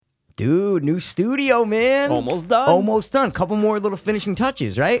Dude, new studio, man. Almost done. Almost done. Couple more little finishing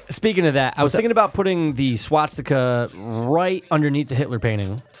touches, right? Speaking of that, I was thinking about putting the swastika right underneath the Hitler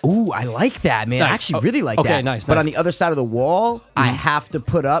painting. Ooh, I like that, man. I Nice. actually really like that. Okay, nice, But nice. on the other side of the wall, I have to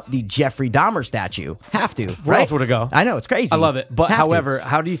put up the Jeffrey Dahmer statue. Have to. Where right? else would it go? I know, it's crazy. I love it. But Have to. however,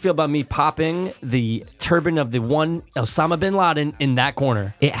 how do you feel about me popping the turban of the one Osama bin Laden in that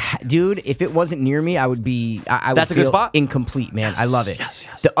corner? Dude, if it wasn't near me, I would be. I That's would a good feel spot? incomplete, man. I love it. Yes.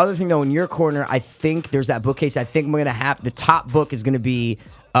 The other thing, though, in your corner, I think there's that bookcase. I think we're gonna have the top book is gonna be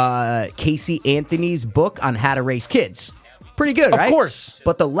Casey Anthony's book on how to raise kids. Pretty good, right? Of course.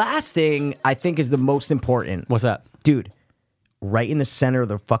 But the last thing I think is the most important. What's that? Dude, right in the center of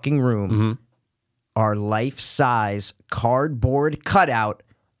the fucking room, our life-size cardboard cutout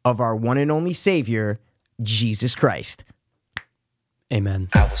of our one and only Savior, Jesus Christ. Amen.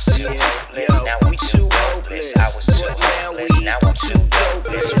 I was too hopeless, now we too hopeless. I was too hopeless, now I'm too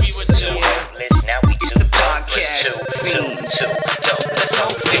dopeless. We were too hopeless, now we too dopeless. Too dopeless,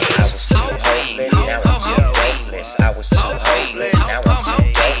 hopeless. I was too hopeless, now I'm too hopeless. I was too hopeless, now I'm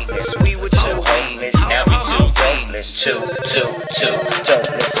too dopeless. We were too hopeless, now we too dopeless. Too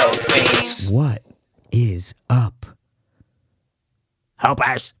dopeless, hopeless. What is up?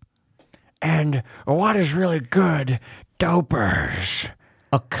 Helpers. And what is really good? Dopers.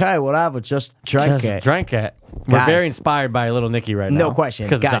 Okay, whatever. Just drink Just it. drank it. We're Guys. very inspired by little Nicky right now. No question.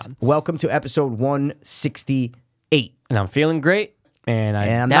 'Cause it's Guys, on. welcome to episode 168. And I'm feeling great. And I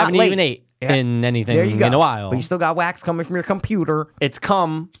And I'm not haven't late. even ate Yeah. in anything There you go. in a while. But you still got wax coming from your computer. It's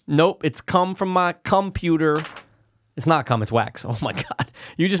cum. Nope, it's cum from my computer. It's not cum, it's wax. Oh my God.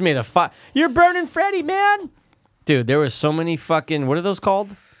 You just made a fire. You're burning Freddy, man. Dude, there was so many fucking, what are those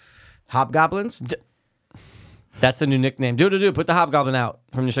called? Hobgoblins? That's the new nickname. Dude, put the hobgoblin out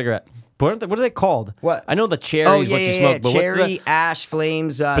from your cigarette. What are they called? What? I know the cherry is what you smoke, but Cherry, what's the... ash,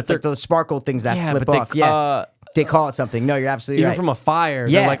 flames, it's like they're- those sparkle things that Yeah, flip but they- off. Yeah. They call it something. No, you're absolutely Even right. from a fire.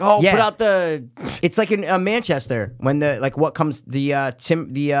 Yeah, They're like, oh, yeah. put out the... It's like in Manchester when the like what comes the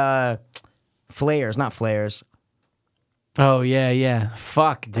flares, not flares. Oh, yeah.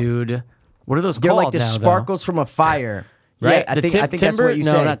 Fuck, dude. What are those They're called like the now, sparkles from a fire. Right? Yeah, I think that's timber? what you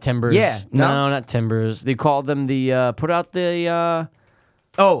no, say. not timbers. Yeah, no, not timbers. They called them the put out the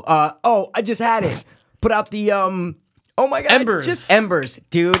I just had it. Put out the oh my god, Embers. just embers,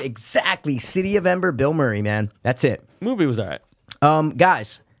 dude. Exactly, City of Ember, Bill Murray, man. That's it. movie was all right.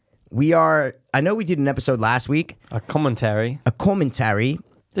 Guys, we are. I know we did an episode last week, A commentary. a commentary.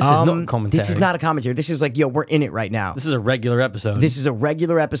 This is not a commentary. This is not a commentary. This is like, yo, we're in it right now. This is a regular episode. This is a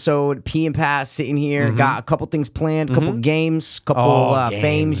regular episode. P and Pass sitting here. Got a couple things planned, a couple games, couple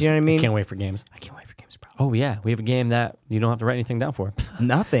fames. You know what I mean? Can't wait for games. I can't wait for games, bro. Oh yeah, we have a game that you don't have to write anything down for.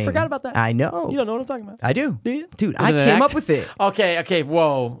 Nothing. Forgot about that. I know. You don't know what I'm talking about. I do. Do you? Dude, Was I it an came act? up with it. Okay,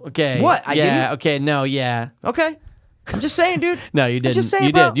 whoa, okay. What? I yeah, didn't? okay, no, yeah. Okay. I'm just saying, dude. No, you didn't. just saying,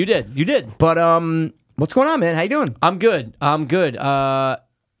 you bro. did. You did. But what's going on, man? How you doing? I'm good.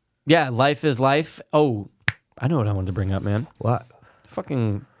 Yeah, life is life. Oh, I know what I wanted to bring up, man. What?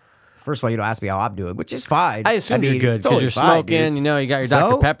 Fucking First of all, you don't ask me how I'm doing, which is fine. I assume mean, you're good it's because totally you're fine, smoking. dude. You know, you got your So?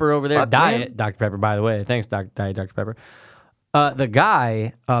 Dr. Pepper over there. Fuck, Diet man. Dr. Pepper, by the way. Thanks, Diet Dr. Pepper. The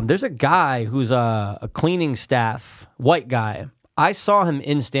guy, there's a guy who's a cleaning staff, white guy. I saw him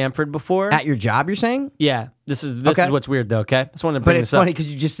in Stanford before. At your job, you're saying? Yeah, this is Okay. what's weird though. Okay, just wanted to But bring it's this up. funny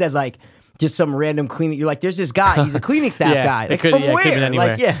because you just said like just some random cleaning. You're like, there's this guy. He's a cleaning staff Yeah, guy. it Like, could- from yeah, it could have been where? anywhere.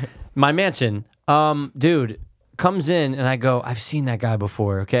 Like, yeah. My mansion, dude, comes in and I go, I've seen that guy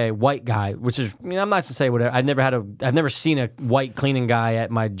before. Okay, white guy, which is, I mean, I'm not to say whatever. I've never seen a white cleaning guy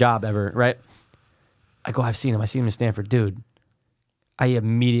at my job ever. Right? I go, I've seen him. I seen him in Stanford, dude. I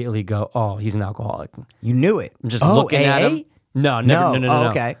immediately go, oh, he's an alcoholic. You knew it. I'm just oh, looking at AA? him. No, never. No. Oh,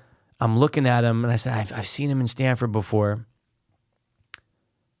 okay. I'm looking at him and I said, I've seen him in Stanford before.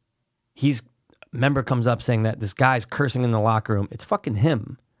 Member comes up saying that this guy's cursing in the locker room. It's fucking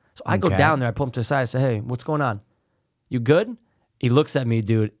him. So I go Okay. down there, I pull him to the side, I say, hey, what's going on? You good? He looks at me,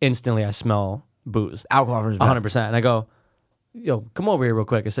 dude. Instantly, I smell booze. Alcohol from his mouth. 100%. And I go, yo, come over here real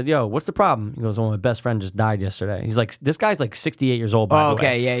quick. I said, yo, what's the problem? He goes, well, my best friend just died yesterday. He's like, this guy's like 68 years old, by Oh, the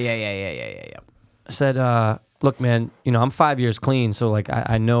okay. way. Yeah. I said, look, man, I'm 5 years clean, so like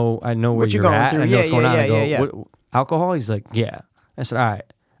I know where What you're you're going at. through. And I know what's Yeah, going on. yeah, I go, yeah. "What, alcohol? He's like, yeah. I said, all right.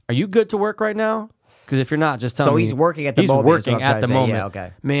 Are you good to work right now? Because if you're not, just tell So me. he's working at the he's moment, is working what I'm at trying the to say. moment. Yeah,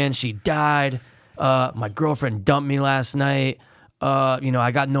 okay. Man, she died. My girlfriend dumped me last night.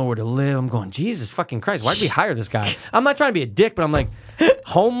 I got nowhere to live. I'm going, Jesus fucking Christ, why'd we hire this guy? I'm not trying to be a dick, but I'm like,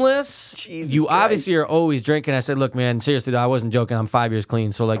 homeless? Jesus you Christ. obviously are always drinking. I said, look, man, seriously, though, I wasn't joking. I'm 5 years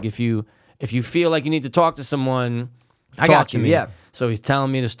clean. So like if you feel like you need to talk to someone, I Talk got to you, me. yeah. So he's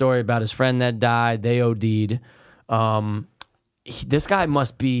telling me the story about his friend that died. They OD'd. This guy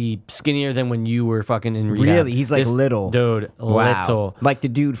must be skinnier than when you were fucking in rehab. Really? He's like little. Dude, little. Like the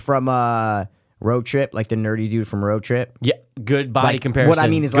dude from Road Trip, like the nerdy dude from Road Trip. Yeah, good body Like, comparison. what I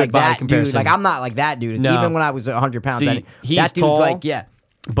mean is Good like body that dude. comparison. Like I'm not like that dude. No. Even when I was 100 pounds, See, he's that dude's tall, like, yeah.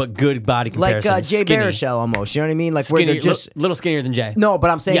 But good body Like comparison. Jay Skinny. Baruchel almost. You know what I mean? Like where Skinny, they're just... little skinnier than Jay. No, but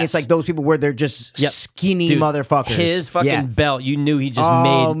I'm saying Yes. it's like those people where they're just Yep. skinny Dude, motherfuckers. His fucking Yeah. belt, you knew he just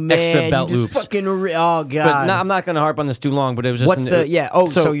Oh, made man, extra belt you loops. just fucking oh god. But no, I'm not going to harp on this too long. But it was just What's the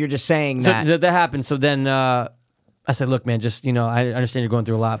so you're just saying so that that happened. So then I said, look, man, just I understand you're going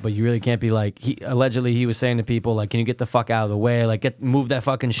through a lot, but you really can't be like. Allegedly he was saying to people like, can you get the fuck out of the way? Like, move that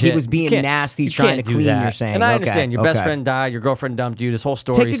fucking shit. he was being You can't- nasty, you trying can't to do clean. that. You're saying, and I okay, understand your best okay. friend died, your girlfriend dumped you. This whole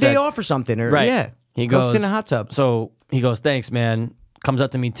story. Take the he said, day off or something, or Right. yeah. He Go goes sit in a hot tub. So he goes, thanks, man. Comes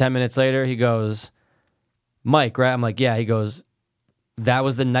up to me 10 minutes later. He goes, Mike, right? I'm like, yeah. He goes, that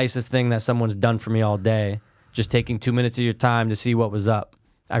was the nicest thing that someone's done for me all day. Just taking 2 minutes of your time to see what was up.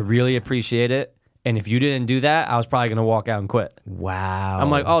 I really appreciate it. And if you didn't do that, I was probably going to walk out and quit. Wow. I'm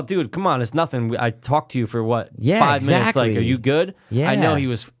like, oh, dude, come on. It's nothing. I talked to you for what? Yeah, 5 minutes. Like, exactly. are you good? Yeah. I know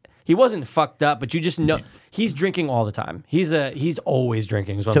he wasn't fucked up, but you just know he's drinking all the time. He's always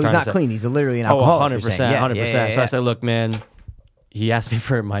drinking. Is what so I'm he's trying not to say. clean. He's literally an Oh, alcoholic. 100%. you're saying. 100%. Yeah. So I said, look, man, he asked me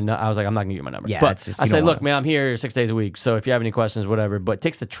for my I was like, I'm not going to give you my number. Yeah, but it's just- I you said, don't look, wanna- man, I'm here 6 days a week. So if you have any questions, whatever. But it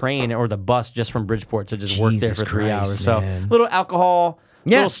takes the train or the bus just from Bridgeport to just work there Jesus for 3 Christ, hours. So man. little alcohol.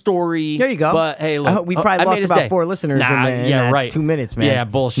 Yeah. Little story. There you go. But hey, look, we probably I lost made his about day. 4 listeners Nah, in yeah, that right. 2 minutes, man. Yeah,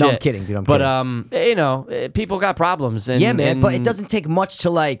 bullshit. No, I'm kidding, dude. I'm kidding. But people got problems. And, yeah, man. But it and- doesn't take much to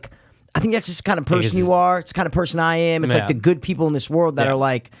like. I think that's just the kind of person it's- you are. It's the kind of person I am. It's Yeah. like the good people in this world that Yeah. are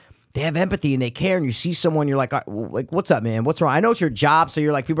like. They have empathy and they care, and you see someone, you're like, what's up, man? What's wrong? I know it's your job, so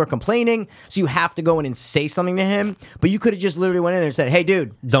you're like, people are complaining, so you have to go in and say something to him. But you could have just literally went in there and said, hey,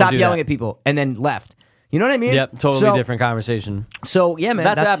 dude, stop do yelling that. at people, and then left. You know what I mean? Yep, totally So- different conversation. So yeah, man,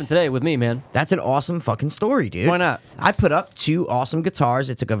 That's what happened today with me, man. That's an awesome fucking story, dude. Why not? I put up 2 awesome guitars.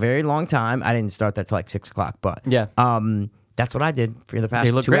 It took a very long time. I didn't start that till like 6 o'clock, but Yeah. that's what I did for the past They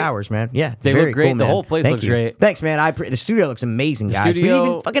 2 look great. hours, man. Yeah, They very look great. cool, The man. whole place Thank looks you. great. Thanks, man. The studio looks amazing, guys. We didn't studio-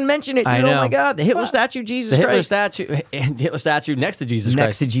 even fucking mention it, dude. I Oh know. my god, the Hitler statue, Jesus The Hitler Christ, statue next to Jesus next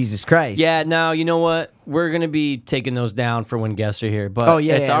Christ. to Jesus Christ. Yeah, now you know what? We're gonna be taking those down for when guests are here. But Oh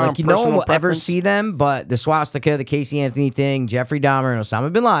yeah, it's yeah. our Like no one personal will ever preference. see them, but the swastika, the Casey Anthony thing, Jeffrey Dahmer, and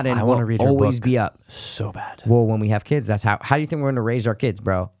Osama bin Laden I will wanna read her always book. be up. So bad. Well, when we have kids, that's how. How do you think we're going to raise our kids,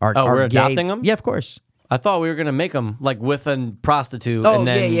 bro? Our we're gay- adopting them? Yeah, of course. I thought we were gonna make them like with a prostitute. Oh and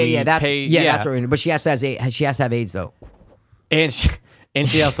then yeah. we That's pay, that's what we're gonna. But she has to have AIDS though. And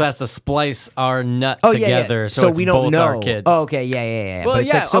she also has to splice our nut Oh together, yeah. so it's we don't both know. our kids. Oh, okay, yeah. well, But it's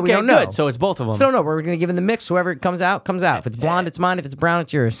yeah, like, so okay, we don't know. good. So it's both of them. Still don't know. We're gonna give them the mix. Whoever comes out, comes out. If it's blonde, it's mine. If it's brown,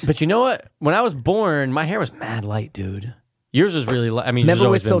 it's yours. But you know what? When I was born, my hair was mad light, dude. Yours was really light. I mean, Remember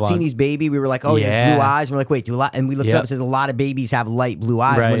with yours always been blonde. Soltini's baby, we were like, oh, he has Yeah. blue eyes. And we're like, wait, do a lot? And we looked Yep. up. It says a lot of babies have light blue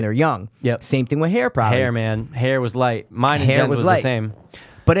eyes Right. when they're young. Yep. Same thing with hair, probably. Hair, man. Hair was light. Mine and Hair Jen's was was light. the same.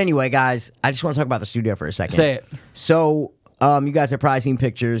 But anyway, guys, I just want to talk about the studio for a second. Say it. So, you guys have probably seen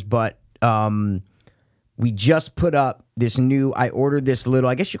pictures, but we just put up this new. I ordered this little.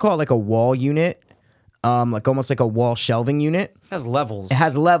 I guess you call it like a wall unit, like almost like a wall shelving unit. It has levels. It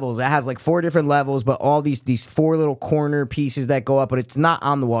has levels. It has like 4 different levels, but all these 4 little corner pieces that go up. But it's not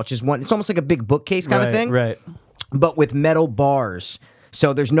on the wall. It's just one. It's almost like a big bookcase kind of thing, Right. but with metal bars.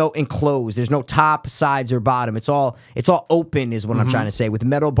 So there's no enclosed. There's no top, sides, or bottom. It's all open, is what I'm trying to say, with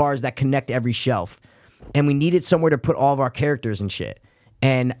metal bars that connect every shelf. And we needed somewhere to put all of our characters and shit.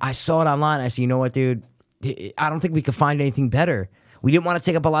 And I saw it online. I said, you know what, dude? I don't think we could find anything better. We didn't want to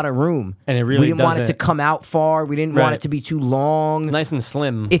take up a lot of room. And it really we didn't want it to doesn't. come out far. We didn't want Right. it to be too long. It's nice and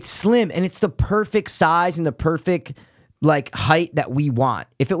slim. It's slim, and it's the perfect size and the perfect like height that we want.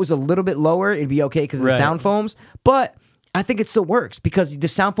 If it was a little bit lower, it'd be okay because of the Right. sound foams. But I think it still works because the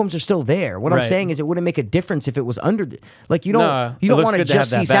sound foams are still there. What I'm Right. saying is, it wouldn't make a difference if it was under. Like you don't, No, you it don't looks want to good to have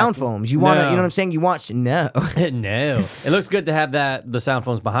just see that sound back. foams. You want to, No. you know what I'm saying? You want no. No. It looks good to have the sound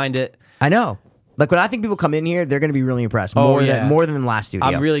phones behind it. I know. Like when I think people come in here, they're going to be really impressed. Oh, More yeah. than the last studio.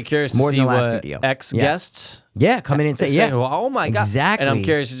 I'm really curious More to than see the last what studio. ex-guests Yeah, come in and say, say, yeah. well, oh my God. Exactly. And I'm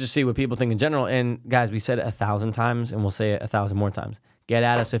curious to just see what people think in general. And guys, we said it 1,000 times and we'll say it 1,000 more times. Get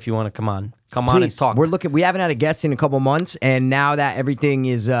at us if you want to come on. Come on and Please, talk. we're looking. We haven't had a guest in a couple months, and now that everything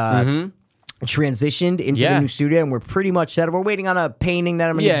is transitioned into Yeah. the new studio, and we're pretty much set up. We're waiting on a painting that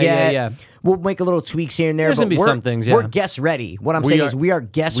I'm going to Yeah, get. yeah. we'll make a little tweaks here and there. There's but gonna be we're, some things, we're yeah. guest ready. What I'm We saying are- is we are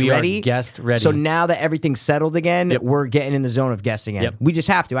guest we are ready. guest ready. So now that everything's settled again, Yep. we're getting in the zone of guests again. Yep. We just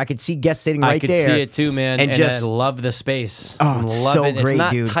have to. I could see guests sitting right I could there. see it too, man, and just I love the space. Oh, it's love so it. It's great,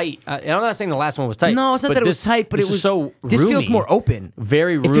 not dude. tight. And I'm not saying the last one was tight. No, it's not that it was tight, but it this is was so. This feels roomy. more open.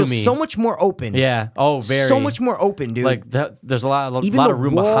 Very It roomy. feels so much more open. Yeah. Oh, very. So much more open, dude. Like there's a lot even of the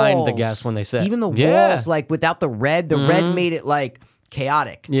room walls, behind the guests when they sit. Even the Yeah. walls, like without the red made it like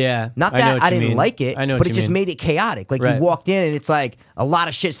chaotic. Yeah, Not I know that what I you didn't mean. like it, I know what but it you just mean. made it chaotic. Like Right. you walked in and it's like a lot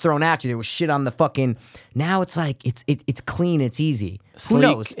of shit's thrown at you. There was shit on the fucking. Now it's like it's clean. It's easy. Sleek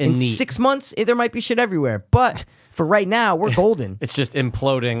Who knows? and In neat. 6 months, there might be shit everywhere. But for right now, we're golden. It's just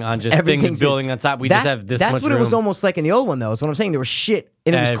imploding on just Everything's things building on top. We just have this That's much what room. it was almost like in the old one, though. Is what I'm saying. There was shit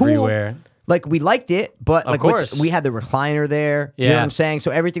and it was Everywhere. cool. Like we liked it, but Of like course. we had the recliner there. You know Yeah. what I'm saying?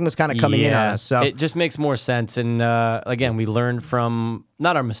 So everything was kind of coming in on us. So it just makes more sense. And again, we learned from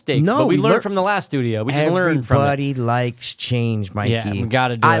not our mistakes, No, but we we learned lear- from the last studio. We just learned from it. everybody likes change, Mikey. Yeah, we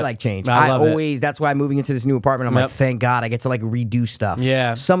gotta do I it. like change. I love it. always. That's why moving into this new apartment, I'm Yep. like, thank God I get to like redo stuff.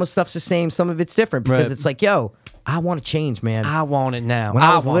 Yeah. Some of stuff's the same, some of it's different because Right. it's like, yo, I want to change, man. I want it now. When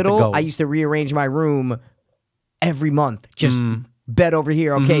I was want to little, go. I used to rearrange my room every month. Just bed over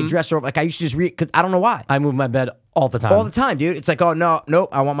here, okay, Mm-hmm. dresser over. Like I used to just because I don't know why. I move my bed all the time. All the time, dude. It's like, oh no, nope.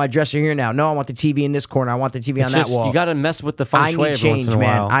 I want my dresser here now. No, I want the TV in this corner. I want the TV on It's that just, wall. you got to mess with the feng I shui need every once change, in a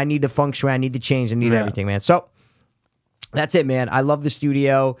man. while. I need the feng shui. I need the change. I need Yeah. everything, man. So that's it, man. I love the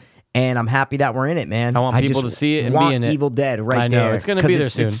studio, and I'm happy that we're in it, man. I want people just to see it and be want in it. Evil Dead right I know. there. It's gonna 'Cause be there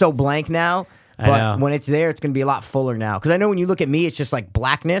soon. It's so blank now. I But know. when it's there, it's going to be a lot fuller now. Because I know when you look at me, it's just like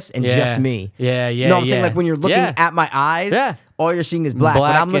blackness and Yeah. just me. Yeah, yeah, No, I'm saying yeah. like when you're looking Yeah. at my eyes, Yeah. all you're seeing is black. When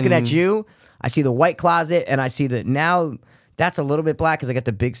Black I'm looking and- at you, I see the white closet and I see the now. That's a little bit black because I got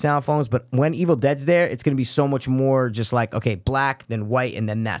the big sound phones. But when Evil Dead's there, it's going to be so much more just like, okay, black, then white, and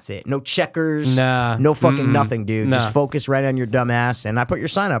then that's it. No checkers. Nah. No fucking nothing, dude. Nah. Just focus right on your dumb ass. And I put your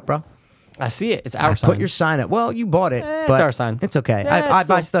sign up, bro. I see it. It's I our sign. put your sign up. Well, you bought it. It's but our sign. It's okay. Yeah, I it's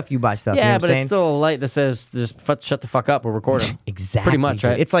buy still- stuff, you buy stuff. you know Yeah, what but I'm it's saying? still a light that says just shut the fuck up. We're recording. Exactly. Pretty much,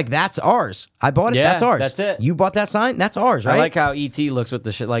 dude. right? It's like that's ours. I bought it. Yeah, That's ours. that's it. You bought that sign. That's ours, right? I like how ET looks with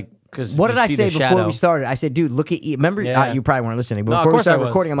the shit. Like, because What did I say before we started? I said, dude, look at remember? Yeah. You probably weren't listening. But No, of before we course I started was.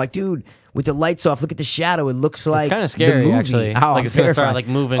 recording, I'm like, dude, with the lights off, look at the shadow. It looks like kinda the scary, movie. actually. Oh, Like I'm it's gonna start, terrified. like,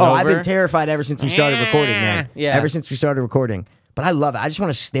 moving I've been over. terrified ever since we started recording, man. Yeah. Ever since we started recording. But I love it. I just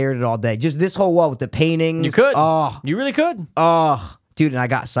want to stare at it all day. Just this whole wall with the paintings. You could. Oh, You really could. dude, and I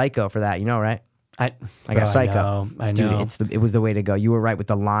got Psycho for that. You know, right? I got Bro, Psycho. I know. Dude, it was the way to go. You were right with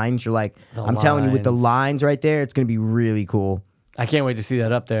the lines. You're like, The I'm telling you, with the lines. lines right there, it's gonna be really cool. I can't wait to see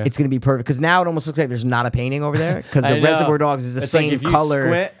that up there. It's gonna be perfect because now it almost looks like there's not a painting over there because I the know. Reservoir Dogs is the It's like same if you color.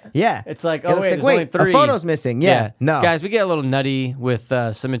 squint, Yeah, It's like, It oh looks wait, like, there's only three. a photo's missing. Yeah, no, guys, we get a little nutty with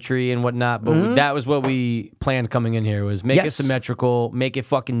symmetry and whatnot, but that was what we planned coming in here: was make it Yes. symmetrical, make it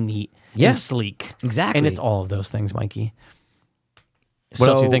fucking neat, Yeah. and sleek. Exactly. and it's all of those things, Mikey. What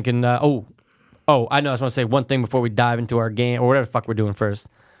else So- you thinking? I know. I just want to say one thing before we dive into our game or whatever the fuck we're doing first.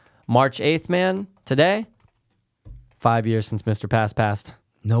 March 8th, man. Today, 5 years since Mr. Pass passed.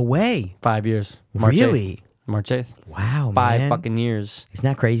 no way. 5 years. March Really? 8th. March 8th. Wow, 5 man. fucking years. Isn't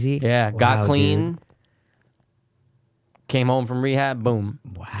that crazy? Yeah, got Wow, clean. dude. Came home from rehab, boom.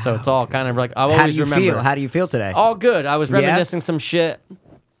 Wow, So it's all kind of like I How do always you remember. feel? How do you feel today? All good. I was Yeah? reminiscing some shit,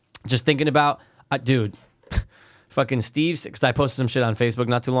 just thinking about, dude, fucking Steve. Because I posted some shit on Facebook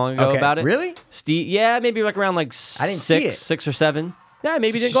not too long ago Okay, about it. really? Steve? Yeah, maybe like around like I didn't see it. 6 or 7. Yeah,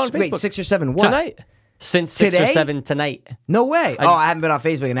 maybe you didn't go on Facebook. Wait, 6 or 7 what? tonight. Since 6 or Today? 7 tonight. No way. I haven't been on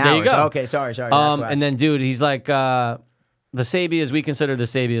Facebook in hours. There you go. Okay, sorry. That's why. And then, dude, he's like, the Sabias. We consider the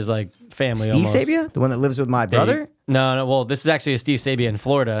Sabias like family. Steve almost. Sabia, the one that lives with my brother. No. Well, this is actually a Steve Sabia in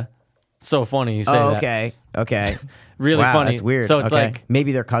Florida. So funny you say Oh, that. okay. Really Wow, funny. That's weird. So it's Okay. like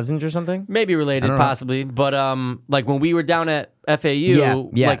maybe they're cousins or something. maybe related, don't know. possibly. But like when we were down at FAU,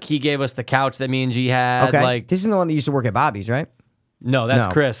 Yeah. like he gave us the couch that me and G had. Okay, Like this is the one that used to work at Bobby's, right? no, that's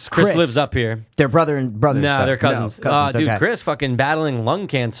No. Chris. Chris lives up here. They're brother and brother. No, stuff. they're cousins. Dude, okay. Chris fucking battling lung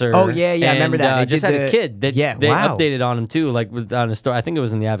cancer. Oh, yeah, I remember and, that. They just did had a the- kid. They Yeah, wow. updated on him too, like on a story. I think it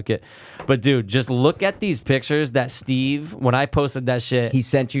was in the Advocate. But dude, just look at these pictures that Steve. When I posted that shit, He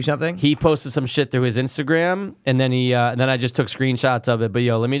sent you something. he posted some shit through his Instagram, and then then I just took screenshots of it. But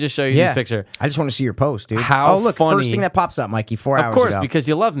yo, let me just show you this picture. I just want to see your post, dude. How Oh, look, funny. first thing that pops up, Mikey, 4 hours Of course, ago. because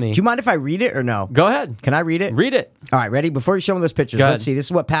you love me. Do you mind if I read it or no? Go ahead. Can I read it? Read it. All right, ready? Before you show me those pictures, Go let's ahead. see. This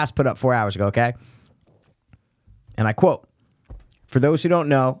is what Pass put up 4 hours ago, okay? And I quote, "For those who don't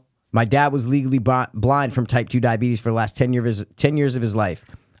know, my dad was legally blind from type 2 diabetes for the last 10 years of his life.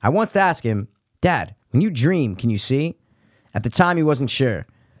 I once asked him, Dad, when you dream, can you see? At the time, he wasn't sure.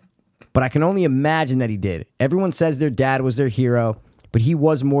 but I can only imagine that he did. Everyone says their dad was their hero, but he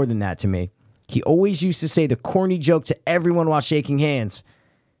was more than that to me. He always used to say the corny joke to everyone while shaking hands.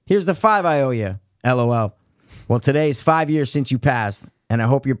 Here's the 5 I owe you. LOL. Well, today is 5 years since you passed, and I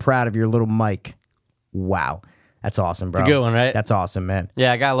hope you're proud of your little Mike. Wow. That's awesome, bro. It's a good one, right? That's awesome, man.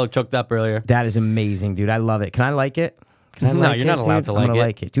 Yeah, I got a little choked up earlier. That is amazing, dude. I love it. Can I like it? Can I No, like you're it, not allowed dude? to I'm like gonna it.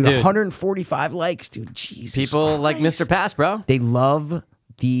 like it. Dude, Dude. 145 likes, dude. Jesus People like Christ. Mr. Pass, bro. They love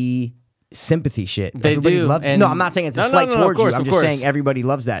the sympathy shit. They Everybody do, loves it. and- No, I'm not saying it's a No, slight of towards course, you. I'm of just course. saying everybody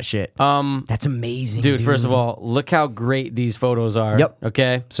loves that shit. That's amazing, Dude, first of all, look how great these photos are. Yep.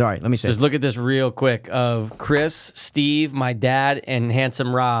 Okay? Sorry, let me say. Just look at this real quick of Chris, Steve, my dad, and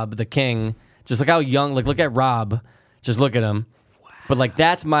handsome Rob, the king. Just look how young, like, look at Rob. Just look at him. But, like,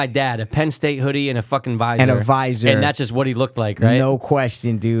 that's my dad, a Penn State hoodie and a fucking visor. And a visor. And that's just what he looked like, right? No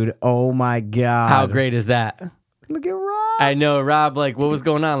question, dude. Oh my god. How great is that? Look at Rob. I know, Rob, like, what was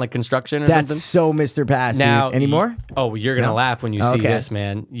going on? Like, construction or That's something? so Mr. Pass, Now, dude. Any more? Oh, you're going to No? laugh when you Okay. see this,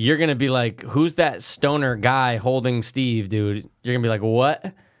 man. You're going to be like, who's that stoner guy holding Steve, dude? You're going to be like,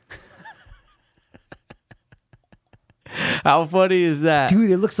 what? How funny is that?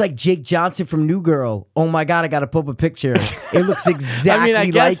 Dude, it looks like Jake Johnson from New Girl. Oh my god, I gotta pull up a picture. It looks exactly I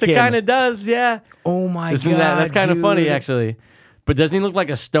guess like it him. kind of does, yeah. Oh my Isn't god, that's kind of funny, dude. actually. But doesn't he look like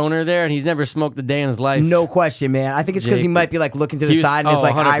a stoner there? And he's never smoked a day in his life. No question, man. I think it's because he Jake- might be like looking to the He was- side and his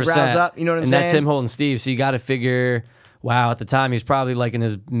like 100%. eyebrows up. You know what I'm and saying? that's him holding Steve. So you got to figure, wow, at the time he's probably like in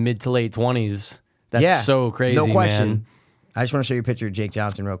his mid to late 20s. That's yeah, so crazy, no question. man. I just want to show you a picture of Jake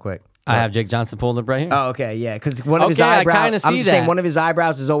Johnson real quick. I have Jake Johnson pulled up right here. Oh, okay, yeah, because one of his Okay, I eyebrows. kinda I'm see just saying that. one of his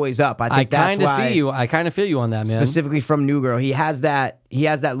eyebrows is always up. I I think that's kind of why. see you. I kind of feel you on that, man. Specifically from New Girl, he has that. He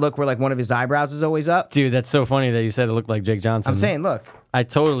has that look where like one of his eyebrows is always up. Dude, that's so funny that you said it looked like Jake Johnson. I'm saying, look. I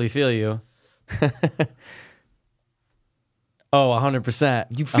totally feel you. Oh,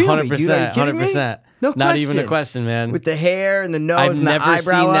 100%. You feel me, 100%, dude? Are you kidding me? 100%. No Not even a question. question, man. With the hair and the nose I've and the never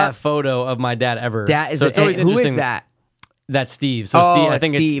eyebrow seen that up. photo of my dad ever. That is so it's always who interesting. is that? That's Steve. So Oh, Steve, I that's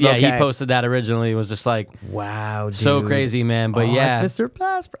think Steve, it's he okay. posted that originally. It was just like Wow, dude. so crazy, man. But Oh, yeah, that's Mr.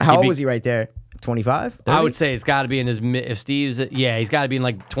 Pass. How old be- was he right there? 25? I would say it's got to be in his mid. If Steve's, yeah, he's got to be in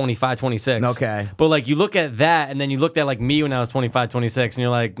like 25, 26. Okay. But like you look at that, and then you looked at like me when I was 25, 26, and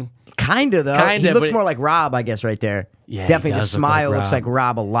you're like, Kind of though. Kinda, he looks but- more like Rob, I guess, right there. Yeah, he Definitely the does look like smile looks Rob. like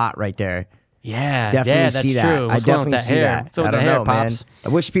Rob a lot right there. yeah, Definitely yeah, that's see true. that. What's I going on definitely with that see hair? that. What's up I with the don't hair, know, man. pops? I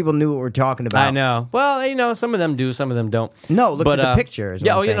wish people knew what we're talking about. I know. Well, you know, some of them do, some of them don't. No, look But, at the picture. is what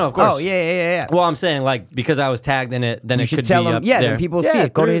Yeah, I'm oh, you saying. know, of course. Oh, yeah. Well, I'm saying like because I was tagged in it, then You it should could tell be them. up Yeah, there. then people see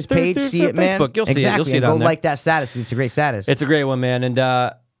it. Go to his page, see it, man. Facebook, you'll see it. Exactly. You'll see it and go on there. like that status. It's a great status. It's a great one, man. And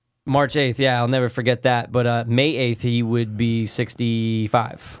March 8th, yeah, I'll never forget that. But May 8th, he would be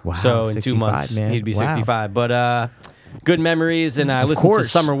 65. Wow, So in 2 65, months, man. he'd be Wow. 65. But good memories. And I Of listened to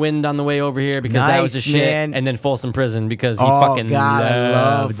course. Summer Wind on the way over here because that was the Nice, shit. man. And then Folsom Prison because he oh fucking God, I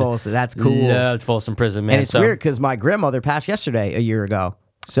love loved, Folsom. That's cool. loved Folsom Prison, man. And it's So- weird because my grandmother passed yesterday, a year ago.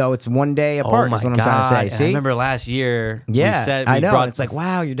 So it's one day apart. Oh my is what I'm God. trying to say. And See? I remember last year. we Yeah, said, I we know. brought- It's like,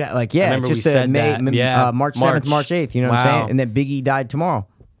 wow, your dad. Like, yeah, remember it's just we said that. Yeah, March 7th, March 8th. You know what I'm Wow. saying? And then Biggie died tomorrow.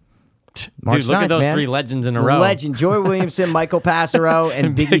 March Dude, look 9th, at those man. 3 legends in a row. Legend. Joy Williamson, Michael Passero,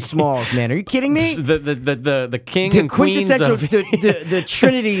 and Biggie Biggie. Smalls, man. Are you kidding me? The king The and queens quintessential, of the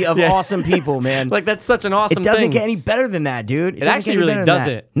trinity of Yeah. awesome people, man. like that's such an awesome it doesn't thing. get any better than that, dude. It doesn't actually get any really better than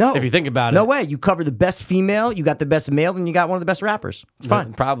doesn't, that. No, if you think about no it. way. You cover the best female, you got the best male, and you got one of the best rappers. It's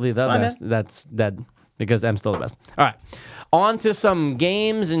fine. Probably the fine, best. That's dead because I'm still the best. All right, on to some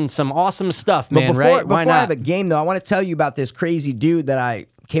games and some awesome stuff, But man. before, Right? before Why I not? have a game, though, I want to tell you about this crazy dude that I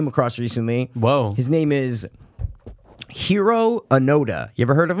came across recently. Whoa. His name is Hiro Onoda. You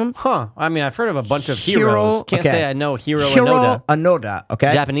ever heard of him? Huh? I mean, I've heard of a bunch of heroes. Can't okay. say I know Hiro Hiro Onoda. Onoda,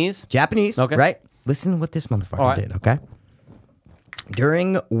 okay? Japanese? Japanese, Okay. right? Listen to what this motherfucker All right. did, okay?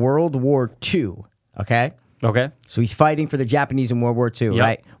 During World War II, okay? Okay. So he's fighting for the Japanese in World War II, Yep.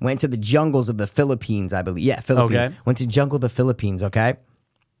 right? Went to the jungles of the Philippines, I believe. Yeah, Philippines. Okay. Went to jungle of the Philippines, okay?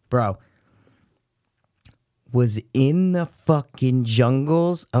 Bro. Was in the fucking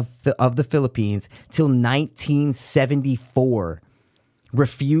jungles of the Philippines till 1974.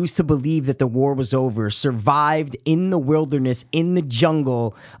 Refused to believe that the war was over. Survived in the wilderness, in the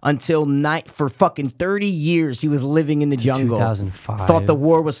jungle, until for fucking 30 years he was living in the jungle. 2005. Thought the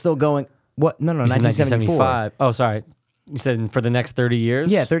war was still going. What? No, You said 1974. 1975. Oh, sorry. You said for the next 30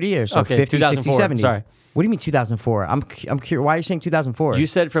 years? Yeah, 30 years. So Okay, 50, 60, 2004. 70. Sorry. What do you mean 2004? I'm curious. Why are you saying 2004? You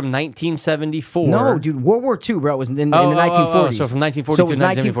said from 1974. No, dude. World War II, bro, was in the 1940s. So from 1942 So it to was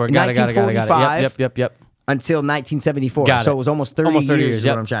 1974. Got it. 1945 Yep. until 1974. Got so it. it was almost 30 Almost 30 years years, is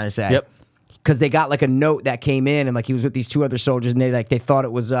yep. what I'm trying to say. Yep. because they got like a note that came in, and like he was with these 2 other soldiers, and they thought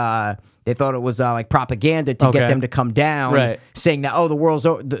it was like propaganda to get them to come down, Right. saying that the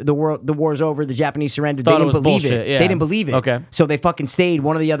war's over, the Japanese surrendered. Thought They it didn't was believe bullshit, it. yeah. They didn't believe it. Okay. So they fucking stayed.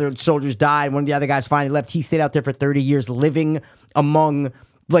 One of the other soldiers died. One of the other guys finally left. He stayed out there for 30 years, living among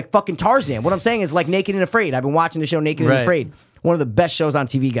like fucking Tarzan. What I'm saying is like Naked and Afraid. I've been watching the show Naked and Right. Afraid. One of the best shows on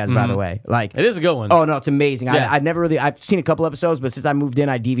TV, guys. By the way, like It is a good one. Oh no, it's amazing. Yeah. I've seen a couple episodes, but since I moved in,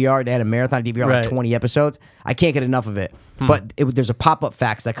 I DVR'd. They had a marathon DVR, like Right. 20 episodes. I can't get enough of it. But there's a pop-up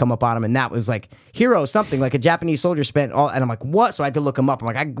facts that come up on him, and that was like hero something, like a Japanese soldier spent all, and I'm like, what? So I had to look him up.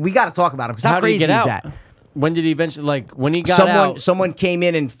 I'm like, we got to talk about him because how How did he crazy get is out? that? When did he eventually, like, when he got out? Someone came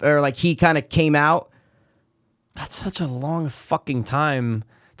in or like he kind of came out. That's such a long fucking time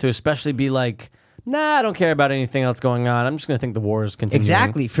to especially be like, nah, I don't care about anything else going on. I'm just going to think the war is continuing.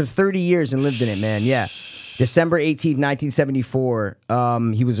 Exactly, for 30 years and lived in it, man. Yeah. December 18th, 1974,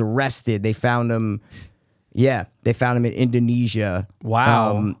 he was arrested. They found him. Yeah, they found him in Indonesia.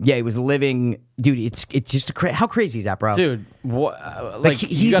 Wow. Yeah, he was living. Dude, it's just how crazy is that, bro? Dude, what, Like you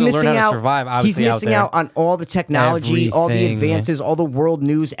he's got to missing learn how out. to survive, He's obviously, missing out there. out on all the technology, all the Everything. advances, all the world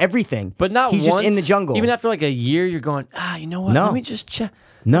news, everything. But not he's once, just in the jungle. Even after like a year, you're going, you know what? No. Let me just check.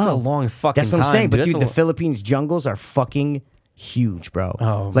 No, That's a long fucking That's what I'm time, saying. But That's dude, a the lo- Philippines jungles are fucking huge, bro.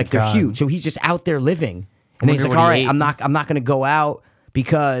 Oh, like they're God. huge. So he's just out there living, and then he's wonder like, what all he right, ate. I'm not going to go out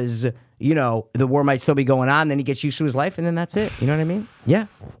because the war might still be going on. Then he gets used to his life, and then that's it. You know what I mean? Yeah,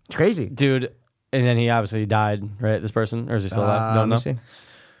 it's crazy. Dude, and then he obviously died, right? This person? Or is he still alive? Let me see.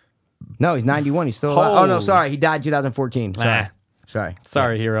 No, he's 91. He's still alive. Oh no, Holy- sorry, he died 2014. Sorry, Ah.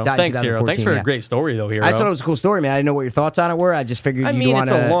 sorry, Hero. Died in Thanks, Hero. Thanks 2014, for yeah. a great story, though, Hero. I thought it was a cool story, man. I didn't know what your thoughts on it were. I just figured I you'd mean, want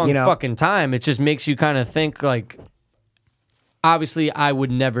it's to, a long fucking time. It just makes you kind of think, like, obviously, I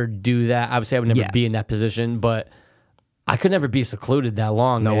would never do that. Obviously, I would never Yeah. be in that position, but I could never be secluded that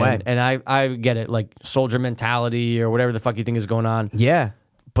long. No man. way. And I get it, like soldier mentality or whatever the fuck you think is going on. Yeah.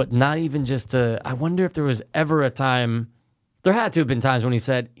 But not even just to, I wonder if there was ever a time, there had to have been times when he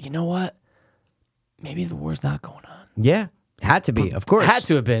said, you know what? Maybe the war's not going on. Yeah. Had to be, of course. Had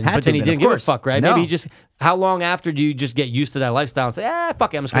to have been, Had but to then have he been, didn't of give a course. fuck, right? No. Maybe he just, how long after do you just get used to that lifestyle and say,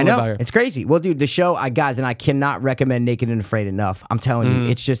 fuck it, I'm just I going to live out know. here. It's crazy. Well, dude, the show, guys, and I cannot recommend Naked and Afraid enough. I'm telling Mm-hmm. you,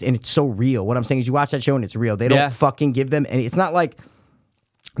 it's just, and it's so real. What I'm saying is you watch that show and it's real. They don't Yeah. fucking give them, and it's not like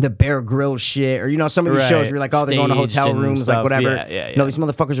the Bear Grylls shit, or some of these shows where you're like, oh, they're going to Staged hotel and rooms, stuff. like whatever. Yeah. No, these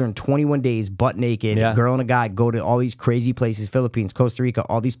motherfuckers are in 21 days, butt naked, Yeah. girl and a guy go to all these crazy places, Philippines, Costa Rica,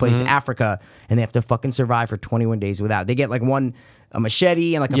 all these places, Mm-hmm. Africa, and they have to fucking survive for 21 days without. They get like a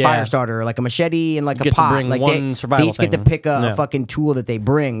machete and like a Yeah. fire starter, or like a machete and like You a get to pot. bring Like one they survival each get to thing. pick a Yeah. fucking tool that they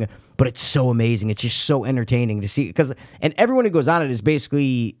bring, but it's so amazing. It's just so entertaining to see and everyone who goes on it is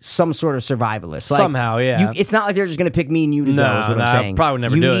basically some sort of survivalist. Like, Somehow, yeah. It's not like they're just going to pick me and you to No, go. Is what no, I'm I saying. probably would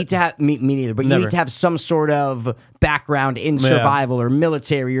never you do need it. to have me neither, but you Never. need to have some sort of background in survival or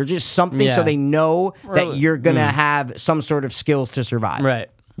military or just something so Yeah. they know that Really? you're gonna have some sort of skills to survive. Right.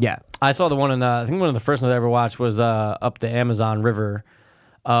 Yeah. I saw the one in, I think one of the first ones I ever watched was up the Amazon River.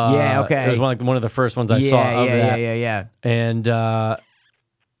 Yeah, okay. It was one of the first ones I saw of that. Yeah. And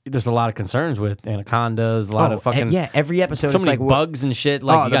there's a lot of concerns with anacondas, a lot of fucking yeah. Every episode, so it's many like bugs and shit.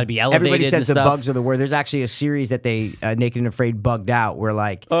 Like you got to be elevated. Everybody says and the stuff. bugs are the word. There's actually a series that they Naked and Afraid bugged out, where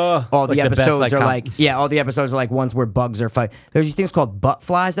like all like the the best, episodes like, are like all the episodes are like ones where bugs are fight. There's these things called butt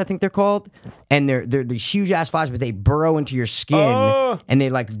flies, I think they're called, and they're these huge ass flies, but they burrow into your skin, and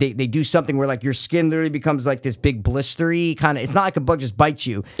they do something where like your skin literally becomes like this big blistery kind of. It's not like a bug just bites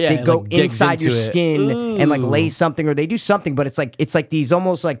you. Yeah, they it, go like, digs inside your into it. skin and like lay something, or they do something, but it's like these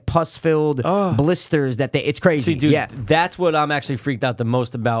almost like pus filled blisters that it's crazy. See, dude, yeah. that's what I'm actually freaked out the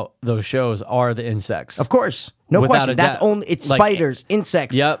most about those shows are the insects. Of course. No Without question. a That's doubt. only it's Like, spiders,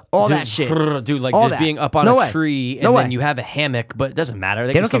 insects, Yep. all Dude, that shit. Dude, like All just that. being up on No a way. tree and No then way. you have a hammock, but it doesn't matter. They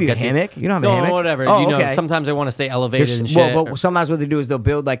They can don't still give you a get the- hammock? You don't have a No, hammock? whatever. Oh, okay. Sometimes they want to stay elevated There's- and shit. well, sometimes what they do is they'll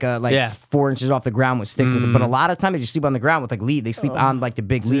build like Yeah. 4 inches off the ground with sticks, but a lot of time they just sleep on the ground with like leaves. They sleep on like the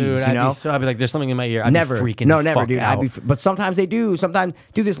big Dude, leaves, you know. I'd be like, there's something in my ear. I'd Never, be freaking no, the never, fuck dude. out. But sometimes they do. Sometimes,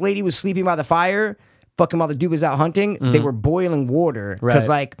 dude, this lady was sleeping by the fire. Fucking while the dude was out hunting, they were boiling water because, Mm-hmm.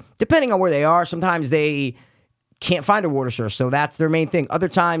 Right. like, depending on where they are, sometimes they can't find a water source, so that's their main thing. Other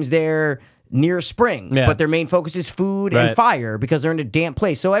times they're near a spring, Yeah. but their main focus is food and Right. fire because they're in a damp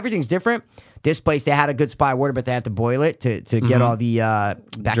place. So everything's different. This place, they had a good supply of water, but they had to boil it to get all the bacteria,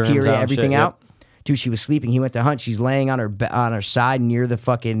 Mm-hmm. out and everything shit, out. yep. Dude, she was sleeping. He went to hunt. She's laying on her side near the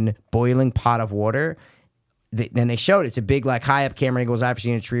fucking boiling pot of water. Then they showed it's a big like high up camera angles after she's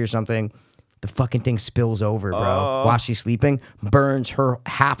in a tree or something. The fucking thing spills over, bro. While she's sleeping, burns her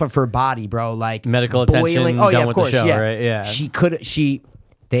half of her body, bro. Like Medical boiling. attention Oh yeah, done of with the course. show, Yeah, right? Yeah. She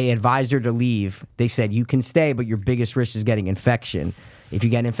They advised her to leave. They said, you can stay, but your biggest risk is getting infection. If you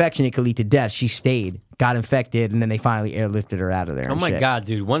get an infection, it could lead to death. She stayed, got infected, and then they finally airlifted her out of there. Oh my God,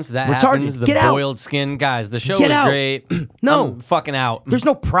 dude. Once that Retarded. happens, the Get out. boiled skin, guys, the show Get is out. great. No. I'm fucking out. There's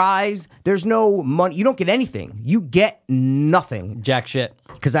no prize. There's no money. You don't get anything. You get nothing. Jack shit.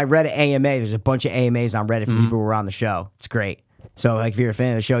 Because I read an AMA. There's a bunch of AMAs on Reddit from people who were on the show. It's great. So, like, if you're a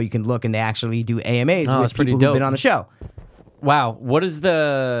fan of the show, you can look, and they actually do AMAs Oh, that's with pretty people who've dope. been on the show. Wow, what was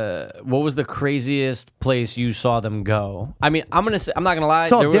the craziest place you saw them go? I mean, I'm not gonna lie.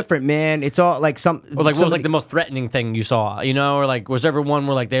 It's all different, man. It's all like some. Or like, what was like the most threatening thing you saw? You know, or like, was there ever one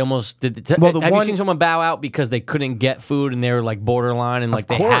where like they almost did? Well, the have one- you seen someone bow out because they couldn't get food and they were like borderline and like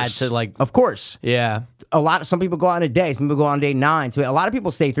they had to like? Of course. Yeah, Some people go on a day. Some people go on day 9. So a lot of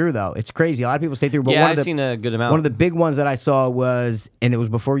people stay through though. It's crazy. A lot of people stay through. But yeah, one I've of the, seen a good amount. One of the big ones that I saw was, and it was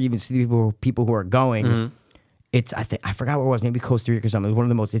before you even see people who are going. Mm-hmm. It's I forgot what it was. Maybe Costa Rica or something. It was one of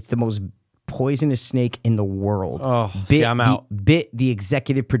the most. It's the most poisonous snake in the world. Oh, see, I'm out. Bit the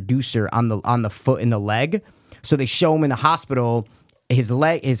executive producer on the foot and the leg. So they show him in the hospital. His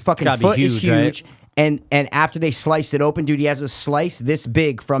fucking Gotta be foot is huge, huge. And after they sliced it open, dude, he has a slice this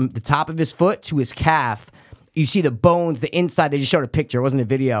big from the top of his foot to his calf. You see the bones, the inside. They just showed a picture. It wasn't a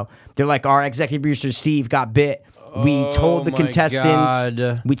video. They're like, our executive producer Steve got bit. We told the my contestants.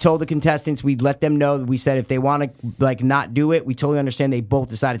 God. We told the contestants. We let them know. We said if they want to like not do it, we totally understand. They both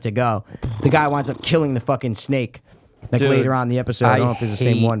decided to go. The guy winds up killing the fucking snake. Like Dude, later on in the episode. I don't know if it's the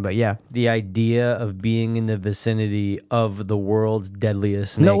same hate one, but yeah. The idea of being in the vicinity of the world's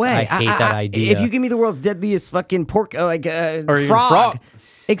deadliest snake. No way. I hate that idea. If you give me the world's deadliest fucking pork, Or even frog. frog.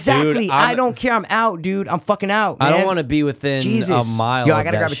 Exactly. Dude, I don't care. I'm out, dude. I'm fucking out. I don't man. want to be within Jesus. a mile. Yo, of I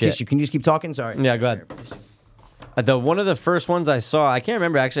gotta that grab a shit. tissue. Can you just keep talking? Sorry. Yeah, go ahead. One of the first ones I saw, I can't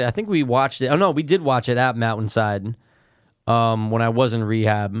remember actually. I think we watched it. Oh no, we did watch it at Mountainside when I was in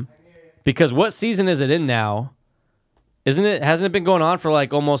rehab. Because what season is it in now? Isn't it? Hasn't it been going on for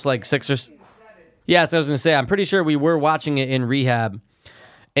like almost like 6 or? Yeah, that's what I was gonna say. I'm pretty sure we were watching it in rehab,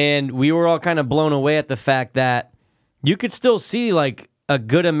 and we were all kind of blown away at the fact that you could still see like a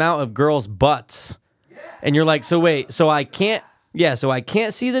good amount of girls' butts, and you're like, so wait, so I can't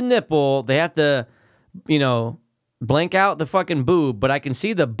see the nipple. They have to, blank out the fucking boob, but I can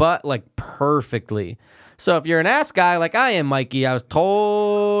see the butt like perfectly. So if you're an ass guy like I am, Mikey, I was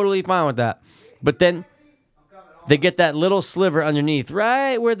totally fine with that. But then they get that little sliver underneath,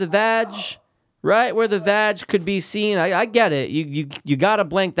 right where the vag could be seen. I get it. You gotta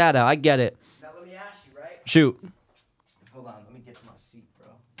blank that out. I get it. Now let me ask you, right? Shoot. Hold on. Let me get to my seat,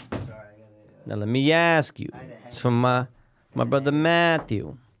 bro. Sorry. Now let me ask you. It's from my brother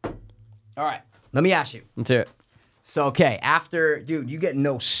Matthew. All right. Let me ask you. Let's hear it. So okay, after dude, you get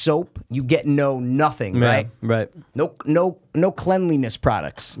no soap, you get no nothing, right? Right. No cleanliness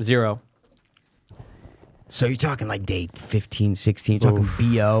products. 0. So you're talking like day 15, 16, you're talking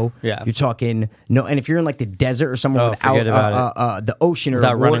BO. Yeah. You're talking no, and if you're in like the desert or somewhere Oh, without forget about the ocean or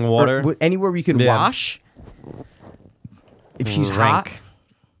Without running water? or anywhere where you can Yeah. wash. If she's Rank. hot,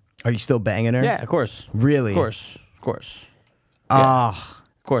 are you still banging her? Yeah, of course. Really? Of course. Ah,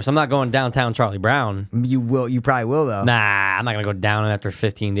 Of course. I'm not going downtown Charlie Brown. you will. You probably will though. Nah, I'm not gonna go down after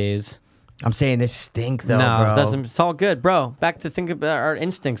 15 days. I'm saying this stink though, No, bro. it doesn't. It's all good, bro. Back to think about our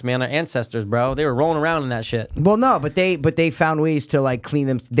instincts, man. Our ancestors, bro. They were rolling around in that shit. Well, no, but they found ways to like clean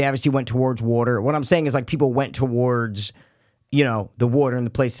them. They obviously went towards water. What I'm saying is like people went towards, the water and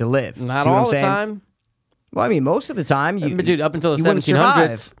the place to live. Not See what I'm all the saying? time. Well, I mean, most of the time, But dude, up until the you wouldn't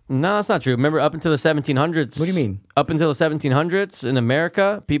 1700s. survive. No, that's not true. Remember, up until the 1700s. What do you mean? Up until the 1700s in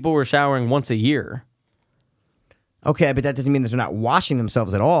America, people were showering once a year. Okay, but that doesn't mean that they're not washing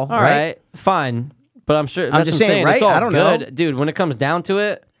themselves at all. All right, fine. But I'm sure. That's just what I'm saying, right? It's all I don't good, know. dude. When it comes down to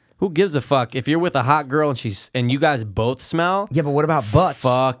it, who gives a fuck if you're with a hot girl and you guys both smell? Yeah, but what about butts?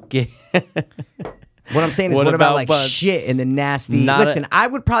 Fuck it. What I'm saying is, What what about about like butts? shit and the nasty? Not a- Listen, I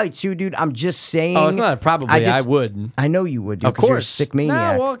would probably too, dude. I'm just saying. Oh, it's not a probably. I would. I know you would, dude. Of 'cause you're a course. sick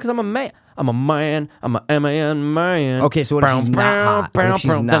maniac. Nah, well, because I'm a man. I'm a man. I'm a man. Okay, so what if she's not hot? What if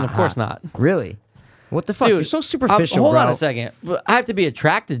she's Then not of course hot? not. Really? What the fuck? Dude, You're so superficial, hold bro. on a second. I have to be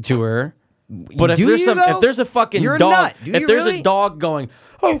attracted to her. But if Do there's you, though? if there's a fucking You're a dog, nut. Do if you there's really? a dog going,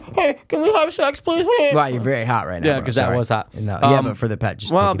 hey, can we have sex, please? Wow, you're very hot right now. Yeah, bro. because that Sorry. was hot. No, yeah, Um, but for the pet,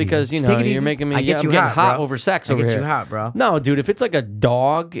 just well, take it because easy. you Just take know it you're easy. making me. I get I'm you getting hot bro. over sex I over get here. you hot, bro. No, dude, if it's like a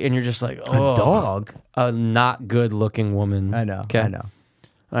dog and you're just like, oh, A dog? a not good looking woman. I know. Okay?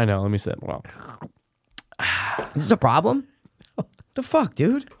 I know. Let me sit. Well, Is this a problem? The fuck,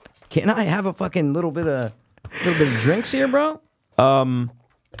 dude? Can I have a fucking little bit of drinks here, bro?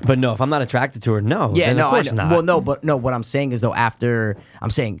 But no, if I'm not attracted to her, no. Yeah, then no, of course I know. not. Well, no, but no. What I'm saying is though, after I'm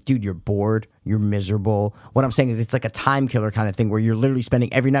saying, dude, you're bored, you're miserable. What I'm saying is, it's like a time killer kind of thing where you're literally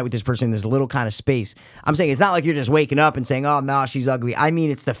spending every night with this person in this little kind of space. I'm saying it's not like you're just waking up and saying, oh no, she's ugly. I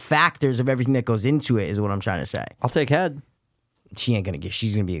mean, it's the factors of everything that goes into it is what I'm trying to say. I'll take head. She ain't gonna give.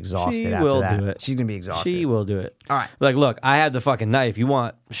 She's gonna be exhausted. She after will that. do it. She's gonna be exhausted. She will do it. All right. Like, look, I have the fucking knife. You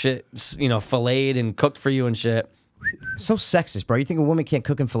want shit, filleted and cooked for you and shit. So sexist, bro. You think a woman can't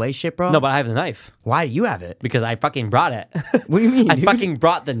cook and fillet shit, bro? No, but I have the knife Why do you have it? because I fucking brought it. What do you mean? I dude? fucking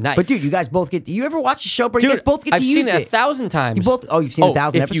brought the knife. But dude, you guys both get. You ever watch a show, bro? Dude, You guys both get I've to seen use it it 1,000 times. You both. Oh, you've seen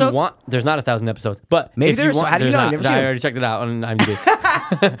 1,000 if episodes. you want, there's not 1,000 episodes, but Maybe if there's. you want, How do you there's know? not. You never seen I it. already checked it out on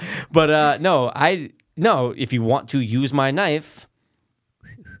IMDb. But no. If you want to use my knife,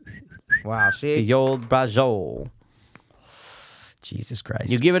 Wow, see, the old Brazil, Jesus Christ.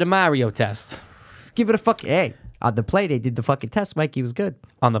 you give it a Mario test give it a fuck. Hey, on the play they did the fucking test. Mikey was good.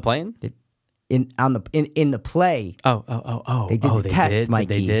 on the plane. In the play. Oh. They did the test, did? Mikey.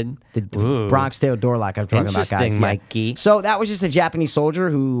 They did. The Ooh. Bronx Tale door lock I was talking about, guys. Interesting, Yeah. Mikey. So that was just a Japanese soldier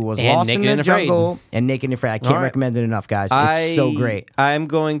who was And lost in Naked the and Afraid. jungle and naked and afraid. I can't All right. recommend it enough, guys. It's so great. I'm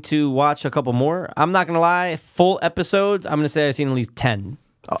going to watch a couple more. I'm not going to lie. Full episodes, I'm going to say I've seen at least 10.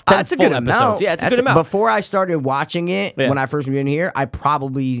 10 That's a full good episodes. amount. Yeah, it's a That's good amount. Before I started watching it, Yeah. when I first moved in here, I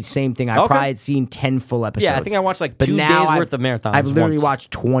probably same thing. I Okay. probably had seen 10 full episodes. Yeah, I think I watched like But 2 now days I've- worth of marathons. I've literally once.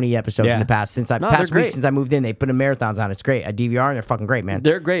 watched 20 episodes Yeah. in the past No, they're past week great. since I moved in. They put marathons on. It's great. At DVR, and they're fucking great, man.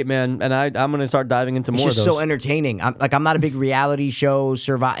 They're great, man, and I'm going to start diving into It's more of just those. so entertaining. I'm not a big reality show,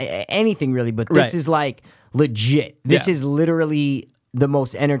 anything really, but this Right. is like legit. This Yeah. is literally the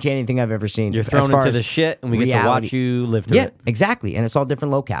most entertaining thing I've ever seen. You're as thrown far into as the shit, and we get to reality. watch you live through Yeah, it. exactly. And it's all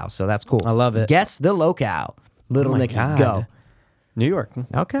different locales, so that's cool. I love it. Guess the locale. Little Oh my Nicky, God. go. New York.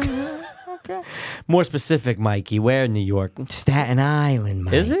 Okay. Okay. More specific, Mikey. Where in New York? Staten Island,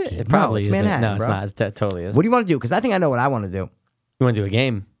 Mikey. Is it? It probably no, it's isn't. Manhattan, No, it's bro. not. It totally is. What do you want to do? Because I think I know what I want to do. You want to do a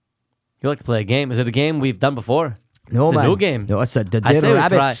game? You like to play a game? Is it a game we've done before? No, it's man. a new game. No, it's the I say, Little we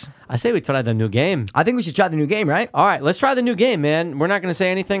try, Rabbits. I say we try the new game. I think we should try the new game, right? All right, let's try the new game, man. We're not going to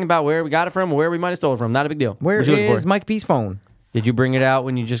say anything about where we got it from or where we might have stole it from. Not a big deal. Where What you looking is for? Mike P's phone? Did you bring it out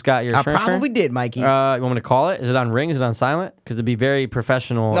when you just got your I insurance? probably did, Mikey. You want me to call it? Is it on ring? Is it on silent? Because it'd be very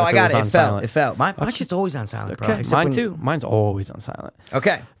professional. No, if I got was it. on It fell. silent. It fell. My shit's always on silent, bro. Okay, except mine when- too. Mine's always on silent.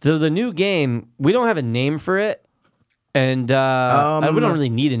 Okay. So the new game, we don't have a name for it, and we don't really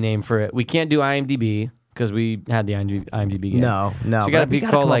need a name for it. We can't do IMDb because we had the IMDb game. No. So you but gotta be we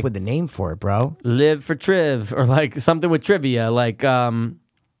gotta called come like up with a name for it, bro. Live for Triv or like something with trivia, like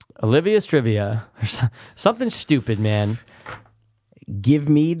Olivia's Trivia or something stupid, man. Give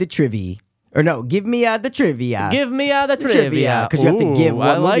me the trivia. Or no, give me the trivia. Give me the trivia Because you have to give Ooh, what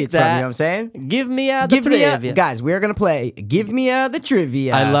I movie like it's from. You that. know what I'm saying? Give me the Give me trivia. guys, we're going to play Give Me the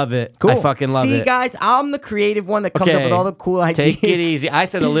Trivia. I love it. Cool. I fucking love See, it. guys, I'm the creative one that comes up with all the cool ideas. Take it easy. I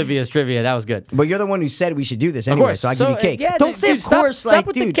said Olivia's Trivia. That was good. But you're the one who said we should do this anyway, course. so I give you cake. yeah, Don't say dude, of stop- course, stop like,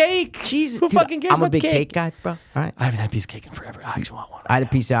 with dude. the cake. Jesus, Who dude, fucking cares I'm a about big cake? cake guy, bro. All right. I haven't had a piece of cake in forever. I actually want one. I had a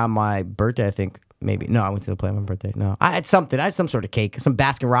piece on my birthday, I think. Maybe. No, I went to the play on my birthday. No. I had something. I had some sort of cake. Some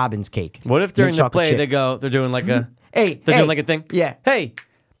Baskin Robbins cake. What if during Mint the chocolate play chip. they're doing like a Hey, they're hey, doing like a thing? Yeah. Hey,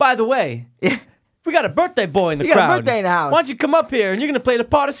 by the way, we got a birthday boy in the You got a crowd. birthday in the house. Why don't you come up here and you're gonna play the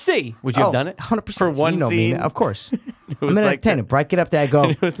part of C? Would you have done it? 100%. For one you know scene? Me, man. Of course. I'm was an like entertainer, bro. I get up there, I go,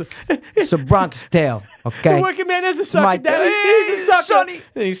 It was- it's a Bronx tale, okay? The working man is a sucker. My Daddy. dad- He's a sucker. Sonny.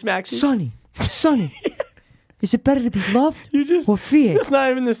 And he smacks you. Sonny, is it better to be loved You just or feared? It's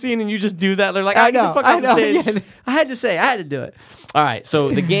not even the scene, and you just do that. They're like, I get the know, fuck I off the know, stage. yeah. I had to do it. All right, so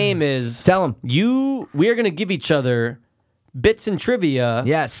the game is Tell 'em. we are gonna give each other bits and trivia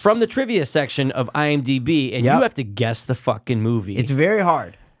Yes. from the trivia section of IMDb, and Yep. you have to guess the fucking movie. It's very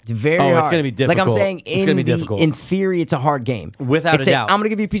hard. It's very Oh, hard. it's gonna be Like I'm difficult. saying, It's gonna be in difficult. in theory, it's a hard game. Without It's a like, doubt. I'm gonna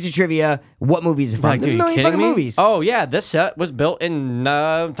give you a piece of trivia. What movie is it from? like, dude, There's a you million kidding fucking me? movies. Oh yeah, this set was built in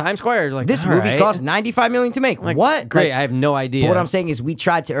Times Square. Like This all movie right. cost $95 million to make. Like, What? Great, Like, I have no idea. But what I'm saying is we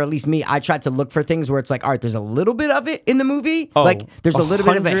tried to, or at least me, I tried to look for things where it's like, all right, there's a little bit of it in the movie. Like there's a little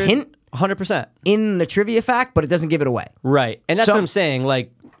bit of a hint 100%. in the trivia fact, but it doesn't give it away. Right. And that's So- what I'm saying.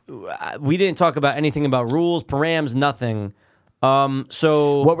 Like, we didn't talk about anything about rules, params, nothing.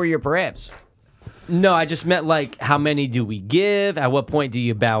 So What were your perhaps? no, I just meant like how many do we give? At what point do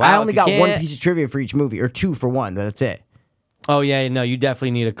you bow out? I only if you got one can't? piece of trivia for each movie, or two for one. That's it. Oh yeah, no, you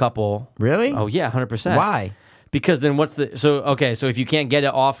definitely need a couple. Really? Oh yeah, 100%. Why? Because then what's the so if you can't get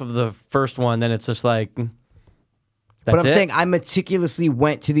it off of the first one, then it's just like But That's I'm it? saying I meticulously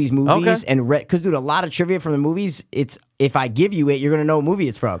went to these movies Okay. and read, because dude, a lot of trivia from the movies, it's if I give you it, you're gonna know what movie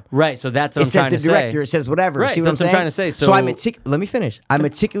it's from. Right. So that's what It I'm says trying the to director. say. It says whatever. Right, See what I'm that's what saying? I'm trying to say. So So- let me finish. I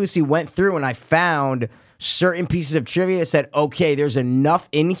meticulously went through and I found certain pieces of trivia that said, okay, there's enough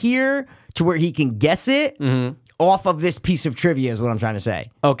in here to where he can guess it off of this piece of trivia. Is what I'm trying to say.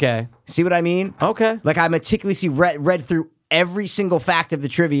 Okay. See what I mean? Okay. Like I meticulously read through every single fact of the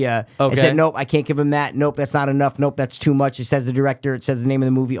trivia and Okay. said, nope, I can't give him that. Nope, that's not enough. Nope, that's too much. It says the director. It says the name of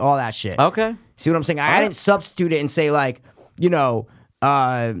the movie. All that shit. Okay. See what I'm saying? I didn't substitute it and say like, you know,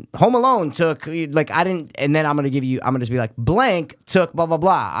 Home Alone took like I didn't, and then I'm gonna just be like blank took blah blah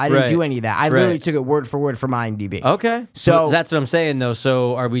blah. I didn't Right. do any of that. I literally Right. took it word for word from IMDb. Okay. So- that's what I'm saying though.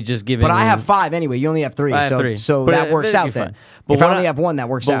 So are we just giving? But I have 5 anyway. You only have 3. I have so 3. so But that works out you're then. fine. But If I what only have 1, that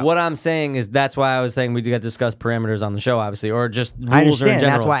works But out. what I'm saying is that's why I was saying we got to discuss parameters on the show, obviously, or just rules I or in understand.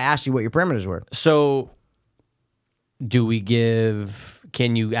 general. That's why I asked you what your parameters were. So, do we give?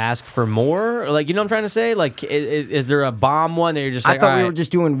 Can you ask for more? Like, you know what I'm trying to say? Like, is there a bomb one that you're just I like, thought all we right, were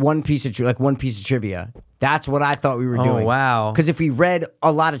just doing one piece of one piece of trivia. That's what I thought we were doing. wow. Because if we read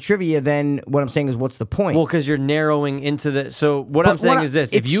a lot of trivia, then what I'm saying is, what's the point? well, because you're narrowing into the. So what I'm But saying is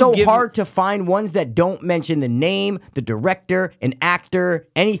this: it's if you so give, hard to find ones that don't mention the name, the director, an actor,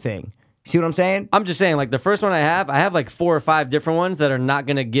 anything. See what I'm saying? I'm just saying, like the first one I have like 4 or 5 different ones that are not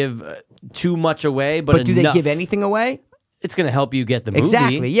going to give too much away, but Do they enough. give anything away? It's going to help you get the movie.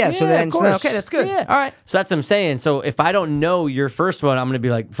 Exactly. Yeah. So then, of course. okay, that's good. Yeah. All right. So that's what I'm saying. So if I don't know your first one, I'm going to be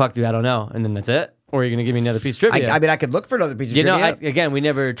like, fuck, dude, I don't know. And then that's it. Or you're going to give me another piece of trivia. I mean, I could look for another piece of you know, trivia. again, we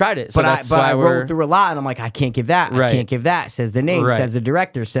never tried it. So But that's why I we're. rolled through a lot, and I'm like, I can't give that. I Right. can't give that. Says the name. Right. Says the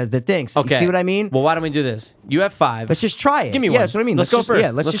director. Says the thing. Okay. You see what I mean? Well, why don't we do this? You have 5. Let's just try it. Give me Yeah, one. that's what I mean. Let's go just, first. Yeah,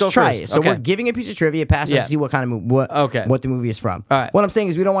 let's Let's just go try first. it. So Okay. we're giving a piece of trivia, pass us Yeah. to see what kind of what the movie is from. All right. What I'm saying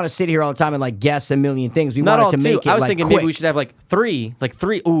is we don't want to sit here all the time and like guess a million things. We Not wanted all to two. make it I was like thinking quick. maybe we should have like 3. Like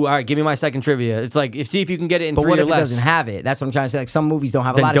 3. Ooh, all right, give me my second trivia. It's like, see if you can get it in But 3 what or if it less. doesn't have it? That's what I'm trying to say. Like some movies don't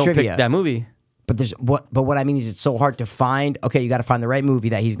have then a lot don't of trivia. pick that movie. But what I mean is it's so hard to find. Okay, you got to find the right movie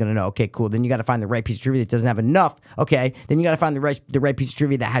that he's gonna know. Okay, cool. Then you got to find the right piece of trivia that doesn't have enough. Okay, then you got to find the right piece of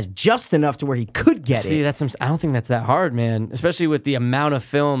trivia that has just enough to where he could get See, it. I don't think that's that hard, man. Especially with the amount of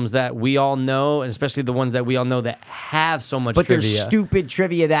films that we all know, and especially the ones that we all know that have so much But trivia. there's stupid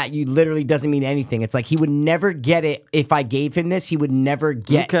trivia that you literally doesn't mean anything. It's like he would never get it if I gave him this. He would never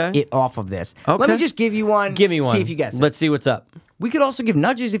get Okay. it off of this. Okay. Let me just give you one. Give me one. See if you guess it. Let's see what's up. We could also give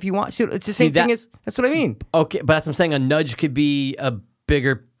nudges if you want. See, it's the See, same thing that- as that's what I mean. Okay, but that's what I'm saying. A nudge could be a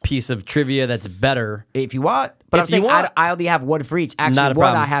bigger piece of trivia that's better. If you want, but If I'm saying you want. I only have one for each. Actually, Not a one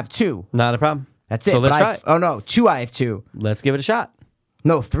problem. I have 2. Not a problem. That's it. So let's But try it. Oh no, 2 I have 2. Let's give it a shot.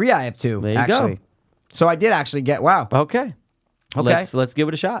 No, 3 I have 2. There you actually. go. So I did actually get wow. Okay. Okay. Let's give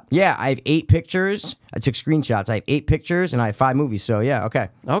it a shot. Yeah, I have 8 pictures. I took screenshots. I have 8 pictures and I have 5 movies. So yeah, okay.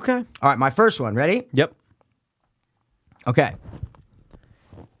 Okay. All right, my first one. Ready? Yep. Okay.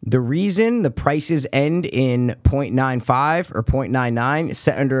 The reason the prices end in 0.95 or 0.99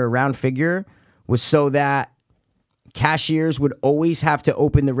 set under a round figure was so that cashiers would always have to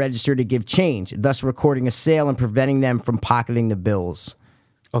open the register to give change, thus recording a sale and preventing them from pocketing the bills.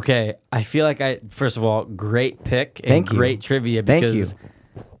 Okay. I feel like first of all, great pick and Thank you. great trivia Thank because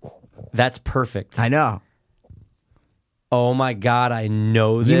that's perfect. I know. Oh my God, I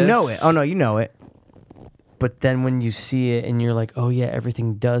know this. You know it. Oh no, you know it. But then when you see it and you're like, oh yeah,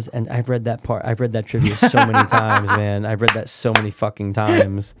 everything does. And I've read that part. I've read that trivia so many times, man. I've read that so many fucking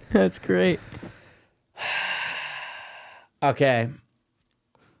times. That's great. Okay.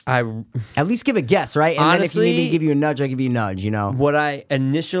 At least give a guess, right? And Honestly, then if you need me to give you a nudge, I give you a nudge, you know? what I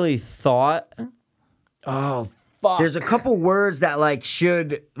initially thought, oh fuck. There's a couple words that like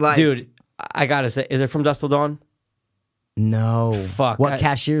should like Dude, I gotta say, is it From Dusk Till Dawn? No. Fuck. What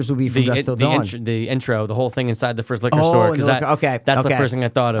cashiers would be from Dusk Till Dawn? The intro, the whole thing inside the first liquor Oh, store. in the Because liquor- okay, that's the okay. first thing I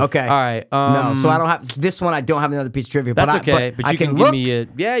thought of. Okay. All right. No, so I don't have this one. I don't have another piece of trivia. That's but okay. But I you can look, give me a.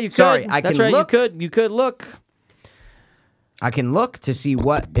 Yeah, you could. Sorry, I That's can right. look. You could look. I can look to see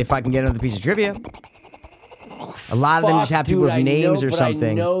what if I can get another piece of trivia. A lot of them just have Dude, people's I names know, or but something.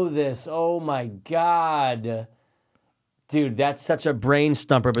 I know this. Oh my God. Dude, that's such a brain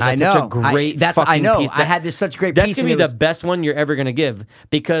stumper, but I that's know. such a great fucking I know. piece. I had this such great That's piece. gonna and be it the was- best one you're ever gonna give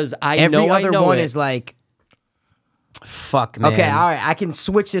because I Every know other one it. is like Fuck, man. okay. All right, I can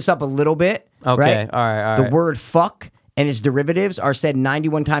switch this up a little bit. Okay, right? all right, all The right. word "fuck" and its derivatives are said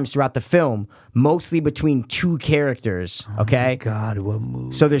 91 times throughout the film, mostly between 2 characters. Okay. God, what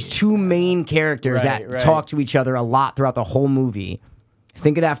movie? So there's 2 main characters Right, that right. talk to each other a lot throughout the whole movie.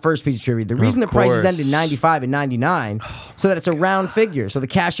 Think of that first piece of trivia. The reason the prices course. ended 95 and 99 so that it's a round figure. So the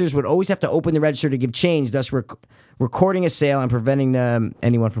cashiers would always have to open the register to give change, thus recording a sale and preventing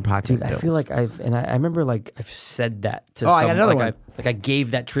anyone from pocketing Dude, I bills. feel like I remember like I've said that to Oh, I someone. got another like one. I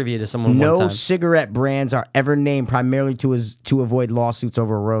gave that trivia to someone one No time. cigarette brands are ever named primarily to avoid lawsuits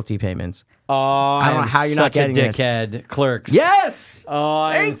over royalty payments. Oh, I don't know am how you're not such getting a this. dickhead. Clerks. Yes! Oh,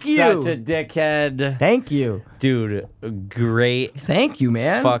 I'm Thank you. such a dickhead. Thank you. Dude, great Thank you,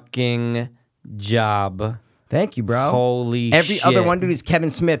 man. fucking job. Thank you, bro. Holy Every shit. other one, dude, is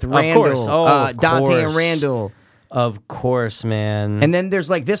Kevin Smith, Randall, course. Oh, of Dante and course. Randall. Of course, man. And then there's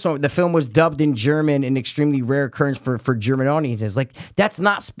like this one. The film was dubbed in German, an extremely rare occurrence for German audiences. Like that's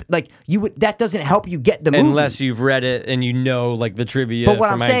not like you would. That doesn't help you get the movie. Unless you've read it and you know like the trivia. But what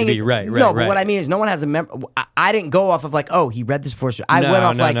for I'm IMDb. saying is, right. no. But what I mean is, no one has a memory. I didn't go off of like, oh, he read this before. So I went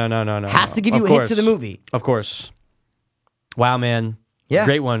off like, no. has to give you Of a hint to the course. movie. Of course. Wow, man. Yeah.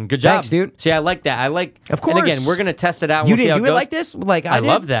 Great one. Good job, Thanks, dude. See, I like that. I like. Of And again, course. we're gonna test it out. And You we'll see didn't how do it it goes. like this, like I did?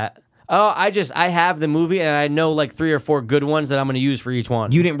 love that. Oh, I have the movie and I know like 3 or 4 good ones that I'm gonna use for each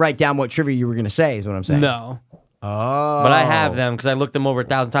one. You didn't write down what trivia you were going to say, is what I'm saying. No. Oh. But I have them because I looked them over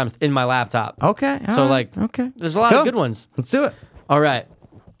 1,000 times in my laptop. Okay. all So right, like, okay. there's a lot Go. of good ones. Let's do it. All right.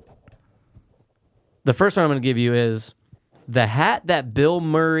 The first one I'm going to give you is the hat that Bill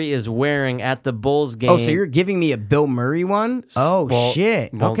Murray is wearing at the Bulls game. Oh, so you're giving me a Bill Murray one? Oh, well-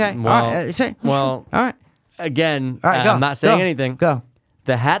 shit. well- okay. well- all right. Say. well- all right. Again, All right, go. I'm not saying Go. anything. Go.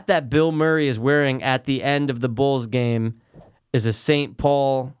 The hat that Bill Murray is wearing at the end of the Bulls game is a St.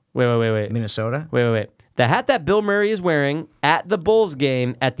 Paul. Wait. Minnesota? Wait. The hat that Bill Murray is wearing at the Bulls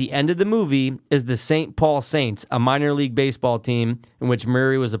game at the end of the movie is the St. Paul Saints, a minor league baseball team in which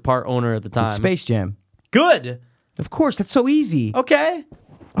Murray was a part owner at the time. Space Jam. Good. Of course, that's so easy. Okay.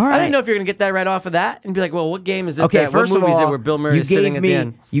 All right. I didn't know if you're going to get that right off of that and be like, well, what game is it? Okay, that, first what of movie is all, it where Bill Murray you is sitting gave at me the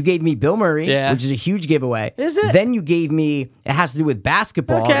end? you gave me Bill Murray, Yeah. which is a huge giveaway. Is it? Then you gave me it has to do with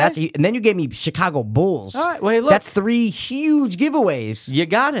basketball. Okay. And then you gave me Chicago Bulls. All right, well, hey, look. That's 3 huge giveaways. You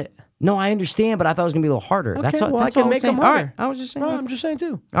got it. No, I understand, but I thought it was gonna be a little harder. Okay, That's all, well, that's I can all make I'm them saying. All harder. right, I was just saying. Well, I'm just saying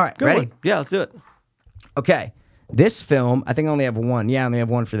too. All right, Good ready? one. Yeah, let's do it. Okay, this film, I think I only have one. Yeah, I only have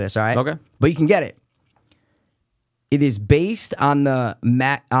one for this. All right. Okay. But you can get it. It is based on the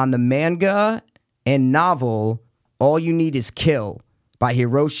manga and novel "All You Need Is Kill" by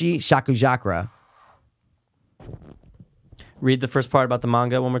Hiroshi Sakurakura. Read the first part about the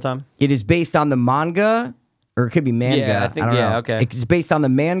manga one more time. It is based on the manga, or it could be manga. Yeah, I think- don't yeah, know. okay. It's based on the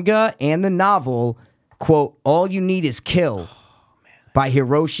manga and the novel. Quote: "All You Need Is Kill" by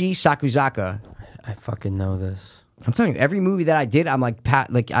Hiroshi Sakurakura. I fucking know this. I'm telling you, every movie that I did, I'm like,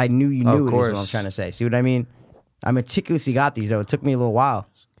 like I knew you Of knew it. Is what I'm course. trying to say. See what I mean? I meticulously got these though. It took me a little while.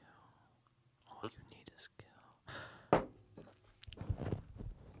 All you need is kill.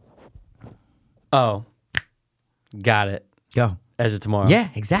 Oh, got it. Go. Edge of Tomorrow. Yeah,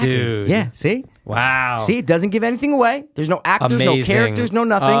 exactly. Dude. Yeah. See. Wow. See, it doesn't give anything away. There's no actors, Amazing. no characters, no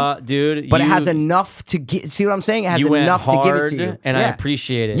nothing. Dude. But it you- has enough to get. See what I'm saying? It has You went enough hard, to give it to you, and I Yeah.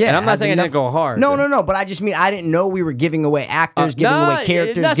 appreciate it. Yeah, And I'm it not has saying I enough- didn't go hard. No. But I just mean I didn't know we were giving away actors, giving No, away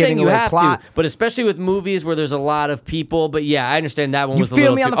characters, not saying giving you away have plot. to, but especially with movies where there's a lot of people. But yeah, I understand that one You was a feel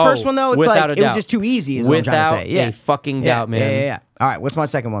little me on too- the first oh, one though? It's without like a it was doubt. just too easy. Is what I'm trying to say. Without Yeah, a fucking Yeah, doubt, man. Yeah. All right, what's my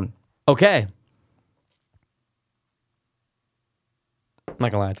second one? Okay. I'm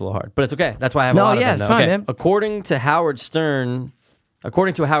not gonna lie, it's a little hard, but it's okay. That's why I have a No, lot yeah, of them. it's though. fine, Okay. man. According to a Howard Stern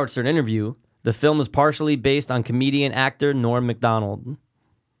interview, the film is partially based on comedian actor Norm Macdonald.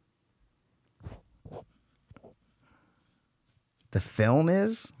 The film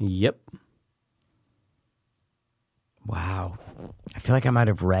is. Yep. Wow. I feel like I might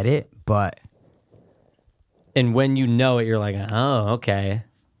have read it, but And when you know it, you're like, oh, okay.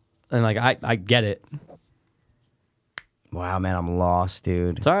 And like I get it. wow, man, I'm lost,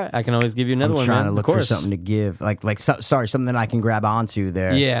 dude. It's all right. I can always give you another I'm one. trying man. to look of for course. something to give, sorry, something that I can grab onto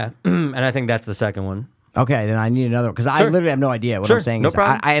there. Yeah, and I think that's the second one. Okay, then I need another one because I Sure. literally have no idea what Sure, I'm saying. no is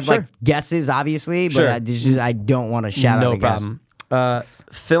problem. I have Sure. like guesses, obviously, but Sure. I don't want to shout out No a guess. problem.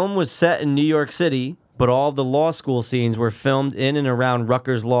 Film was set in New York City, but all the law school scenes were filmed in and around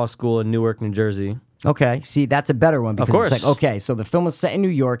Rutgers Law School in Newark, New Jersey. Okay, see, that's a better one because course. it's like, okay, so the film was set in New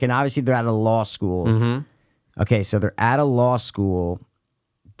York, and obviously they're at a law school. Mm-hmm. Okay, so they're at a law school.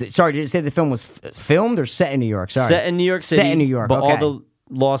 Sorry, did it say the film was filmed or set in New York? Sorry. Set in New York City. Set in New York, But okay. all the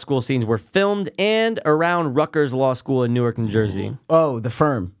law school scenes were filmed and around Rutgers Law School in Newark, New Jersey. Oh, The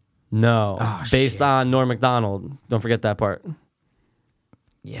Firm. No. Oh, based shit. on Norm Macdonald. Don't forget that part.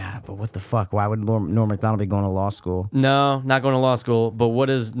 Yeah, but what the fuck? Why would Norm Macdonald be going to law school? No, not going to law school. But what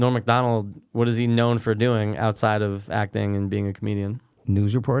is Norm Macdonald, what is he known for doing outside of acting and being a comedian?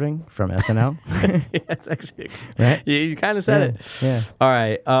 News reporting from SNL. Yeah, it's actually Right? Yeah, you kind of said it. Yeah. All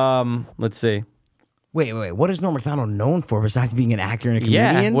right. Let's see. Wait. What is Norm Macdonald known for besides being an actor and a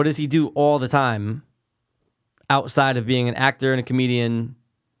Yeah. comedian? What does he do all the time outside of being an actor and a comedian?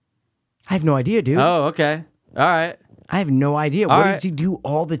 I have no idea, dude. Oh, okay. All right. I have no idea. All What right. does he do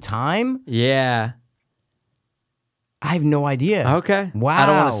all the time? Yeah. I have no idea. Okay. Wow. I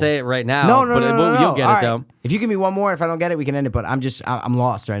don't want to say it right now. No, but no. you'll get All it right. though. If you give me one more, if I don't get it, we can end it. But I'm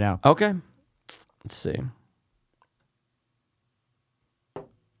lost right now. Okay. Let's see.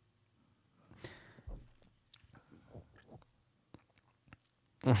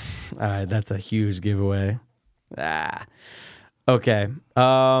 All right, that's a huge giveaway. Ah. Okay.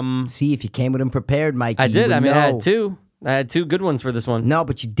 See, if you came with him prepared, Mikey. I you did. would I mean, know. I had two good ones for this one. No,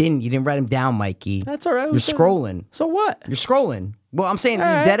 but you didn't. You didn't write him down, Mikey. That's all right. You're scrolling. So what? You're scrolling. Well, I'm saying this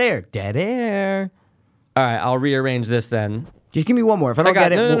All is right. dead air. Dead air. All right, I'll rearrange this then. Just give me one more. If I don't I got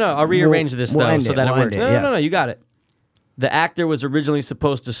get it, no. I'll rearrange this we'll though, end so it. that We'll it end works. it, No, yeah. no, you got it. The actor was originally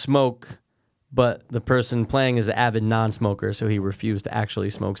supposed to smoke, but the person playing is an avid non-smoker, so he refused to actually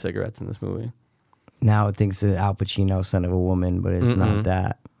smoke cigarettes in this movie. Now it thinks it's Al Pacino, son of a woman, but it's not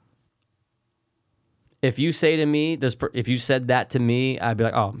that. If you say to me, if you said that to me, I'd be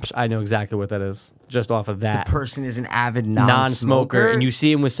like, oh, I know exactly what that is, just off of that. The person is an avid non-smoker, non-smoker. and you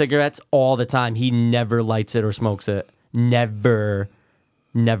see him with cigarettes all the time. He never lights it or smokes it. Never.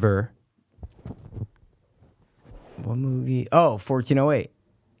 What movie? Oh, 1408.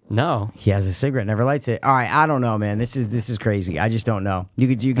 No. He has a cigarette, never lights it. All right, I don't know, man. This is crazy. I just don't know. You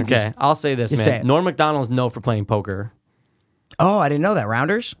could Okay, just. I'll say this, just say man. it. Norm Macdonald's known for playing poker. Oh, I didn't know that.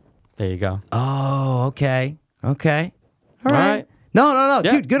 Rounders. There you go. Oh, okay. All All right. right. No,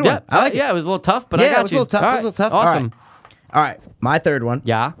 Yeah, dude, good yeah, one. I like it. Yeah, it was a little tough, but I Yeah, got it was a you. little tough. All It was a little tough. Awesome. All right, my third one.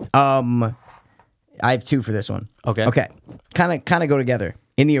 Yeah. I have two for this one. Okay. Okay. Kind of go together.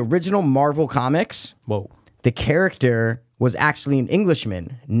 In the original Marvel comics, Whoa. the character was actually an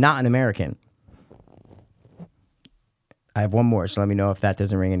Englishman, not an American. I have one more, so let me know if that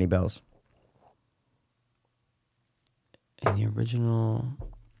doesn't ring any bells. In the original.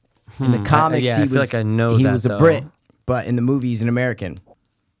 In the comics, yeah, he I feel was like I know he that, was a though. Brit, but in the movie, he's an American.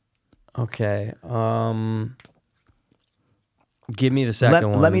 Okay. Give me the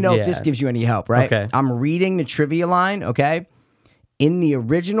second one. Let me know if Yeah. this gives you any help, right? Okay. I'm reading the trivia line, okay? In the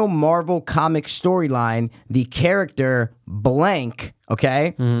original Marvel comic storyline, the character blank,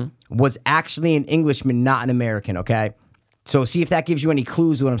 okay, Mm-hmm. was actually an Englishman, not an American, okay? So see if that gives you any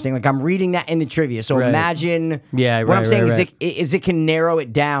clues to what I'm saying. Like I'm reading that in the trivia. So Right. imagine Yeah, what I'm right, saying right, is it can narrow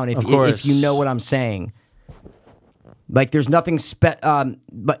it down Of if course. you know what I'm saying. Like there's nothing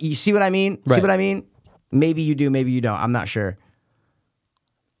but you see what I mean? See Right. what I mean? Maybe you do, maybe you don't. I'm not sure.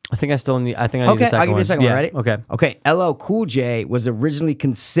 I think I need the second Okay, one. I'll give you the second Yeah, one. Ready? Okay. Okay. LL Cool J was originally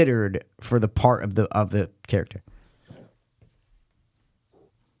considered for the part of the character.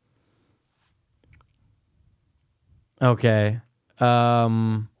 Okay.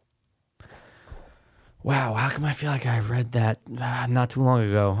 Wow, how come I feel like I read that not too long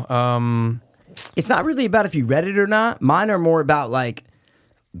ago? It's not really about if you read it or not. Mine are more about like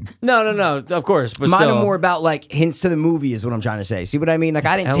No, of course, but mine still. are more about like hints to the movie is what I'm trying to say. See what I mean? Like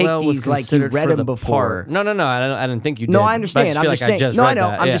I didn't take LL was these like you considered read for them the before. part. No, I didn't think you did. No, I But I understand. just I'm feel just like saying. I just No, I read know.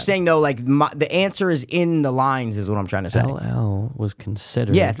 that, I'm yeah. just saying. No, like the answer is in the lines. Is what I'm trying to say. LL was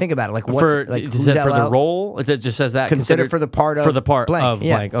considered. Yeah, think about it. Like what's for like is who's it for the LL? role? It just says that Considered for the part of blank. of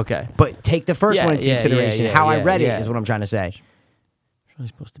Yeah. blank. Okay. But take the first Yeah, one into yeah, consideration. yeah, How I yeah, read yeah. it is what I'm trying to say. It's really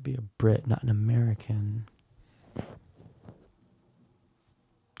supposed to be a Brit, not an American.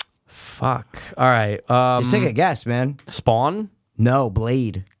 Fuck. All right. Just take a guess, man. Spawn. No,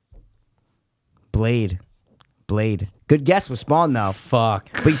 Blade. Blade. Good guess with Spawn though. Fuck.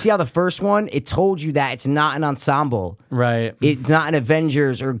 But you see how the first one, it told you that it's not an ensemble. Right. It's not an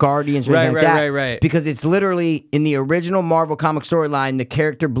Avengers or Guardians or anything Right, like that. right. Because it's literally in the original Marvel comic storyline, the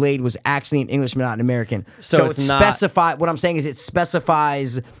character Blade was actually an Englishman, not an American. So it's it's not- specified. What I'm saying is it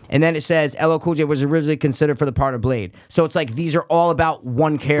specifies, and then it says LL Cool J was originally considered for the part of Blade. So it's like these are all about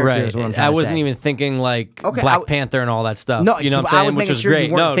one character. Right. Is what I'm trying I to wasn't say. even thinking like Okay, Black Panther and all that stuff. No, you know what I I'm was saying? Which making was sure you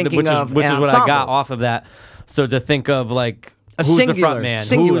great. weren't No, thinking which is of which an is what I got ensemble. off of that. So to think of like A who's singular, the front man?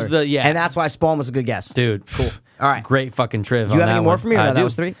 singular. Who's the And that's why Spawn was a good guess. dude? Cool. All right. Great fucking triv. Do you on have any that more one. for me? Or I no, that do.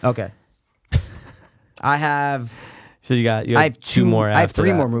 was 3? Okay. I have. So you got. I have two more. I have after 3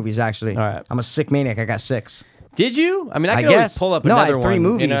 that. more movies actually. All right. I'm a sick maniac. I got 6. Did you? I mean, I I could guess. always pull up no, I another have 3 one.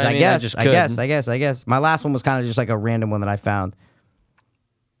 movies. You know what I mean? guess. just I could. guess. My last one was kind of just like a random one that I found.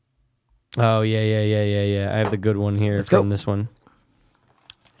 Oh yeah. I have the good one here Let's from go. this one.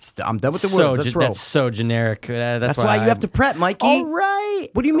 I'm done with the words. Let's roll. That's so generic. That's why you have to prep, Mikey. All right.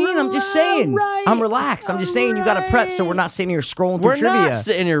 What do you mean? I'm just saying. right. I'm relaxed. I'm just saying you got to prep so we're not sitting here scrolling through trivia. We're not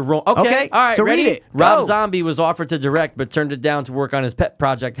sitting here rolling. Okay. All right. So ready? read it. Rob Go. Zombie was offered to direct, but turned it down to work on his pet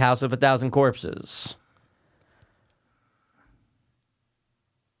project, House of a Thousand Corpses.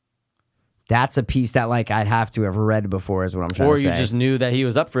 That's a piece that like I'd have to have read before is what I'm trying Or to say. you just knew that he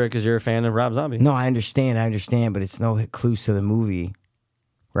was up for it because you're a fan of Rob Zombie. No, I understand, but it's no clues to the movie.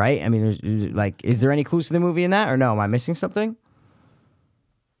 Right? I mean, there's like, is there any clues to the movie in that or no? Am I missing something?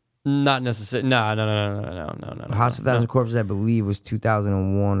 Not necessarily. No. House of a Thousand Corpses, I believe, was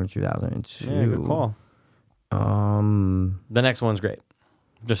 2001 or 2002. Yeah, good call. The next one's great.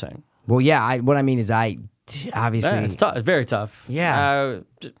 Just saying. Well, yeah. What I mean is, obviously, Yeah, it's tough. It's very tough. Yeah.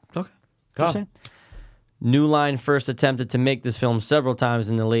 Okay. Go. Just saying. New Line first attempted to make this film several times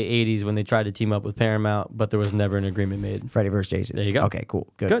in the late 80s when they tried to team up with Paramount, but there was never an agreement made. Freddy vs. Jason. There you go. Okay,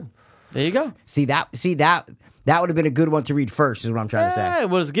 cool, Good. There you go. See that would have been a good one to read first, is what I'm trying to say. Yeah, it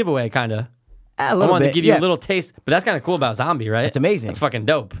was a giveaway, kind of. A I little wanted bit, to give you yeah. a little taste, but that's kind of cool about Zombie, right? That's amazing. That's fucking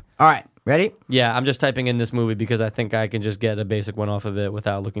dope. All right, ready? Yeah, I'm just typing in this movie because I think I can just get a basic one off of it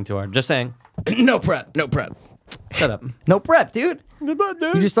without looking too hard. Just saying. No prep. Shut up. No prep, dude. You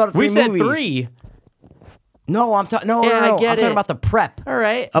just thought of We three said movies. 3. No, I'm talking. No, Yeah, I I'm get talking it. about the prep. All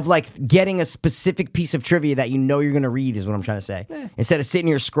right. Of like getting a specific piece of trivia that you know you're going to read is what I'm trying to say. Instead of sitting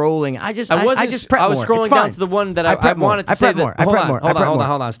here scrolling, I just prep I was more. scrolling It's down fine. to the one that I prep more. wanted to I say prep that. more. I prep more. I prep more.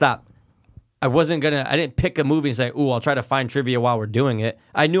 Hold on, stop. I didn't pick a movie and say, ooh, I'll try to find trivia while we're doing it.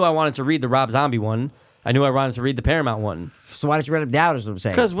 I knew I wanted to read the Rob Zombie one. I knew I wanted to read the Paramount one. So why did you write them down? Is what I'm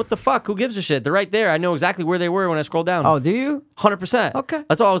saying. Because what the fuck? Who gives a shit? They're right there. I know exactly where they were when I scrolled down. Oh, do you? 100%. Okay.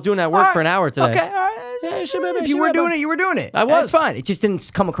 That's all I was doing at work for an hour today. Okay, all right. Yeah, If you were doing it, you were doing it. I was. It's fine. It just didn't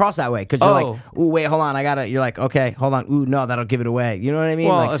come across that way because you're Oh. like, ooh, wait, hold on, I gotta. You're like, okay, hold on. Ooh, no, that'll give it away. You know what I mean?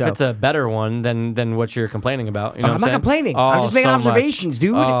 Well, like, if so. it's a better one than what you're complaining about, you know I'm what not saying? complaining. Oh, I'm just making so observations, much.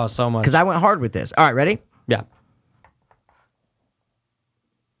 dude. Oh, so much. Because I went hard with this. All right, ready? Yeah.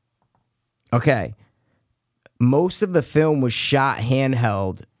 Okay. Most of the film was shot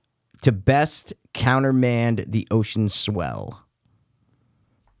handheld to best countermand the ocean swell.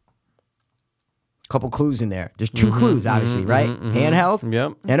 Couple clues in there. There's 2 clues, obviously, right? Handheld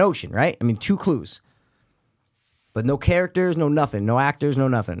Yep. and ocean, right? I mean, 2 clues. But no characters, no nothing. No actors, no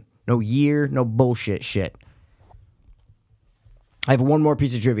nothing. No year, no bullshit shit. I have one more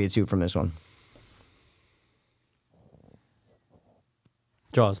piece of trivia, too, from this one.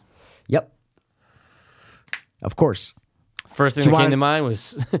 Jaws. Yep. Of course. First thing Do you that came want- to mind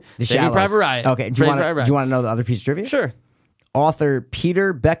was The Saving Shallows. Private Ryan. Okay, do you Saving Private want Ryan. to know the other piece of trivia? Sure. Author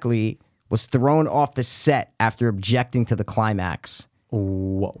Peter Beckley was thrown off the set after objecting to the climax.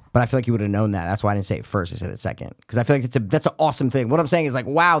 Whoa. But I feel like you would have known that. That's why I didn't say it first. I said it second. Because I feel like that's an awesome thing. What I'm saying is like,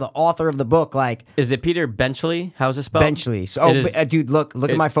 wow, the author of the book, like Is it Peter Benchley? How's it spelled? Benchley. So, It is- dude, look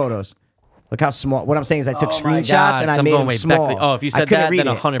at my photos. Look how small. What I'm saying is I took Oh my screenshots God. and I I'm made going, them wait, small. Beckley. Oh, if you I said couldn't that, read then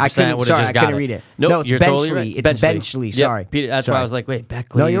it. 100% I couldn't- would've sorry, just I got couldn't it. read it. Nope, No, it's you're Benchley. totally right. It's Benchley. Yep, Sorry. Peter, that's why I was like, wait,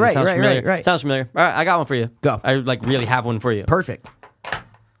 Beckley. No, you're right, Sounds you're right, familiar. right. Sounds familiar. All right, I got one for you. Go. I like really have one for you. Perfect.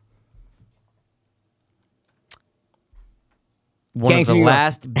 One Gangs of of the New York.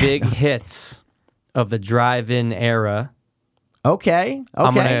 last big hits of the drive-in era. Okay.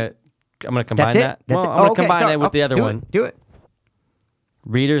 I'm gonna combine That's it. that. That's Well, it. I'm gonna Okay, combine sorry. it with the other do one. It. Do it.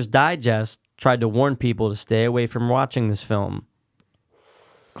 Reader's Digest tried to warn people to stay away from watching this film,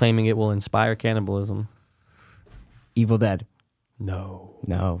 claiming it will inspire cannibalism. Evil Dead. No.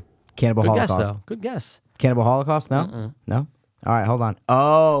 No. Cannibal Good guess, Holocaust. though. Good guess. Cannibal Holocaust? No? No? All right, hold on.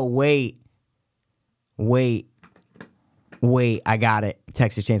 Oh, wait. I got it.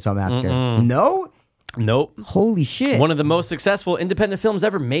 Texas Chainsaw Massacre. No? Nope. Holy shit. One of the most successful independent films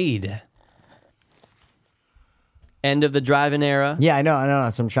ever made. End of the drive-in era. Yeah, I know.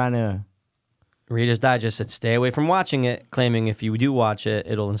 So I'm trying to... Reader's Digest said stay away from watching it, claiming if you do watch it,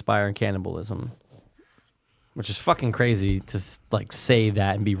 it'll inspire cannibalism. Which is fucking crazy to say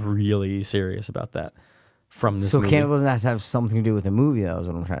that and be really serious about that from this So movie. cannibalism has to have something to do with the movie, though, is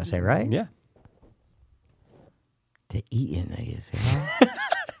what I'm trying to say, right? Yeah. To eat in, I guess.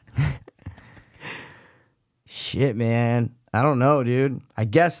 Yeah. Shit, man. I don't know, dude. I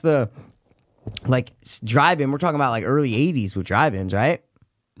guess drive-in, we're talking about like early 80s with drive-ins, right?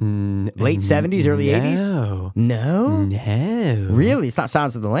 Late 70s, early 80s? No? No. Really? It's not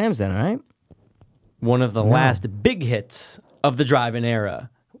Silence of the Lambs then, right? One of the last big hits of the drive-in era.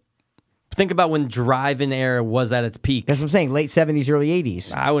 Think about when drive-in era was at its peak. That's what I'm saying. Late 70s, early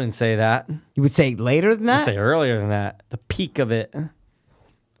 80s. I wouldn't say that. You would say later than I'd that? say earlier than that. The peak of it.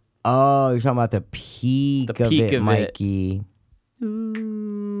 Oh, you're talking about the peak The peak of it, of it. Mikey.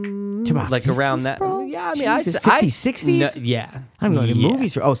 Talking about like around 50s, that. bro? Yeah, I mean, Jesus, I 50s, 60s? No, yeah, I don't know the Yeah.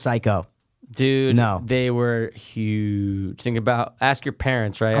 movies. Oh, Psycho. Dude, No. they were huge. Think about, ask your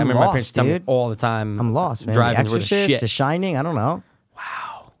parents, right? I I'm remember my lost, parents telling me dude. all the time. I'm lost, man. Driving The were the Exorcist, shit. The Shining. I don't know.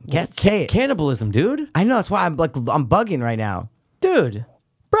 Wow. Say it. Cannibalism, dude. I know. That's why I'm bugging right now. Dude,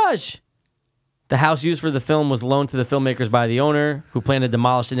 brush. The house used for the film was loaned to the filmmakers by the owner, who planned to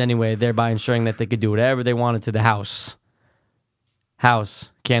demolish it anyway, thereby ensuring that they could do whatever they wanted to the house.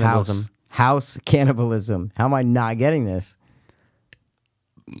 House cannibalism. House cannibalism. How am I not getting this?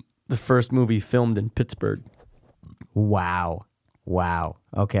 The first movie filmed in Pittsburgh. Wow.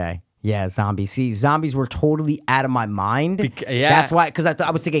 Okay. Yeah, zombies. See, zombies were totally out of my mind. yeah. That's why, because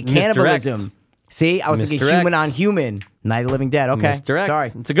I was thinking cannibalism. Misdirect. See, I was thinking Misdirect. human on human. Night of the Living Dead. Okay. Misdirect. Sorry.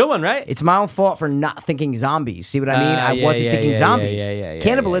 It's a good one, right? It's my own fault for not thinking zombies. See what I mean? I yeah, wasn't yeah, thinking yeah, zombies. yeah,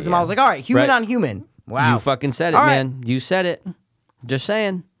 Cannibalism, yeah. I was like, all right, human Right. on human. Wow. You fucking said it, All right. man. You said it. Just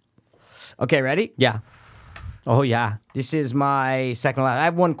saying. Okay, ready? Yeah. Oh, yeah. This is my second last. I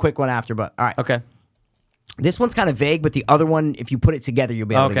have one quick one after, but all right. Okay. This one's kind of vague, but the other one, if you put it together, you'll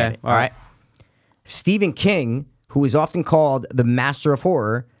be able to Okay, get it. all right. Stephen King, who is often called the master of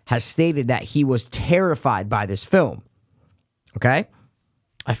horror, has stated that he was terrified by this film. Okay?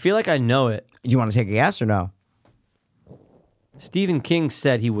 I feel like I know it. Do you want to take a guess or no? Stephen King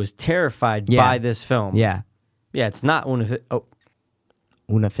said he was terrified Yeah. by this film. Yeah. Yeah, it's not one of his... Oh,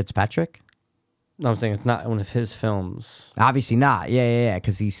 Una Fitzpatrick? no, I'm saying it's not one of his films. Obviously not. Yeah,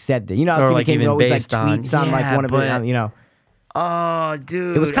 because he said that. You know how Or, Stephen like, King even always like based on- tweets on like Yeah, one of but- it, you know. Oh,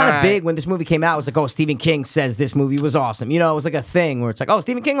 dude. It was kind of big when this movie came out. It was like, oh, Stephen King says this movie was awesome. You know, it was like a thing where it's like, oh,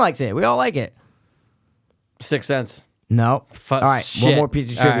 Stephen King likes it. We all like it. Sixth Sense. No. Fuck, All right, shit. one more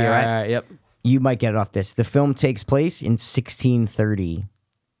piece of trivia, right? All right, yep. You might get it off this. The film takes place in 1630.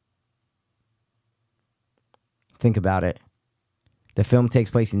 Think about it. The film takes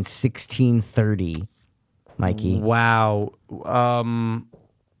place in 1630, Mikey. Wow.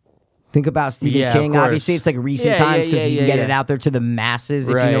 Think about Stephen Yeah, of King. course. Obviously, it's like recent Yeah, times yeah, because you yeah, can get yeah. it out there to the masses,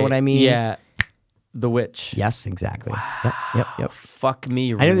 if you know what I mean. Yeah. The Witch. Yes, exactly. Yep. Fuck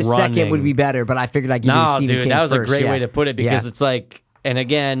me. I knew the second would be better, but I figured I'd give you No, Stephen dude, King that was first. a great yeah. way to put it because Yeah. it's like, and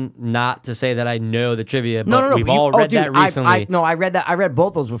again, not to say that I know the trivia, but No. we've but you- all read that recently. I read that. I read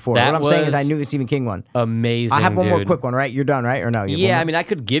both those before. That What I'm saying is, I was knew the Stephen King one. Amazing. I have one more dude. quick one, right? You're done, right? Or no? You have one Yeah, more? I mean, I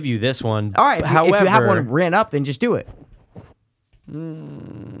could give you this one. All right. If However, you have one ran up, then just do it.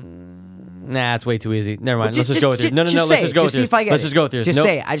 nah, it's way too easy. Never mind. Let's just go with it. No. Just Let's say just it. go Just with see it. if I get Let's it. just go with it. Just Nope.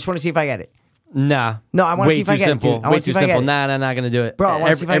 say it. I just want to see if I get it. Nah. No, I wanna Way see if I too get it, simple. dude. I Way wanna see too if I get simple. it. Nah, not gonna do it. Bro, I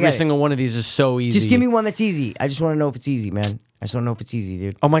wanna see if I Every get it. single one of these is so easy. Just give me one that's easy. I just want to know if it's easy, man. I just want to know if it's easy,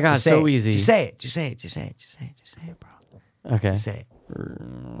 dude. Oh my God, Just say so it. easy. Just say it. Just say it. Just say it. Just say it. Just say it, bro. Okay. Just say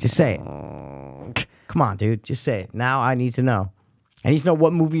it. Just say it. Come on, dude. Just say it. Now I need to know. I need to know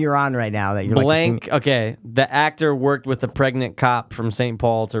what movie you're on right now that you're Blank. like. Okay. The actor worked with a pregnant cop from St.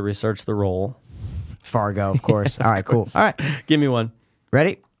 Paul to research the role. Fargo, of course. All right, cool. All right. Give me one.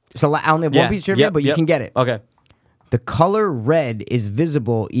 Ready? So I only have one piece of trivia, but you can get it. Okay. The color red is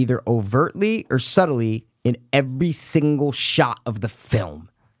visible either overtly or subtly in every single shot of the film.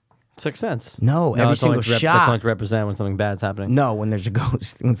 Sixth Sense. No, every it's only single to shot. That's only to represent when something bad's happening. No, when there's a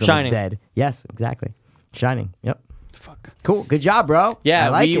ghost, when someone's Shining. dead. Yes, exactly. Shining. Yep. Fuck. Cool. Good job, bro. Yeah, I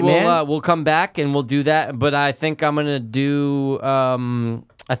like we it, will. man. We'll come back and we'll do that. But I think I'm gonna do.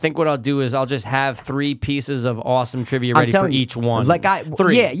 I think what I'll do is I'll just have 3 pieces of awesome trivia ready for telling you, each one. Like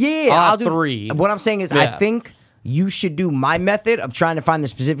 3. Yeah. I'll I'll do 3. What I'm saying is, I Yeah. think you should do my method of trying to find the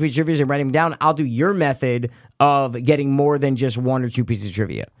specific piece of trivia and writing them down. I'll do your method of getting more than just 1 or 2 pieces of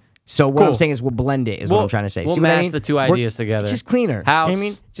trivia. So what I'm Cool. saying is, we'll blend it. Is what I'm trying to say. We'll See what I mash mean? the 2 ideas together. It's just cleaner. You know House. what I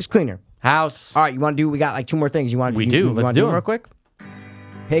mean, just cleaner. House. All right, you want to do? We got like 2 more things. You want? We you, do. You Let's wanna do them them. real quick.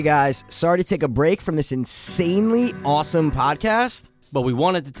 Hey guys, sorry to take a break from this insanely awesome podcast. But we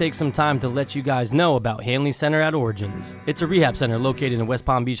wanted to take some time to let you guys know about Hanley Center at Origins. It's a rehab center located in West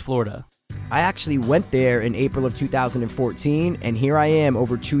Palm Beach, Florida. I actually went there in April of 2014, and here I am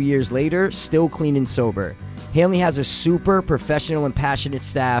over 2 years later, still clean and sober. Hanley has a super professional and passionate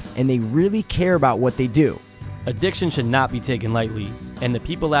staff, and they really care about what they do. Addiction should not be taken lightly, and the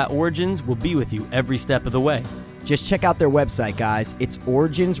people at Origins will be with you every step of the way. Just check out their website, guys. It's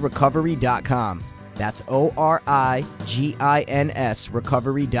originsrecovery.com. That's ORIGINS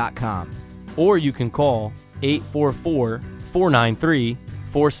recovery.com. Or you can call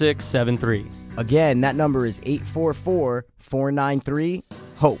 844-493-4673. Again, that number is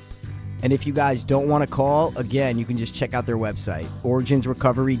 844-493-HOPE. And if you guys don't want to call, again, you can just check out their website,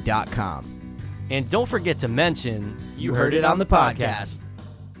 originsrecovery.com. And don't forget to mention you heard it on the podcast.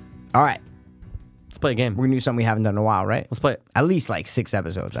 All right. It's play a game. We're gonna do something we haven't done in a while, right? Let's play it. At least like 6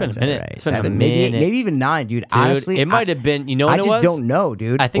 episodes. been I'd a say, minute. right? It's been a 7, minute. maybe even 9, dude. Dude, Honestly, it might have been. You know what I it just was? don't know,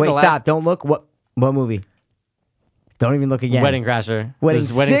 dude. I think Wait, the last- stop. Don't look. What movie? Don't even look again. Wedding Crasher. Wedding This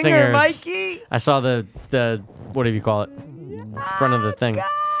is Wedding Singer, Singers. Mikey. I saw the whatever you call it, front of the thing.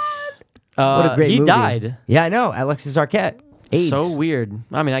 What a great he movie. died. Yeah, I know. Alexis Arquette. AIDS. So weird.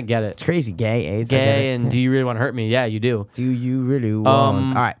 I mean, I get it. It's crazy. Gay, AIDS. I get Gay it. and do you really want to hurt me? Yeah, you do. Do you really want?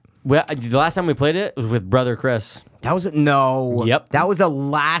 All right. Well, the last time we played it was with brother Chris. That was no. Yep. That was the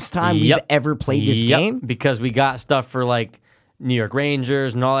last time we've Yep. ever played this Yep. game. Because we got stuff for like New York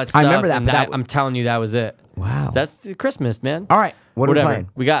Rangers and all that stuff. I remember that, and but that- I'm telling you, that was it. Wow. That's Christmas, man. All right. What are we Whatever.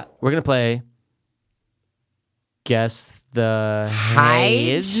 playing? We're gonna play. Guess the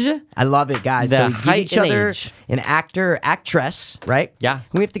age. I love it, guys. The So we give height each and other age. an actor, actress, right? Yeah. And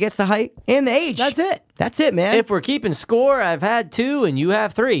we have to guess the height and the age. That's it. That's it, man. If we're keeping score, I've had 2 and you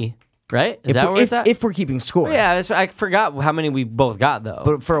have 3. Right? Is that we're, where it's at? if we're keeping score. Yeah, I forgot how many we both got though.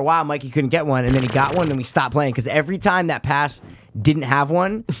 But for a while, Mikey couldn't get one, and then he got one, and we stopped playing because every time that pass didn't have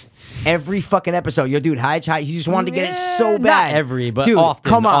one, every fucking episode, yo, dude, he just wanted to get it so bad. Not every, but dude, often.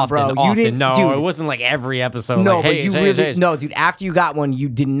 come on, often, bro. Often. You didn't. No, dude, it wasn't like every episode. No, like, but hey, you hey, really hey. no, dude. After you got one, you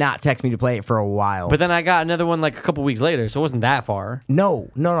did not text me to play it for a while. But then I got another one like a couple weeks later, so it wasn't that far. No,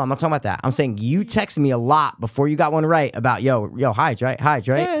 I'm not talking about that. I'm saying you texted me a lot before you got one right about yo, Hyde, right?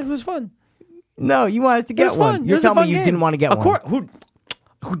 Yeah, it was fun. No, you wanted to It get was one. fun. It You're was a telling me fun you game. didn't want to get Of one. course,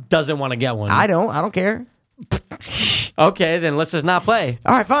 who doesn't want to get one? I don't care. Okay, then let's just not play.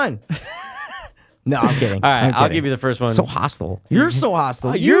 All right, fine. No, I'm kidding. All right, I'll give you the first one. So hostile. You're so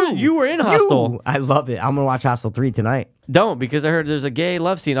hostile. You were in Hostel. I love it. I'm gonna watch Hostel 3 tonight. Don't, because I heard there's a gay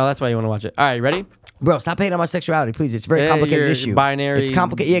love scene. Oh, that's why you want to watch it. All right, you ready? Bro, stop hating on my sexuality, please. It's a very Yeah, complicated you're issue. binary, It's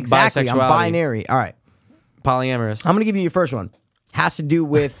complicated. Yeah, exactly. I'm bisexuality. binary. All right. Polyamorous. I'm gonna give you your first one. Has to do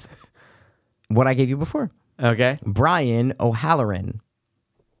with what I gave you before. Okay. Brian O'Halloran.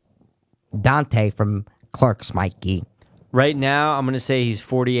 Dante from Clark's Mikey. Right now, I'm going to say he's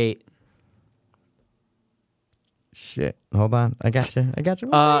 48. Shit. Hold on. I got you.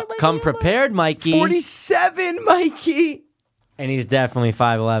 Come prepared, Mikey. 47, Mikey. And he's definitely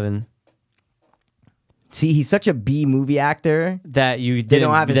 5'11". See, he's such a B movie actor. That you They didn't,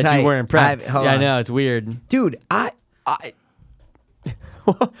 don't have his that height. you weren't impressed. hold Yeah, I on. know, it's weird. Dude,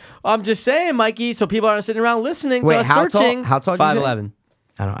 I'm just saying, Mikey, so people aren't sitting around listening Wait, to us how tall- searching. how tall did you say? 5'11".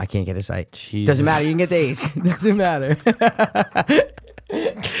 I can't get his height. Jesus. Doesn't matter. You can get the age. Doesn't matter.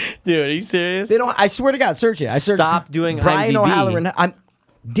 Dude, are you serious? They don't. I swear to God, search it. I searched Stop doing Brian IMDb. O'Halloran. I'm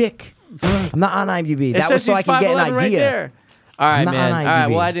Dick. I'm not on IMDb. It That says was so I he's can get an 5'11" idea. right there. All right, not man. on All right, IMDb.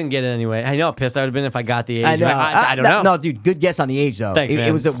 well, I didn't get it anyway. I know how pissed I would have been if I got the age. I know. I don't know. No, dude. Good guess on the age though. Thanks, it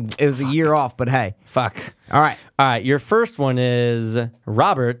man. was a year off, but hey. Fuck. All right. All right, your first one is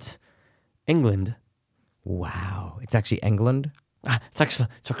Robert England. Wow. It's actually England. It's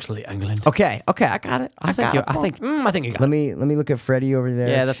actually England. Okay. I got it. I think you got Let me look at Freddie over there.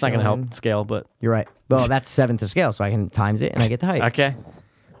 Yeah, that's not gonna chilling. help scale, but You're right. Well, that's 7 to scale, so I can times it and I get the height. okay.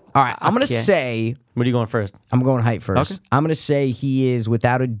 All right. I'm gonna Okay. say What are you going first? I'm going height first. Okay. I'm gonna say he is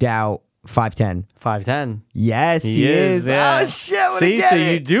without a doubt 5'10". 5'10". Yes, he is. Yeah. Oh shit! I'm gonna See, get so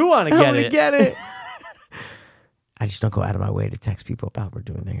it. you do want to I'm get gonna it. get it. I just don't go out of my way to text people about we're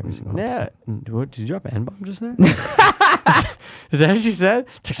doing thing every single Yeah. episode. What, did you drop an N-bomb just there? Is that what you said?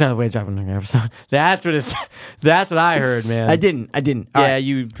 Text another way to drop another episode. That's what it's. That's what I heard, man. I didn't. All Yeah, right.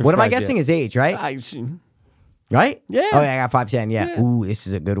 you. What am I prescribed guessing? it. His age, right? Right? Yeah. Oh yeah, I got 5'10". Yeah. Ooh, this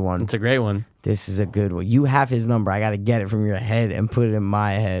is a good one. It's a great one. This is a good one. You have his number. I got to get it from your head and put it in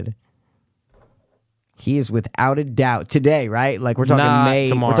my head. He is without a doubt today, right? Like we're talking Not May.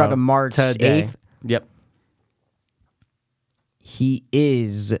 tomorrow. We're talking March Today. 8th. Yep. He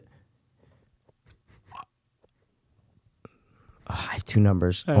is. I have 2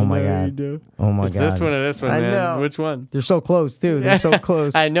 numbers. Oh my god. Oh my It's god. this one or this one, I man. know. Which one? They're so close too. They're so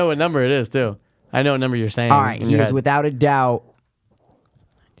close. I know what number it is too. I know what number you're saying. All right, in he your is head. without a doubt.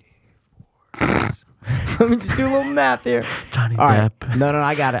 Let me just do a little math here. Johnny All right. Depp. No,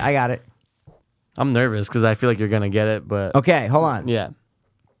 I got it. I'm nervous because I feel like you're gonna get it, but Okay, hold on. yeah.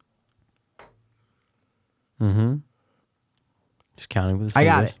 Mm-hmm. Just counting with his I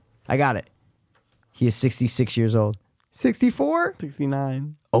fingers. got it. He is 66 years old. 64?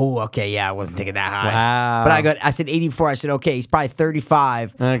 69. Oh, okay. Yeah, I wasn't thinking that high. Wow. But I said 84. I said, okay, he's probably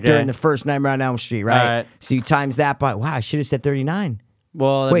 35 Okay. during the first Nightmare on Elm Street, right? All right. So you times that by, wow, I should have said 39.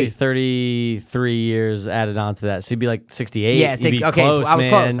 Well, that'd be Wait. 33 years added onto that. So you'd be like 68. Yeah, You'd be okay, close, I was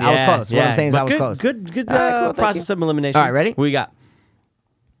man. close. I was close. What I'm saying is But I was good, close. Good All right, cool, thank process of elimination. All right, ready? What we got?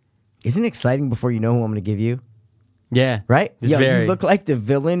 Isn't it exciting before you know who I'm going to give you? Yeah. right? It's Yo, very. you look like the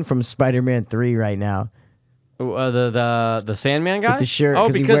villain from Spider-Man 3 right now. The Sandman guy? With the shirt, Oh,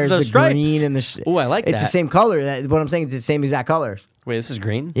 he because wears the the stripes. green and the. Oh, I like It's that. the same color. What I'm saying is the same exact color. Wait, this is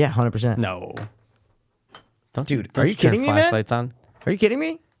green? Yeah, 100%. No. Don't Dude, don't are you turn kidding me, man? flashlights on. Are you kidding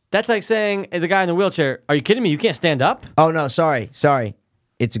me? That's like saying the guy in the wheelchair. Are you kidding me? You can't stand up, Oh no, sorry.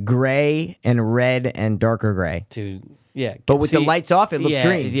 It's gray and red and darker gray. dude. Yeah, But with the lights off, it looked yeah,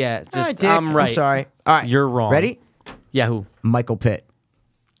 green. Yeah, it's All just right, Dick, I'm right. I'm sorry. All right, You're wrong. Ready? Yeah, who? Michael Pitt.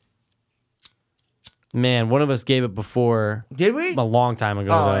 Man, one of us gave it before Did we? a long time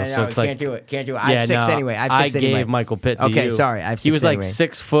ago. Oh, though, no, so it's like can't do it. Can't do it. I have six no, anyway. I have six gave anyway. Michael Pitt to Okay, you. sorry, I have He six was like anyway.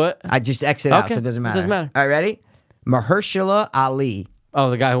 6 foot. I just exit out, Okay, so it doesn't it matter. doesn't matter. All right, ready? Mahershala Ali. Oh,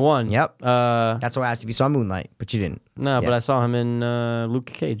 the guy who won. Yep. Uh, That's why I asked if you saw Moonlight, but you didn't. no, Yeah. but I saw him in Luke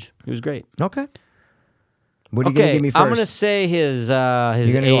Cage. He was great. Okay. What are you Okay, gonna give me first? I'm gonna say his You're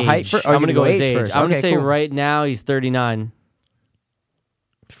age. gonna go height first? Or I'm you're gonna gonna go go his age age. first? I'm gonna Okay, say cool. right now he's 39.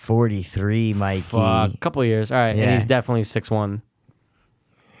 43, Mikey. Fuck, couple years. All right, and Yeah. he's definitely 6'1".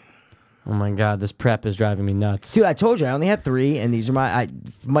 Oh my god, this prep is driving me nuts. Dude, I told you I only had 3, and these are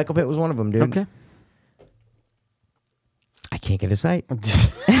Michael Pitt was one of them, dude. Okay. I can't get his height.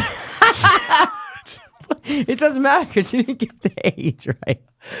 It doesn't matter because you didn't get the age right.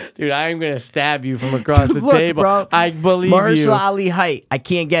 Dude, I am gonna stab you from across the Look, table. bro. I believe Mahershala you. Ali height. I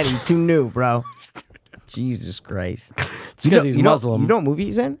can't get it. He's too new, bro. Jesus Christ. It's because he's Muslim. You know what movie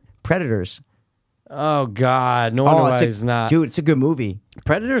he's in? Predators. Oh god, no wonder why he's not. Dude, it's a good movie.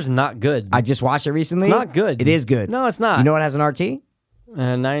 Predator's not good. I just watched it recently. It's not good. It is good. No, it's not. You know what has an RT?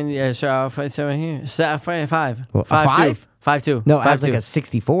 90. So 5 here. 5. Well, a 5 5? 2. No, it has 5 like a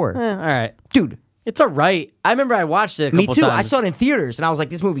 64. All right. Dude, It's all right. I remember I watched it a me couple too. times. I saw it in theaters, and I was like,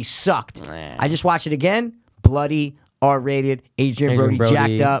 this movie sucked. Nah. I just watched it again. Bloody, R-rated, Adrian Brody,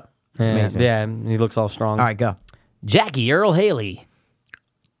 jacked up. Yeah, Amazing. yeah, he looks all strong. All right, go. Jackie Earl Haley.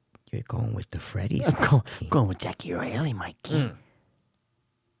 You're going with the Freddies. I'm going with Jackie Earl Haley, Mikey.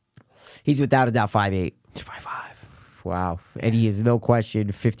 He's without a doubt 5'8". 5'5". Wow. And he is, no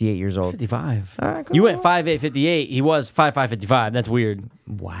question, 58 years old. 55. All right, cool. You went 5'8", 58. He was 5'5", 55. That's weird.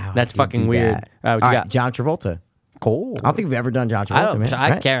 Wow. That's I didn't fucking do weird. that. All right, what you got? John Travolta. Cool. I don't think we've ever done John Travolta, man. I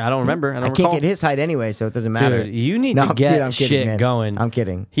right? care. I don't remember. I don't I can't recall. get his height anyway, so it doesn't matter. Dude, you need No, to get dude, I'm kidding, shit man. going. I'm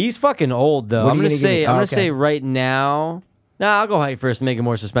kidding. He's fucking old though. What I'm are you gonna gonna give say. me? I'm Oh, gonna okay. say right now. Nah, I'll go height first to make it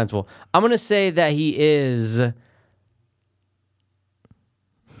more suspenseful. I'm gonna say that he is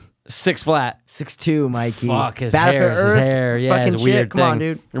 6 flat. 6'2", Mikey. Fuck his Battlefield hair. His Earth, hair. Yeah, fucking it's a weird shit. Come on,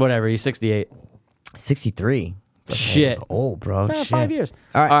 thing. dude. Whatever. He's 68. 63. Shit. That's old, bro. Shit. 5 years.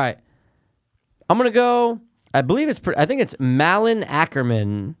 All right. All right. I'm gonna go. I believe it's. I think it's Malin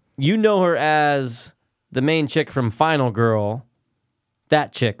Ackerman. You know her as the main chick from Final Girl.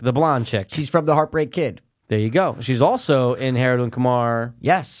 That chick, the blonde chick. She's from The Heartbreak Kid. There you go. She's also in Harold and Kumar.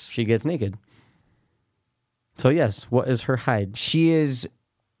 Yes. She gets naked. So yes, what is her height? She is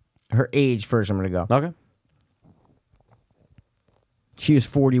her age first, I'm going to go. Okay. She is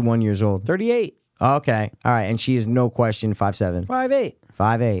 41 years old. 38. Okay. All right. And she is no question 5'7". 5'8".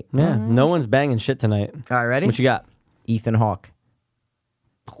 5'8". Yeah. No one's banging shit tonight. All right, ready? What you got? Ethan Hawke.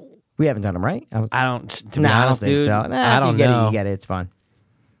 We haven't done him, right? I don't. To be Nah, honest, I don't think dude, so. Nah, I if don't you get know. it, you get it. It's fine.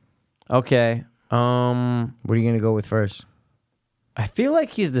 Okay. What are you going to go with first? I feel like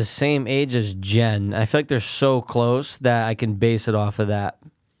he's the same age as Jen. I feel like they're so close that I can base it off of that.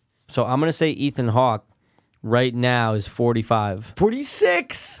 So I'm gonna say Ethan Hawke right now is 45.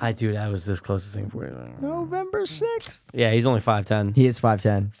 46. Dude, I was this close to saying 45. November 6th. Yeah, he's only 5'10". He is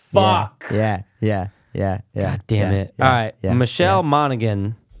 5'10". Fuck. Yeah. God damn it. All right. Michelle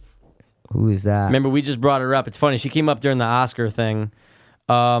Monaghan. Who is that? Remember, we just brought her up. It's funny. She came up during the Oscar thing.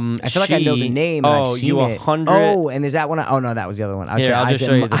 I feel like I know the name. And I've seen you it. 100. Oh, and is that one? Oh no, that was the other one. I Here, said, I'll I just said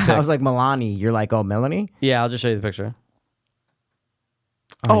show you the I pic. was like Milani. You're like, oh, Melanie. Yeah, I'll just show you the picture.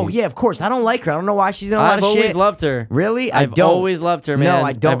 Oh yeah, of course. I don't like her. I don't know why she's in a lot I've of always shit. loved her. Really? I've don't. always loved her, man. No,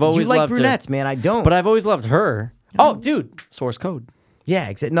 I don't. I've always you like loved brunettes, her. man. I don't. But I've always loved her. Oh, dude. Source code.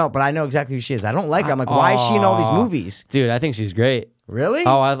 yeah, no, but I know exactly who she is. I don't like her. I'm like, why is she in all these movies? Dude, I think she's great. Really?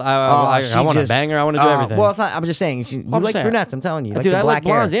 Oh, I she want to just- bang her. I want to do everything. Well, it's not, I'm just saying. You I'm like saying. brunettes. I'm telling you. Dude, the I like black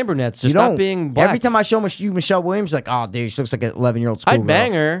hair. blondes and brunettes. Just You stop don't. being black. Every time I show you Michelle Williams, she's like, oh, dude, she looks like an 11-year-old schoolgirl. I'd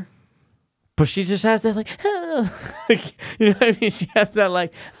bang her, but she just has that like, you know what I mean? She has that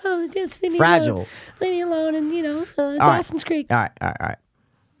like, oh, just leave me Fragile. alone, leave me alone, and you know, right. Dawson's Creek. All right.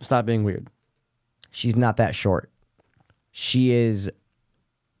 Stop being weird. She's not that short. She is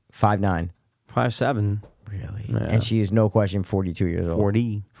 5'9". 5'7", Really? Yeah. And she is no question 42 years old.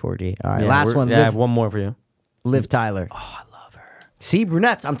 40. 40. All right. Yeah, Last one. Yeah, I have one more for you. Liv Tyler. Oh, I love her. See,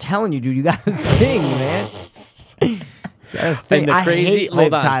 brunettes. I'm telling you, dude. You got a thing, man. And the I crazy hate hold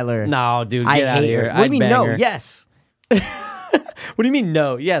Liv on. Tyler. No, dude, I get out of hate here. her. What do you I'd mean bang no? her. Yes. What do you mean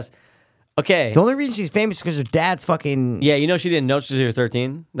no? Yes. Okay. The only reason she's famous is because her dad's fucking. Yeah, you know she didn't know she was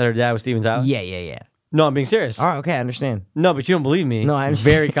 13 that her dad was Steven Tyler. Yeah. No, I'm being serious. All right, okay, I understand. No, but you don't believe me. No, I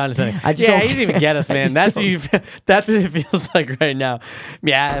understand. Very condescending. I just yeah, don't he doesn't even get us, I man. just That's don't. what that's what it feels like right now.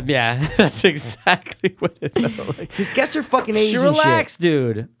 Yeah. That's exactly what it felt like. Just guess her fucking age. She and relax,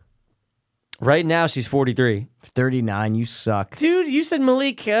 dude. Right now she's 43. shit. 39. You suck. Dude, you said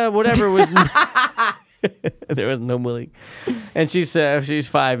Malik, whatever was. There was no Malik, and she's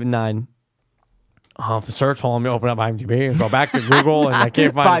 5'9". I'll have to search while I'm open up IMDb and go back to Google, and I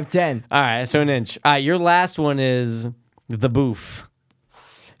can't find 5'10". All right, so an inch. All right, your last one is the boof.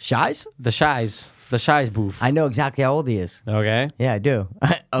 Shies? The Shies boof. I know exactly how old he is. Okay. Yeah, I do.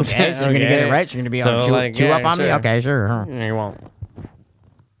 Okay, so you're gonna get it right. So you're gonna be So, on like, two yeah, up on me. sure. Okay, sure. Huh. You won't.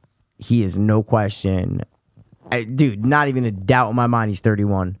 He is no question, dude. Not even a doubt in my mind. He's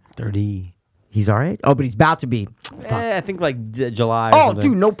 31. 30. He's all right. Oh, but he's about to be. I think like July. Or Oh,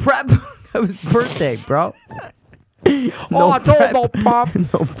 something. dude, no prep. That was his birthday, bro. Oh, I told prep. no pop.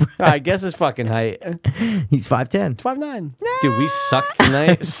 No prep. I guess his fucking height. He's 5'10". 5'9". Dude, we sucked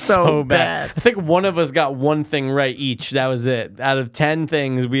tonight So bad. bad. I think one of us got one thing right each. That was it. Out of 10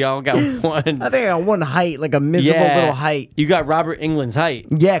 things, we all got one. I think I got one height, like a miserable little height. You got Robert England's height.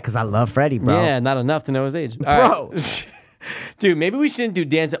 Yeah, because I love Freddie, bro. Yeah, not enough to know his age. Bro. Dude, maybe we shouldn't do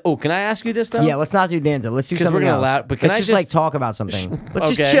Danza. Oh, can I ask you this, though? Yeah, let's not do Danza. Let's do 'Cause we're something gonna else. allow- but can let's I just just- like talk about something. Let's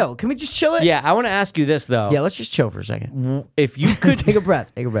Okay. just chill. Can we just chill it? Yeah, I want to ask you this, though. Yeah, let's just chill for a second. If you could... Take a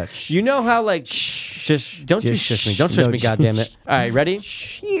breath. Take a breath. You know how, like... Just... Don't you Just shush me. shh. Don't shush No, me, just- goddammit. All right, ready?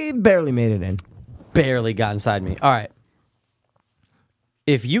 She barely made it in. Barely got inside me. All right.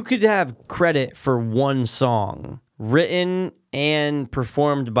 If you could have credit for one song written and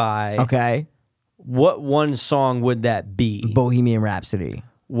performed by, Okay. what one song would that be? Bohemian Rhapsody.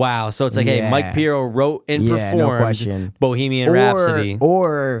 Wow. So it's like, hey, Yeah. Mike Pirro wrote and Yeah, no performed question. Bohemian Rhapsody.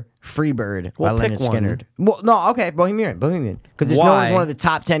 Or Freebird Well, by pick Leonard one. Skinner. Well, no, okay, Bohemian. Because it's known as Why? one of the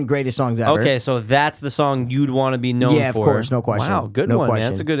top 10 greatest songs ever. Okay, so that's the song you'd want to be known for. Yeah, of course, no question. Wow, good no one, man. question.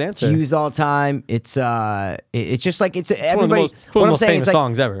 That's a good answer. It's used all the time. It's just like it's one of the everybody. most- one of the what I'm most saying famous is like,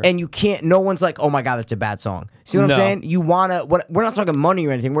 songs ever. And you can't. No one's like, oh my god, that's a bad song. See what No. I'm saying? You wanna. What we're not talking money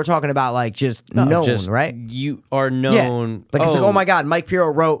or anything. We're talking about like just known, Just right? You are Yeah. known. Like it's like, oh my god, Mike Pirro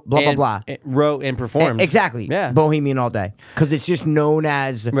wrote blah and, blah blah. Wrote and performed. Exactly. Yeah. Bohemian all day because it's just known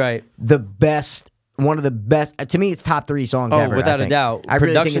as Right. the best. One of the best to me, it's top 3 songs Oh, ever. without I a think. doubt. I really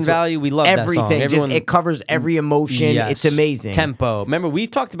Production think it's value, we love that song. everything. Everyone- Just, it covers every emotion. Yes. It's amazing. Tempo. Remember, we've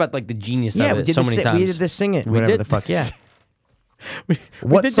talked about like the genius Yeah, of we it did so the many si- times. we did the sing it. We Whatever did the fuck. Yeah. we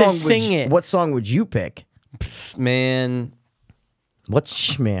What did song the would sing it. What song would you pick? Man,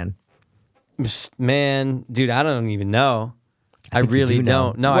 What's man? man, dude, I don't even know. I think you really do know.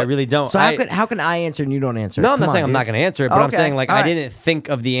 don't. No, I What- really don't. So how can I answer and you don't answer? No, I'm Come not on, saying I'm dude. not going to answer it, but I'm Okay, saying like all I right. didn't think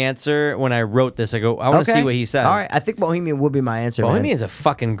of the answer when I wrote this. I go, I want to see what he says. All right, I think Bohemian would be my answer. man. Bohemian's a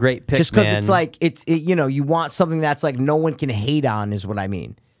fucking great pick, just because man. it's like you know you want something that's like no one can hate on is what I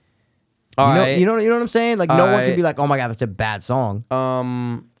mean. All you know, right. you know what I'm saying? Like no one Alright. can be like, oh my god, that's a bad song.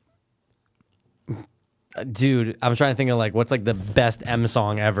 Dude, I'm trying to think of like what's like the best M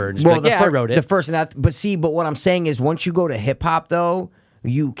song ever. Just Well, be like, yeah, I wrote it. The first and that, but what I'm saying is, once you go to hip hop, though,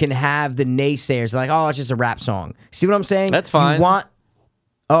 you can have the naysayers like, oh, it's just a rap song. See what I'm saying? That's fine. You want?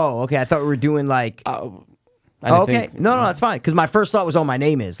 Oh, okay. I thought we were doing like. I didn't Okay, think- no, that's fine. Because my first thought was, "Oh, my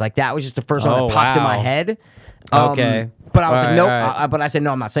name is." Like that was just the first song Oh, that popped in my wow. head. Okay. but I was like, Alright, nope. alright. But I said,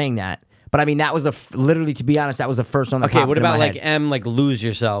 no, I'm not saying that. But I mean, that was literally, to be honest, that was the first song that Okay, popped what in my about like head. M, like Lose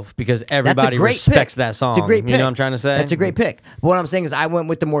Yourself? Because That's a everybody great respects pick. that song. It's a great pick. You know what I'm trying to say? That's a great pick. But what I'm saying is I went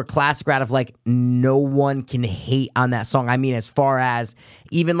with the more classic route of like no one can hate on that song. I mean, as far as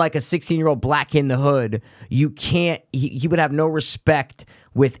even like a 16-year-old black kid in the hood, you can't, he would have no respect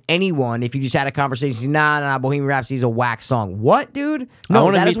with anyone if you just had a conversation. Nah, Bohemian Rhapsody's a whack song. What, dude? No,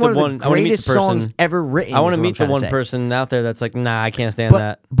 wanna that meet is one the of one- the I wanna meet the greatest person- songs ever written. I want is to what I'm meet the trying to one say. person out there that's like, nah, I can't stand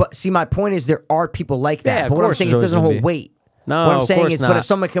that. But see, my point is there are people like that. Yeah, of but what I'm course saying is it there doesn't always hold will be. weight. No, what I'm of saying course is, not. but if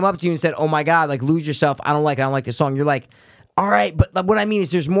someone came up to you and said, "Oh my God, like Lose Yourself," I don't like this song. You're like, all right, but what I mean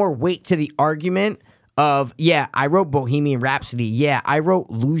is there's more weight to the argument of, yeah, I wrote Bohemian Rhapsody. Yeah, I wrote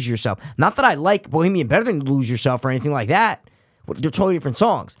Lose Yourself. Not that I like Bohemian better than Lose Yourself or anything like that. They're totally different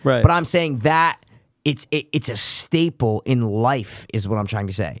songs. Right. But I'm saying that it's a staple in life is what I'm trying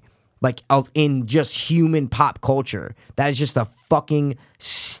to say. Like in just human pop culture, that is just a fucking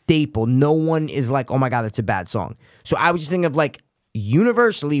staple. No one is like, oh my God, that's a bad song. So I was just thinking of like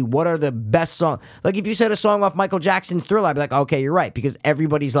universally, what are the best songs? Like, if you said a song off Michael Jackson's Thriller, I'd be like, okay, you're right, because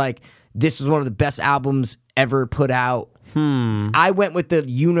everybody's like, this is one of the best albums ever put out. I went with the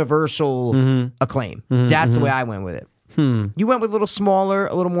universal acclaim. That's the way I went with it. You went with a little smaller,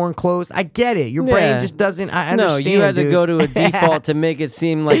 a little more enclosed. I get it. Your brain just doesn't. I understand. No, you had to dude. go to a default to make it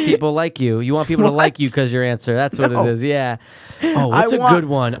seem like people like you. You want people to like you because your answer. That's what it is. Yeah. Oh, what's a good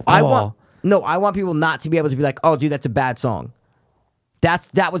one? I want people not to be able to be like, oh, dude, that's a bad song.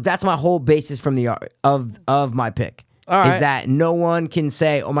 That's my whole basis from the of my pick. All right. Is that no one can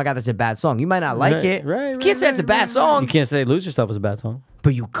say, oh my God, that's a bad song. You might not like it. Right. You can't say it's a bad song. You can't say Lose Yourself is a bad song.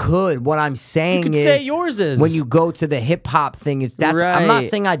 But you could. What I'm saying You could is, say yours is. when you go to the hip hop thing, is that's. I'm not Right.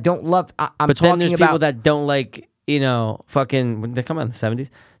 saying I don't love. I'm But talking then there's about people that don't like, fucking, when they come out in the 70s?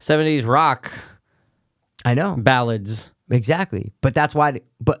 70s rock I know ballads. exactly. But that's why.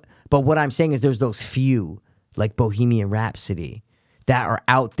 But what I'm saying is, there's those few like Bohemian Rhapsody that are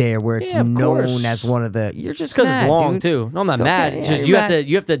out there where it's Yeah, of known course. as one of the. You're just Because mad, it's long, dude. too. No, I'm not It's mad. okay. It's Yeah, just you're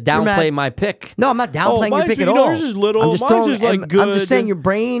you have to downplay mad. my pick. No, I'm not downplaying your mine's, pick at you know, all. yours is little, I'm just mine's just, like, I'm good. just saying your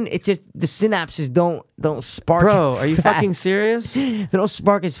brain. It's just the synapses don't spark. Bro, as are you fast. fucking serious? They don't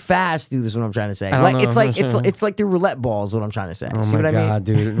spark as fast, dude. Is what I'm trying to say. don't Like know. it's like the roulette ball. Is what I'm trying to say. Oh See my what I mean? God,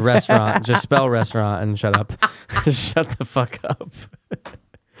 dude. Restaurant. Just spell restaurant and shut up. Just shut the fuck up.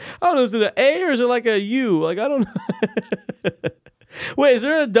 I don't know, is it an A or is it like a U? Like, I don't know. Wait, is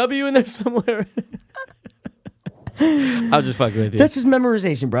there a W in there somewhere? I'll just fuck with you. That's just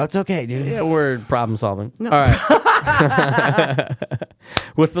memorization, bro. It's okay, dude. Yeah, word problem solving. All right.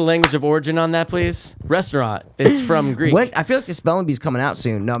 What's the language of origin on that, please? Restaurant. It's from Greek. I feel like the spelling bee's coming out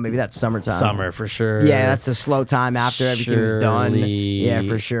soon. No, maybe that's summertime. Summer for sure. Yeah, that's a slow time after everything's done. Surely. Yeah,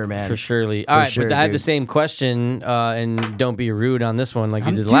 for sure, man. For surely. All right, sure, but I have the dude. same question, and don't be rude on this one like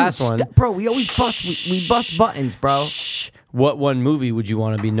you did Dude, last one. bro. We always bust. We bust buttons, bro. What one movie would you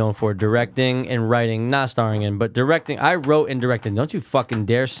want to be known for? Directing and writing, not starring in, but directing. I wrote and directed. Don't you fucking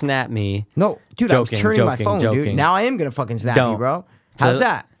dare snap me. No, dude, Joking, I was turning my joking, phone, dude. joking. Now I am gonna fucking snap you, Don't. bro. How's So-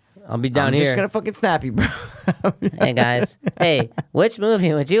 that? I'll be down I'm here. just gonna fucking snap you, bro. Hey guys, hey, which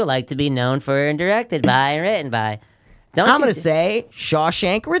movie would you like to be known for and directed by and written by? Don't I'm you gonna say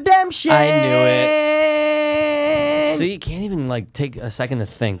Shawshank Redemption. I knew it. See, you can't even like take a second to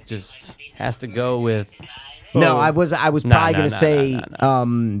think. Just has to go with. No, Oh. I was probably no, gonna no, say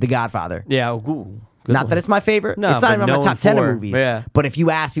no, The Godfather. Yeah. Ooh, good Not one. that it's my favorite. No, it's not but even on my known top 10 of for- movies. yeah. But if you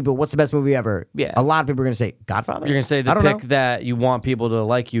ask people what's the best movie ever, Yeah. a lot of people are gonna say Godfather. You're gonna say I the don't pick know. that you want people to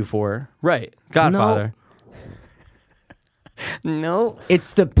like you for, right? Godfather. No.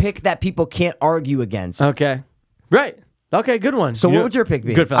 It's the pick that people can't argue against. Okay. Right. Okay. Good one. So You what know- would your pick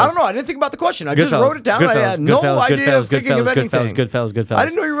be? Goodfellas. I don't know. I didn't think about the question. I just Goodfellas. wrote it down. I had no Goodfellas, idea Goodfellas, of thinking of Goodfellas, anything. Goodfellas. I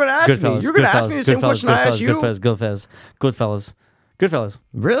didn't know you were gonna ask me. You were gonna ask me the same question I asked you. Goodfellas.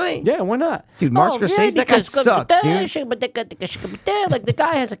 Really? Yeah, why not? Dude, Martin Oh, Scorsese, that guy sucks, dude. Like the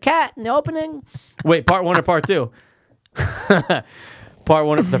guy has a cat in the opening. Wait, part one or part two? Part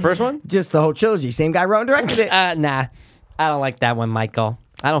one of the first one? Just the whole trilogy. Same guy wrote and directed it. Nah. I don't like that one, Michael.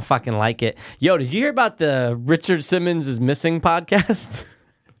 I don't fucking like it. Yo, did you hear about the Richard Simmons is Missing podcast?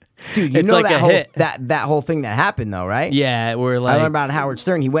 Dude, you It's know like that a whole hit. that whole thing that happened though, right? Yeah, we're I like learned about Howard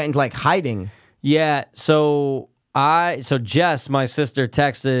Stern. He went into like hiding. Yeah, so Jess, my sister,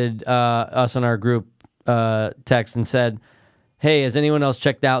 texted us in our group text and said, "Hey, has anyone else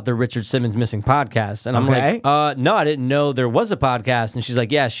checked out the Richard Simmons Missing podcast?" And I'm Okay. like, "No, I didn't know there was a podcast." And she's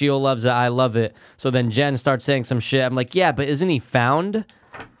like, "Yeah, Sheol loves it. I love it." So then Jen starts saying some shit. I'm like, "Yeah, but isn't he found?"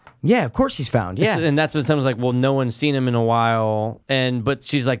 Yeah, of course he's found. Yeah. And that's when someone's like, "Well, no one's seen him in a while." But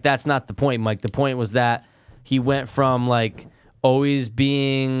she's like, "That's not the point, Mike. The point was that he went from like always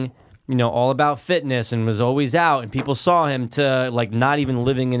being, all about fitness and was always out and people saw him to like not even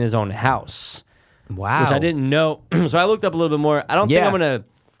living in his own house." Wow. Which I didn't know. So I looked up a little bit more. I don't think Yeah. I'm gonna.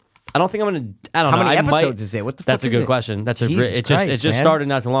 I don't know. How many I might- episodes is it? What the That's fuck a is good it? question. That's Jesus it Christ, just man. started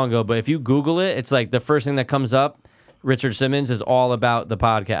not too long ago. But if you Google it, it's like the first thing that comes up. Richard Simmons is all about the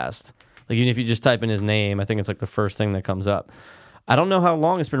podcast. Like even if you just type in his name, I think it's like the first thing that comes up. I don't know how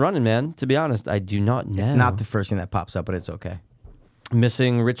long it's been running, man. To be honest, I do not know. It's not the first thing that pops up, but it's okay.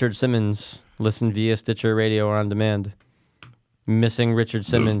 Missing Richard Simmons. Listen via Stitcher Radio or on demand. Missing Richard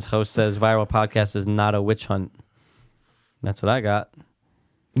Simmons. Host says viral podcast is not a witch hunt. That's what I got.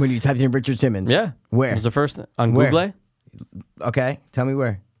 When you typed in Richard Simmons. Yeah. Where? It was the first on Where? Google. Okay. Tell me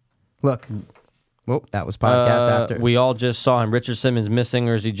where. Look. Whoop, that was podcast after. We all just saw him. Richard Simmons missing,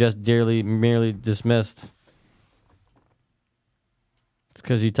 or is he just merely dismissed? It's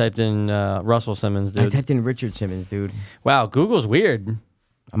because you typed in Russell Simmons, I dude. typed in Richard Simmons, dude. Wow, Google's weird.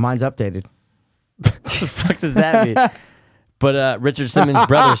 Mine's updated. What the fuck does that mean? But Richard Simmons'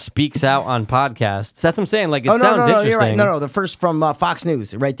 brother speaks out on podcasts. That's what I'm saying. Like, it sounds no, interesting. you're right. No, the first from Fox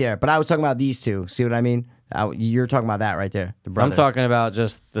News, right there. But I was talking about these two. See what I mean? You're talking about that right there. The brother. I'm talking about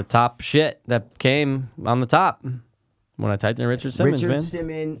just the top shit that came on the top when I typed in Richard Simmons,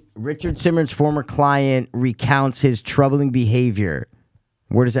 man. Richard Simmons' former client recounts his troubling behavior.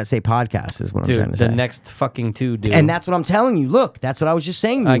 Where does that say podcast is what I'm trying to Dude, say. the next fucking two, dude. And that's what I'm telling you. Look, that's what I was just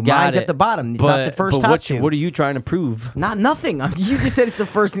saying to you. I got Mine's it. at the bottom. It's not the first but top two. what are you trying to prove? Not nothing. You just said it's the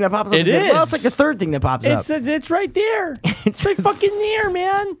first thing that pops up. It Well, is. it's like the third thing that pops up. It's right there. It's right fucking there,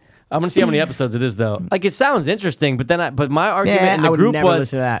 man. I'm gonna see how many episodes it is, though. Like, it sounds interesting, but my argument Yeah, in I the would group never was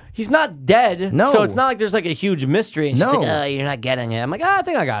listen to that. he's not dead. No. So it's not like there's like a huge mystery. And she's No. like, oh, you're not getting it. I'm like, I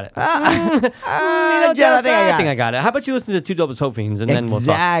think I got it. I think I got it. How about you listen to Two Dopest Hope Fiends and then we'll talk.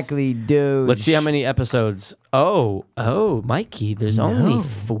 Exactly, dude. Let's see how many episodes. Oh, Mikey, there's only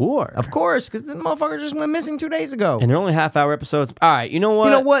 4. Of course, because the motherfucker just went missing 2 days ago. And they're only half-hour episodes. All right, you know what?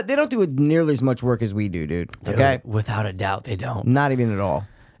 You know what? They don't do nearly as much work as we do, dude. Dude, Okay? without a doubt, they don't. Not even at all.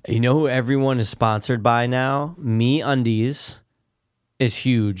 You know who everyone is sponsored by now? Me Undies is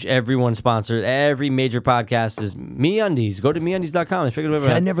huge. Everyone's sponsored. Every major podcast is Me Undies. Go to meundies.com.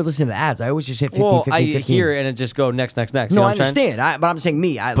 See, I never listen to the ads. I always just hit 15, Well, 15, I 15. hear it and it just go next. You No, know I what I'm saying? understand. But I'm saying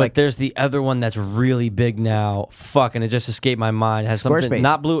me. But there's the other one that's really big now. Fucking, it just escaped my mind. It has something Squarespace.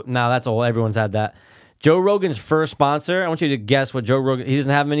 not blue. No, that's old. Everyone's had that. Joe Rogan's first sponsor. I want you to guess what Joe Rogan. He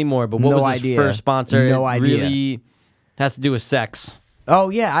doesn't have them anymore. But what No was his idea. first sponsor? No It idea. Really has to do with sex. Oh,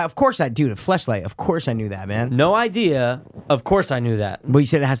 yeah. Of course I do. The Fleshlight. Of course I knew that, man. No idea. Of course I knew that. Well, you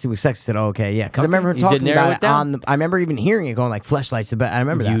said it has to do with sex. I said, oh, okay, yeah. Because I remember You did talking narrow about it it down? on I remember even hearing it going like, Fleshlight's the best. I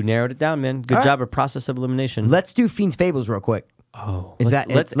remember You that. narrowed it down, man. Good All job of process of elimination. Let's do Fiends Fables real quick. Oh,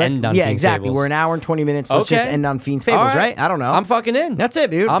 Let's end on Yeah, Fiends exactly. Fables. We're an hour and 20 minutes. Let's just Okay. end on Fiends Fables, All right? I don't know. I'm fucking in. That's it,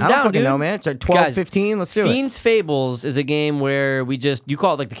 dude. I'm I don't down, fucking dude. know, man. It's like 12, Guys, 15. Let's do it. Fiends Fables is a game where you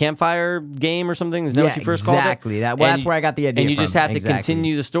call it like the campfire game or something. Is that Yeah, what you first called it? exactly. That's where I got the idea And you from. just have to Exactly.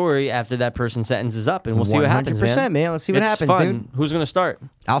 continue the story after that person's sentence is up, and we'll see what happens, 100%, man. Let's see what It's happens, fun. dude. Who's gonna start?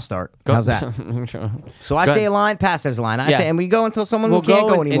 I'll start. Go- How's that? So I Go say ahead. a line, Pass says a line. I Yeah. say, and we go until someone We'll who can't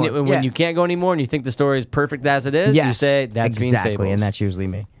go and anymore. when Yeah. you can't go anymore, and you think the story is perfect as it is, you Yes, say that's Fiends exactly, Fables. and that's usually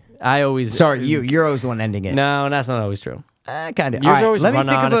me. I always Sorry, you're always the one ending it. No, that's not always true. Kind of. Yours always let me run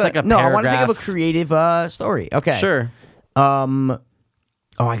think on. of It's like a no. I want to think of a paragraph. creative story. Okay. Sure. Oh,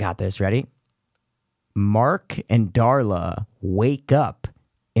 I got this. Ready? Mark and Darla wake up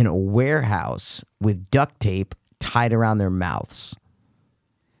in a warehouse with duct tape tied around their mouths.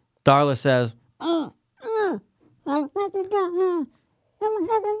 Darla says,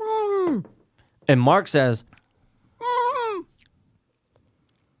 and Mark says,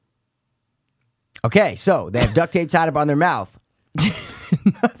 Okay, so they have duct tape tied up on their mouth.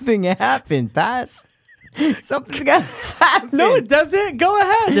 Nothing happened. Pass. Something's gonna happen. "No, it doesn't. Go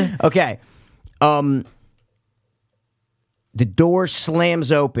ahead." Okay. The door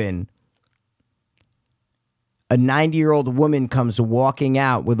slams open. A 90-year-old woman comes walking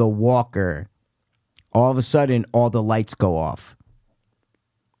out with a walker. All of a sudden, all the lights go off.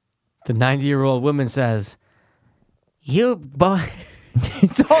 The 90-year-old woman says, "You boy,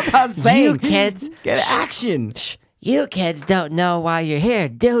 It's all about saying, You kids. get action. You kids don't know why you're here,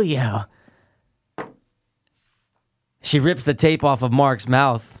 do you? She rips the tape off of Mark's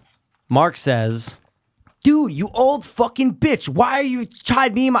mouth. Mark says, Dude, you old fucking bitch. Why are you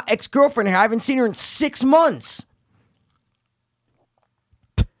tied me and my ex-girlfriend here? I haven't seen her in 6 months.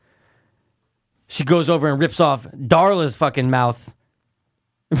 she goes over and rips off Darla's fucking mouth.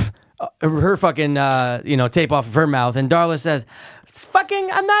 Her fucking, tape off of her mouth. And Darla says,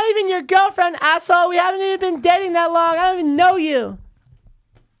 I'm not even your girlfriend, asshole. We haven't even been dating that long. I don't even know you.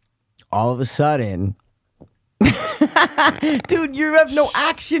 All of a sudden... Dude, you have no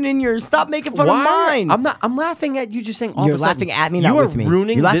action in yours. Stop making fun of mine. I'm laughing at you just saying all You're of a sudden. laughing at me, not you are with me.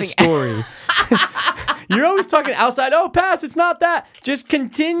 ruining You're this story. You're always talking outside. Oh, pass. It's not that. Just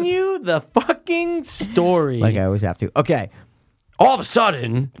continue the fucking story. Like I always have to. Okay. all of a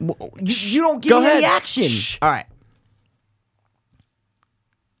sudden, You don't give Go me any ahead. action. Shh. All right.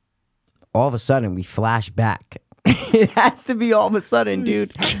 All of a sudden, we flash back. It has to be all of a sudden,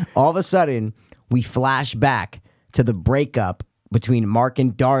 dude. All of a sudden, we flash back to the breakup between Mark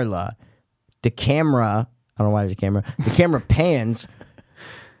and Darla. The camera, I don't know why there's a camera. The camera pans,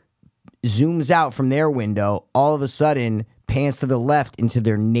 zooms out from their window. All of a sudden, pans to the left into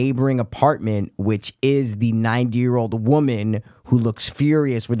their neighboring apartment, which is the 90-year-old woman who looks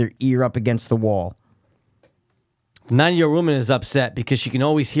furious with her ear up against the wall. the 90-year-old woman is upset because she can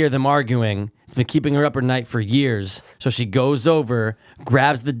always hear them arguing. It's been keeping her up at night for years. So she goes over,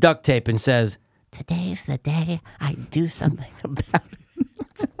 grabs the duct tape, and says, today's the day I do something about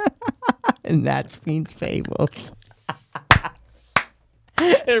it. And that's Fiend's Fables.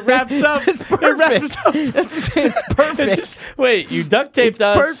 It wraps up. It wraps up. That's what I'm saying. It's perfect. Wait, you duct taped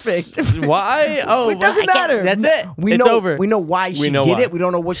us. perfect. Why? Oh, It doesn't matter. That's it. We It's know, over. We know why she know did why. it. We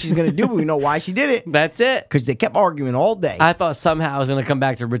don't know what she's gonna do, but we know why she did it. That's it. Because they kept arguing all day. I thought somehow I was gonna come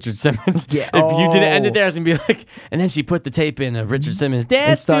back to Richard Simmons. Yeah. If you didn't end Oh. it there, I was gonna be like, and then she put the tape in of Richard Simmons and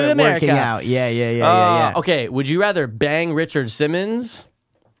Dance to started America. working out. Yeah. Okay, would you rather bang Richard Simmons?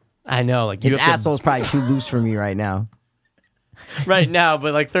 I know, like you His have to- asshole's probably too loose for me right now. right now,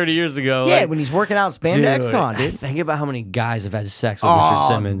 but like 30 years ago. Yeah, like, when he's working out spandex, dude, come on, dude. Think about how many guys have had sex with Oh, Richard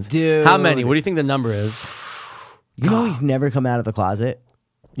Simmons. dude. How many? What do you think the number is? You know he's never come out of the closet.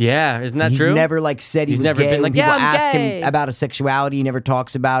 Yeah, isn't that He's true? never like said he He's was never gay. been When like, people "Yeah, I'm ask gay." him about his sexuality, he never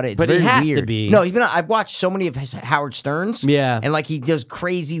talks about it. It's But he very has to weird. be. No, he's been. I've watched so many of his Howard Stern's. Yeah. and like he does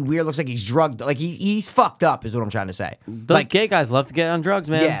crazy, weird. Looks like he's drugged. Like he's fucked up. Is what I'm trying to say. Those like gay guys love to get on drugs,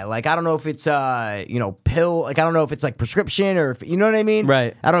 man. yeah, like I don't know if it's pill. Like I don't know if it's like prescription or if, you know what I mean.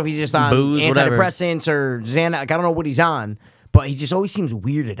 Right. I don't know if he's just on Booze, whatever. antidepressants or Xanax. Like I don't know what he's on, but he just always seems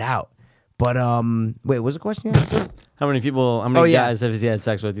weirded out. But wait, what was the question? How many people? How many yeah. guys have he had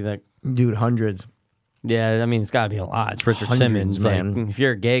sex with? You think? Dude, hundreds. Yeah, I mean, it's got to be a lot. It's Richard Hundreds, Simmons, man. Like, if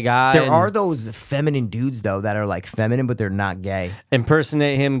you're a gay guy, There and are those feminine dudes though that are like feminine, but they're not gay.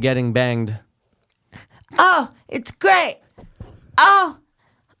 impersonate him getting banged. Oh, it's great.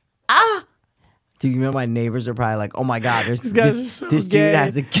 Dude, you know my neighbors are probably like, oh my god, there's These guys this, are so this gay. dude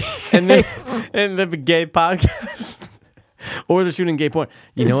has a and they and they have a gay podcast, or they're shooting gay porn.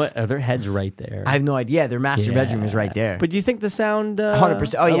 You know what? Their head's right there. I have no idea. Their master bedroom is right there. But do you think the sound?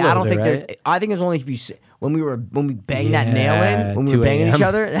 100%. Oh a yeah, I little don't bit, think right? they're. I think it's only if you when we banged that nail Yeah, in when we 2 were banging each a.m..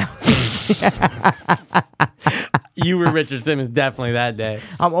 other. You were Richard Simmons definitely that day.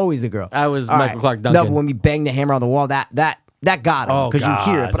 I'm always the girl. I was All Michael Clark No, Duncan. but when we banged the hammer on the wall, that got him Oh, because you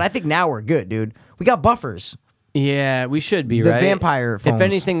hear it. God. But I think now we're good, dude. We got buffers. Yeah, we should be The right. vampire If phones.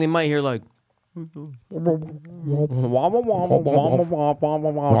 anything, they might hear like Charlie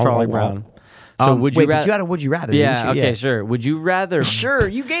Brown. So would you wait, but rather? you had a would you rather? Yeah. didn't you? Okay. Sure. Would you rather? Sure,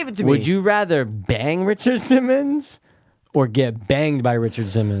 you gave it to me. Would you rather bang Richard Simmons or get banged by Richard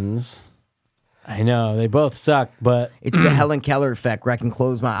Simmons? I know they both suck, but It's the Helen Keller effect where I can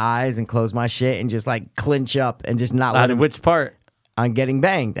close my eyes and close my shit and just like clinch up and just not let him which part? on getting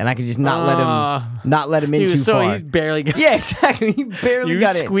banged, and I can just not let him in He too was so far. he's barely. Yeah, exactly. He barely You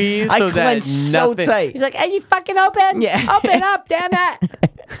got it. squeeze I so that clenched so nothing- tight. He's like, "Are you fucking open? Yeah. Open up, damn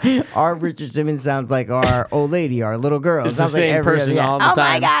it!" Our Richard Simmons sounds like our old lady, our little girl. It's the Sounds like same every person other- all the Oh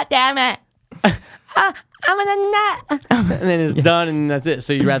time. my god, damn it! I'm in a nut. And then it's done, and that's it.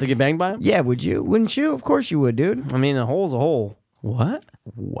 So you'd rather get banged by him? Yeah, would you? Wouldn't you? Of course you would, dude. I mean, a hole's a hole. What?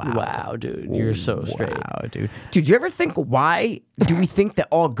 Wow, dude, you're so straight. Wow, dude. Dude, do you ever think why do we think that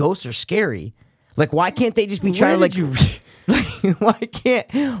all ghosts are scary? Like, why can't they just be trying Where to did like? why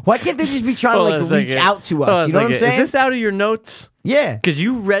can't they just be trying to Hold on like a reach second. out to Hold us? on a You know what I'm second. saying? Is this out of your notes? Yeah. Because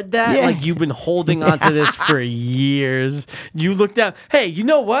you read that Yeah. like you've been holding onto this for years. You look down, hey, you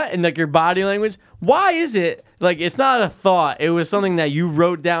know what? And like your body language, why is it like it's not a thought? It was something that you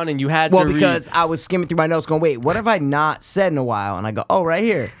wrote down and you had Well, to because read. I was skimming through my notes going, wait, what have I not said in a while? And I go, oh, right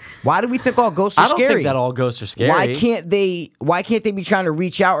here. Why do we think all ghosts are I don't scary? think that all ghosts are scary. Why can't they be trying to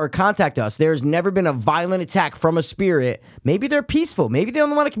reach out or contact us? There's never been a violent attack from a spirit. Maybe they're peaceful. Maybe they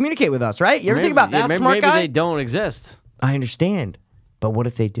don't want to communicate with us, right? You ever think about that, smart maybe guy? they don't exist. I understand. But what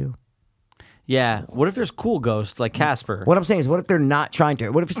if they do? Yeah. What if there's cool ghosts like Casper? What I'm saying is, what if they're not trying to?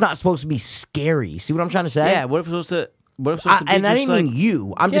 What if it's not supposed to be scary? See what I'm trying to say? Yeah. What if it's supposed to? What if it's supposed to be And I just didn't like, mean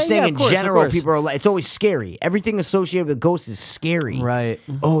you. I'm just Yeah, saying yeah, in of course, of general, course. people are like, it's always scary. Everything associated with ghosts is scary. Right.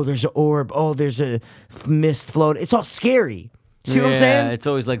 Oh, there's an orb. Oh, there's a mist float. It's all scary. See what I'm Yeah, saying? It's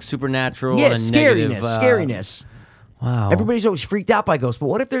always like supernatural. Yeah, and scariness. negative, Scariness. Wow. Everybody's always freaked out by ghosts, but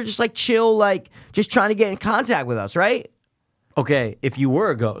what if they're just like chill, like just trying to get in contact with us, right? Okay, if you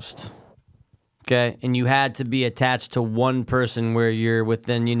were a ghost, okay, and you had to be attached to one person where you're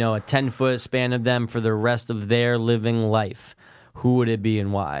within, a 10-foot span of them for the rest of their living life, who would it be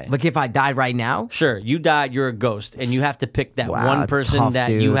and why? Like if I died right now, Sure, you died, you're a ghost, and you have to pick that Wow, one that's person tough, that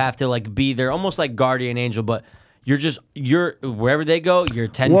dude. you have to like be there, almost like guardian angel, but you're wherever they go, you're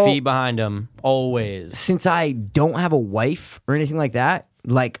 10 Well- feet behind them, always. since I don't have a wife or anything like that,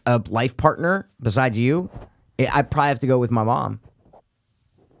 like a life partner besides you, I'd probably have to go with my mom.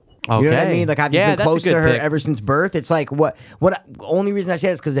 Okay. You know what I mean? Like I've just Yeah, been that's a close to good her pick. ever since birth. It's like what only reason I say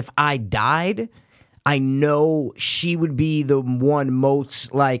that is because if I died, I know she would be the one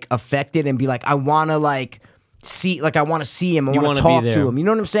most like affected and be like, I want to like see, like I want to see him. I You want to wanna talk be to there. him. You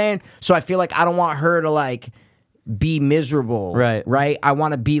know what I'm saying? So I feel like I don't want her to like be miserable. Right. Right. I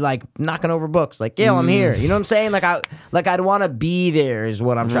want to be like knocking over books. Like, yeah, I'm here. You know what I'm saying? Like I'd want to be there is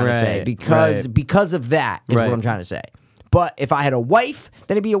what I'm trying to say. Right, Because of that is Right. what I'm trying to say. But if I had a wife,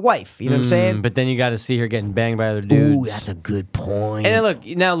 then it'd be a wife. You know what I'm saying? But then you got to see her getting banged by other dudes. Ooh, that's a good point. And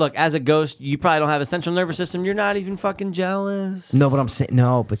then look, as a ghost, you probably don't have a central nervous system. You're not even fucking jealous. No, but I'm saying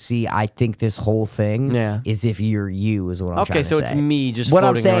no. But see, I think this whole thing Yeah. is if you're you is what I'm trying Okay, to so say. it's me just what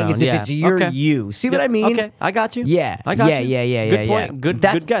I'm floating saying around. is if Yeah. it's you're Okay. you. See what I mean? Okay, I got you. Yeah. I got Yeah, you. yeah, Good yeah. point. Good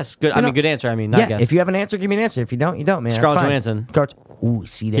That's- guess. Good. I you mean, know- good answer. I mean, not Yeah. guess. If you have an answer, give me an answer. If you don't, you don't, man. Scarlett That's fine. Johansson. Ooh,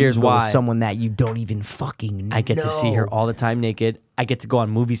 see, then Here's you go with why. someone that you don't even fucking know. I get to see her all the time naked. I get to go on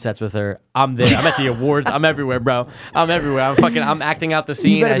movie sets with her. I'm there. I'm at the awards. I'm everywhere, bro. I'm everywhere. I'm acting out the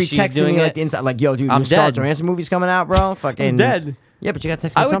scene You better be as she's texting doing me it. like the inside, like, yo, dude, I'm new Scarlett dead. Johansson movie's coming out, bro. Fucking I'm dead. Yeah, but you gotta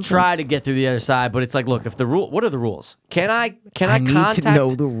text me I would something. try to get through the other side, but it's like, look, if the rule, what are the rules? Can I I need to contact?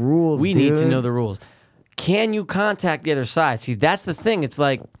 know the rules, We need to dude. know the rules. Can you contact the other side? See, that's the thing. It's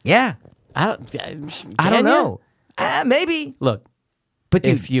like Yeah, I don't. I don't can ya? know. Maybe, Look, but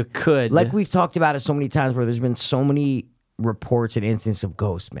dude, if you could, like we've talked about it so many times, where there's been so many reports and instances of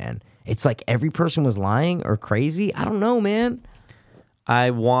ghosts, man. It's like every person was lying or crazy. I don't know, man.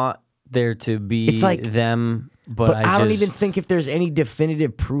 I want there to be It's like- them, but I don't just, even think if there's any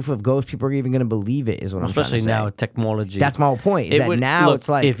definitive proof of ghosts, people are even going to believe it. Is what I'm trying especially to say. now with technology. That's my whole point. Is that now look, it's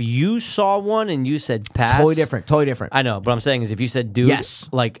like if you saw one and you said pass, totally different. Totally different. I know, but I'm saying is if you said, dude, Yes.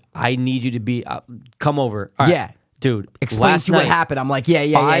 like I need you to be, come over. All right, Yeah. dude. Explain last to you what night, happened. I'm like, yeah.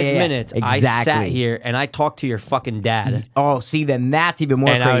 5 yeah. minutes. Exactly. I sat here and I talked to your fucking dad. Oh, see, then that's even more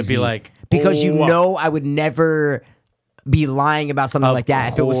And crazy. I would be like, because you oh. know I would never be lying about something Of like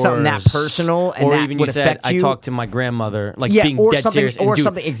that if it was something that course. personal and or that even would you said affect I you. talked to my grandmother, like Yeah, being or dead something- serious, and or dude,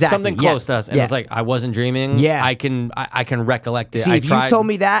 something- exactly, something yeah, close to us, and yeah. it's like I wasn't dreaming. Yeah. I can recollect it. See, I if tried, you told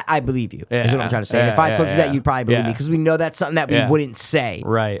me that, I believe you. Is what I'm trying to say. And if I told you that, you'd probably believe me because we know that's something that we Yeah. wouldn't say.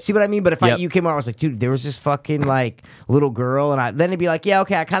 Right. See what I mean? But if Yep. you came over, I was like, dude, there was this fucking like little girl, and then it'd be like, yeah,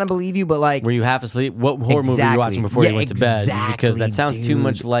 okay, I kind of believe you, but like, were you half asleep? What horror movie were you watching before you went to bed? Because that sounds too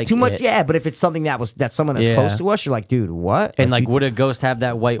much like too much. it. Yeah, but if it's something that's someone that's Yeah. close to us, you're like, dude, what? And like, you would a ghost have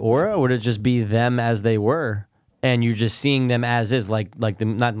that white aura, or would it just be them as they were, and you're just seeing them as is, like the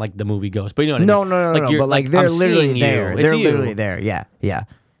not like the movie Ghost, but you know what I mean? No. you're- But like they're I'm literally seeing there. you. They're It's you. literally there. Yeah.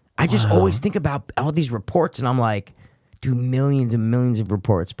 I just always think about all these reports, and I'm like, dude, millions and millions of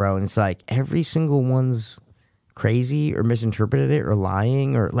reports, bro, and it's like every single one's crazy or misinterpreted it or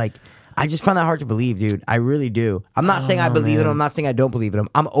lying or like. I just find that hard to believe, dude. I really do. I'm not saying I believe in them. I'm not saying I don't believe in them.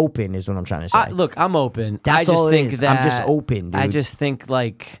 I'm open, is what I'm trying to say. Look, I'm open. That's I just all it think is. that I'm just open, I dude. just think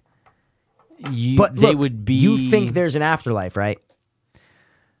like But they look, would be. You think there's an afterlife, right?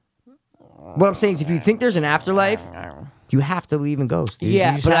 What I'm saying is, if you think there's an afterlife, you have to believe in ghosts. Dude. You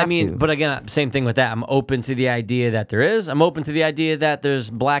Yeah, just but I have mean, to. but again, same thing with that. I'm open to the idea that there is. I'm open to the idea that there's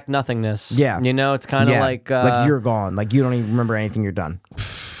black nothingness. Yeah. You know, it's kind of like you're gone. Like you don't even remember anything. You're done.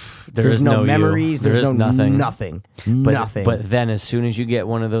 there There's is no you. memories. There There's is no nothing. nothing. But, Nothing. But then, as soon as you get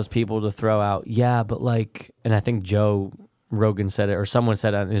one of those people to throw out, yeah, but like, and I think Joe Rogan said it, or someone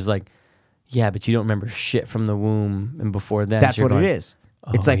said it, is like, yeah, but you don't remember shit from the womb and before then. that's So you're what going, it is.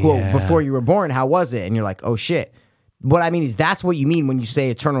 It's "Oh, like, well, yeah." before you were born, how was it? And you're like, oh shit. What I mean is that's what you mean when you say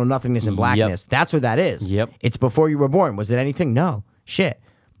eternal nothingness and blackness. That's what that is. Yep. It's before you were born. Was it anything? No. Shit.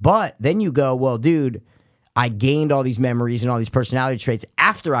 But then you go, well, dude, I gained all these memories and all these personality traits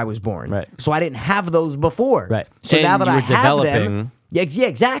after I was born. Right. So I didn't have those before. Right. So And now that you I were have developing- them. Yeah,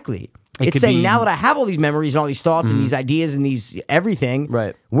 exactly. It's could saying be- now that I have all these memories and all these thoughts and these ideas and these everything,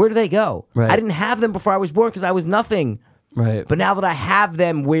 Right. where do they go? Right. I didn't have them before I was born because I was nothing. Right. But now that I have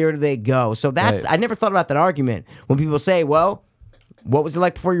them, where do they go? So that's Right. I never thought about that argument. When people say, well, what was it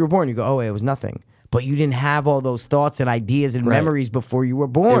like before you were born? You go, oh, it was nothing. But you didn't have all those thoughts and ideas and Right. memories before you were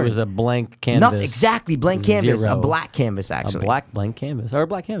born. It was a blank canvas. Nothing, exactly, blank canvas. Zero. A black canvas, A actually. blank canvas. Or a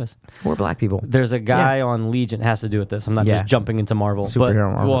black canvas. We're black people. There's a guy on Legion. It has to do with this. I'm not Yeah. just jumping into Marvel. Superhero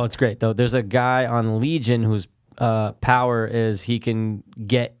but, Marvel. Well, it's great, though. There's a guy on Legion whose power is he can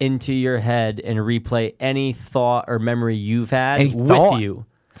get into your head and replay any thought or memory you've had Any with thought? you.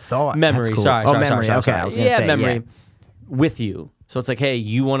 Thought. Memory. That's cool. Sorry. Oh, sorry, memory. Sorry, okay, sorry. I was gonna yeah, say, memory. yeah. With you. So it's like, hey,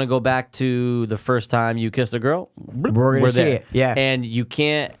 you want to go back to the first time you kissed a girl? Bloop, We're gonna see there. it, yeah. And you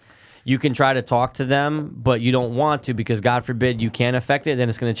can't. You can try to talk to them, but you don't want to because God forbid you can affect it. Then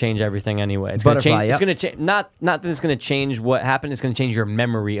it's going to change everything anyway. It's going to Butterfly, change. It's yep. going to change. Not that it's going to change what happened. It's going to change your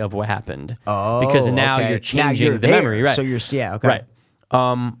memory of what happened. Oh, because now okay. you're Now changing you're the there. memory, right? So you're yeah, okay. Right.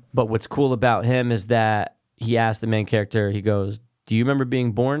 But what's cool about him is that he asked the main character. He goes, "Do you remember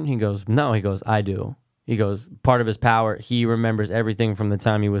being born?" He goes, "No." He goes, "I do." He goes, part of his power, he remembers everything from the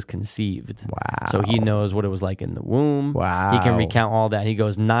time he was conceived. Wow. So he knows what it was like in the womb. Wow. He can recount all that. He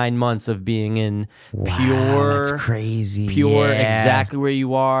goes 9 months of being in pure, that's crazy. pure, Yeah. exactly where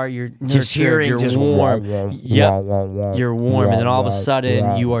you are. You're Just nurtured, hearing you're just warm. Yep. You're warm, and then all of a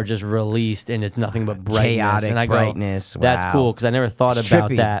sudden you are just released, and it's nothing but brightness. Chaotic and I go, brightness. that's Wow. cool because I never thought It's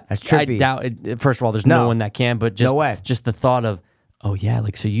about trippy. that. That's trippy. I doubt it. First of all, there's no No. one that can, but just No way. just the thought of, oh yeah,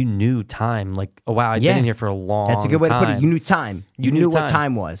 like so you knew time. Like, oh wow, I've Yeah. been in here for a long That's a good way to put it. time. You knew time. You knew knew what time.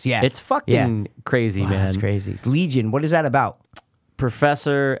 time was. Yeah. It's fucking crazy, Wow, man. That's crazy. It's Legion. What is that about?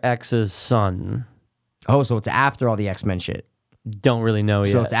 Professor X's son. Oh, so it's after all the X-Men shit. Don't really know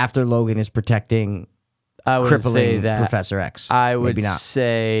yet. So it's after Logan is protecting I would crippling say that Professor X. I would Maybe not.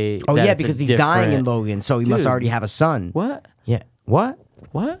 say. Oh that yeah, it's a because he's dying in different- Logan, so he must Dude. already have a son. What? Yeah. What?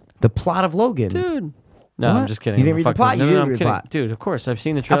 What? The plot of Logan. Dude. No, I'm What? just kidding. You didn't I'm read the fucking- plot? No, You no, didn't I'm read the kidding. plot. Dude, of course. I've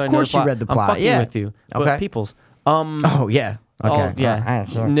seen the trailer. Of I know the course you plot. read the plot, I'm fucking yeah. with you. Okay. But people's. Oh yeah. Okay. Oh, yeah. All right,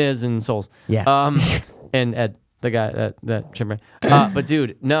 sure. Niz and Souls. Yeah. And Ed, the guy that chimney. But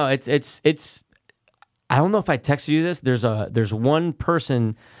dude, no, it's. I don't know if I texted you this. There's one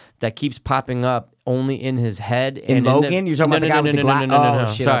person that keeps popping up only in his head. In Logan? You're talking about the guy with the gla- No.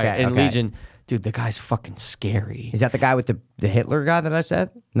 Oh, shit, Sorry, okay, in okay. Legion, dude, the guy's fucking scary. Is that the guy with the Hitler guy that I said?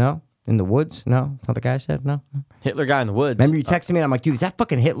 No. In the woods? No. That's not the guy I said? No. Hitler guy in the woods. Remember you texted me and I'm like, dude, is that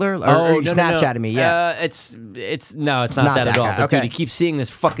fucking Hitler? Or you no, Snapchatted me? Yeah. It's not not that at that all. guy. But dude, Okay. you keep seeing this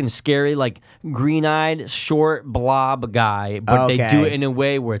fucking scary, like green-eyed, short blob guy, but they do Okay. it in a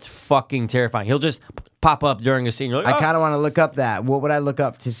way where it's fucking terrifying. He'll just pop up during a scene. You're like, I "Oh." kind of want to look up that. What would I look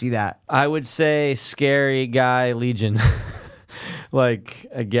up to see that? I would say scary guy Legion. Like,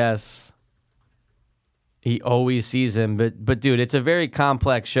 I guess he always sees him, but dude, it's a very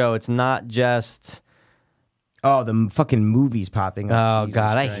complex show. It's not just. Oh, the fucking movie's popping up. Oh Jesus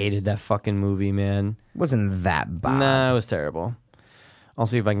God, I Christ. hated that fucking movie, man. Wasn't that bad? Nah, it was terrible. I'll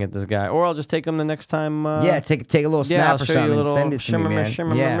see if I can get this guy, or I'll just take him the next time. Yeah, take a little snap I'll or show something you a and little send it to me, man.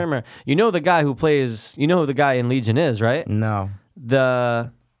 shimmer. You know the guy who plays. You know who the guy in Legion is, right? No.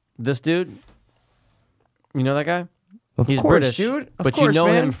 This dude. You know that guy? Of He's course, British, dude. Of but course, you know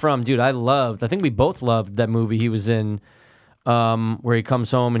man. him from, dude. I think we both loved that movie he was in, where he comes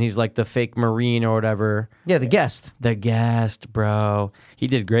home and he's like the fake Marine or whatever. Yeah, the guest. The Guest, bro. He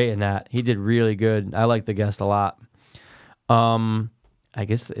did great in that. He did really good. I like The Guest a lot. I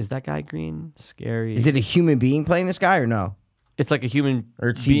guess, is that guy green? Scary. Is it a human being playing this guy or no? It's like a human. Or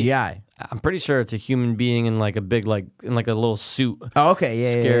it's be- CGI? I'm pretty sure it's a human being in like a big, in like a little suit. Oh, okay.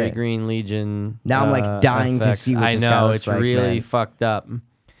 Yeah, Scary yeah. Green Legion. Now I'm, like, dying to effects. see what I this know, guy looks it's like, really man. fucked up.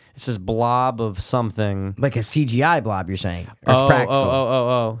 It's this blob of something. Like a CGI blob, you're saying? Or it's practical?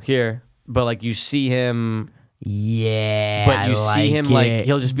 Oh, here. But like you see him, Yeah. but you see him like it.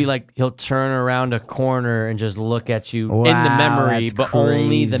 he'll just be like he'll turn around a corner and just look at you in the Wow, memory, that's but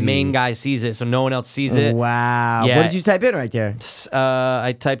only the crazy. main guy sees it, so no one else sees it. Wow. Yeah. What did you type in right there?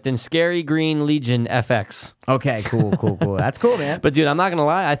 I typed in Scary Green Legion FX. Okay, cool. That's cool, man. But dude, I'm not gonna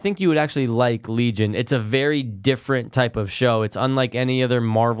lie. I think you would actually like Legion. It's a very different type of show. It's unlike any other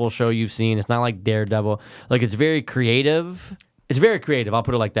Marvel show you've seen. It's not like Daredevil. Like it's very creative. It's very creative. I'll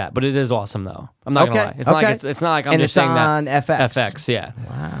put it like that. But it is awesome though. I'm not gonna lie. It's not like it's not like I'm And just it's saying on that. FX. FX, yeah.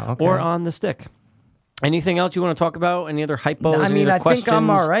 Wow. Okay. Or on the stick. Anything else you want to talk about? Any other hypos? I Any mean, other I think I'm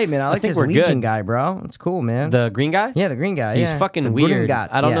questions? all right, man. I like think this we're Legion good. guy, bro. It's cool, man. The green guy? Yeah, the green guy. He's yeah. fucking The green weird. guy,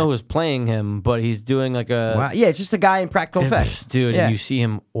 I don't yeah. know who's playing him, but he's doing like a Wow. Yeah, it's just a guy in practical effects. dude, Yeah. and you see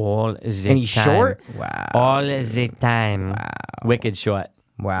him all the And he's time. short? Wow. All the time. Wow. Wicked short.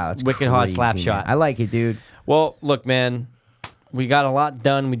 Wow, that's Wicked hot crazy, slap man. shot. I like it, dude. Well, look, man, we got a lot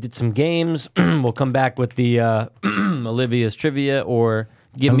done. We did some games. We'll come back with the Olivia's trivia or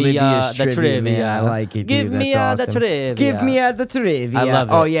give me Olivia's the trivia. man. I like it, dude. Give me That's the awesome. trivia. Give me the trivia. I love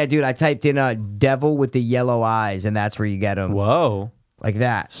it. Oh yeah, dude. I typed in devil with the yellow eyes, and that's where you get him. Whoa. Like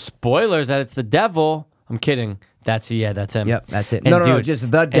that. Spoilers that it's the devil. I'm kidding. That's him. Yep, that's it. And No, dude, just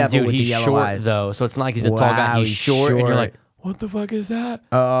the and devil dude, with the he's yellow short, eyes. though, so it's not like he's a tall guy. Wow, He's short, and you're short. like, what the fuck is that?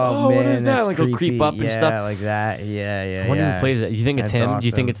 Oh, what man, is that? that's Like he'll creep creepy. up and yeah, stuff. like that. Yeah. I wonder who plays it. You think it's That's him? Do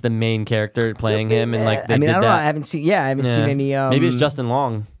you think awesome. it's the main character playing him? And like they I mean, did I don't know. that? I haven't seen. Yeah, I haven't seen any. Maybe it's Justin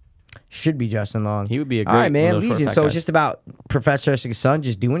Long. Should be Justin Long. He would be a All right, great man. one of those short, Legion. fat So guys. it's just about Professor X's son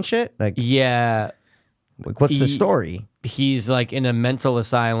just doing shit. Like, Yeah. what's the He- story? He's like in a mental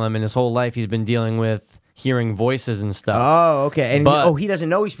asylum, and his whole life he's been dealing with hearing voices and stuff. Oh, okay. And But- he doesn't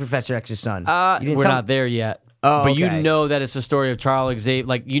know he's Professor X's son. You didn't We're tell- not there yet. Oh, but you okay. know that it's the story of Charles Xavier.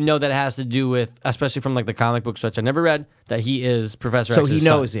 Like, you know that it has to do with, especially from like the comic books, which I never read, that he is Professor So X's he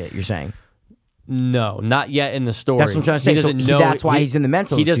son. knows it. You're saying. No, not yet in the story. That's what I'm trying to say. He So doesn't know. that's why he's in the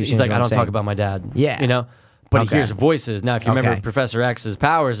mental He doesn't. institution, He's like, is what I I'm don't saying. talk about my dad. Yeah. you know. But Okay. he hears voices. Now, if you remember Okay. Professor X's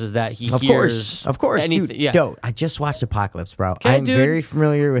powers, is that he Of hears. course, anything, dude. Yeah. Yo, I just watched Apocalypse, bro. Okay, I'm dude. very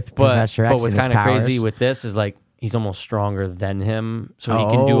familiar with Professor X. But what's and his kind of powers. crazy with this is like he's almost stronger than him, so he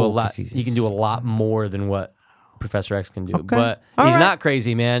can do a Oh, lot. 'cause he's- He can do a lot more than what Professor X can do. Okay. But All he's right. not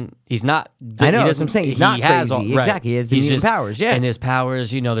crazy, man. He's not. I know, he that's what I'm saying. He's not has crazy. Exactly. He has the He's mutant just- powers, yeah. And his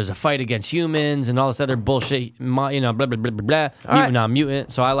powers, there's a fight against humans and all this other bullshit. Blah blah blah blah blah. right.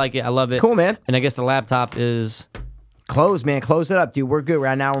 Mutant. So I like it. I love it. Cool, man. And I guess the laptop is. Close, man. Close it up, dude. We're good. We're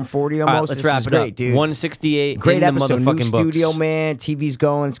at an hour and 40 All right, almost. let's This wrap is it great, up. dude. 168. Great in episode. The New motherfucking books. studio, man. TV's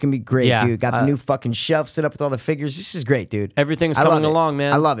going. It's gonna be great, Yeah. dude. Got the new fucking shelf set up with all the figures. This is great, dude. Everything's I love coming it. along,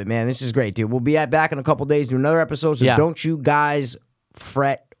 man. I love it, man. This is great, dude. We'll be back in a couple days to another episode. So Yeah. don't you guys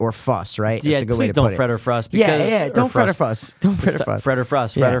fret or fuss, right? That's Yeah, a good way please to don't put it. fret or fuss. Yeah, Because, yeah. Don't fret or fuss. Don't fret or It's fuss. Fret or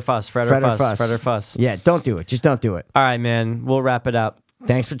fuss. Yeah. Fret or fuss. Fret or fuss. Fret or fuss. Yeah, don't do it. Just don't do it. All right, man. We'll wrap it up.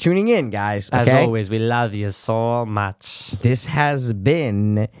 Thanks for tuning in, guys. As okay? always, we love you so much. This has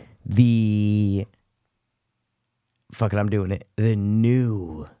been the. Fuck it, I'm doing it. The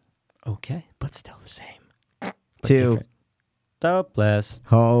new, Okay. but still the same. But Two. different. Dopeless.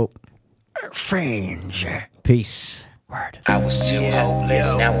 Hope. Fringe. Peace. Word. I was too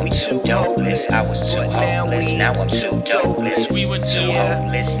hopeless, now I'm too dopeless. I was too hopeless, now I'm too dopeless. We were too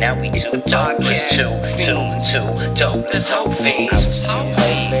hopeless, now we too dopeless. Two dopeless hope fiends. I was too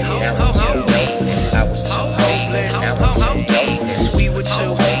hopeless, now I'm too hopeless. I was too hopeless, now I'm too dopeless. We were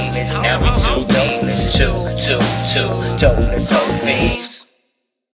too hopeless, now we too dopeless. Two dopeless hope fiends.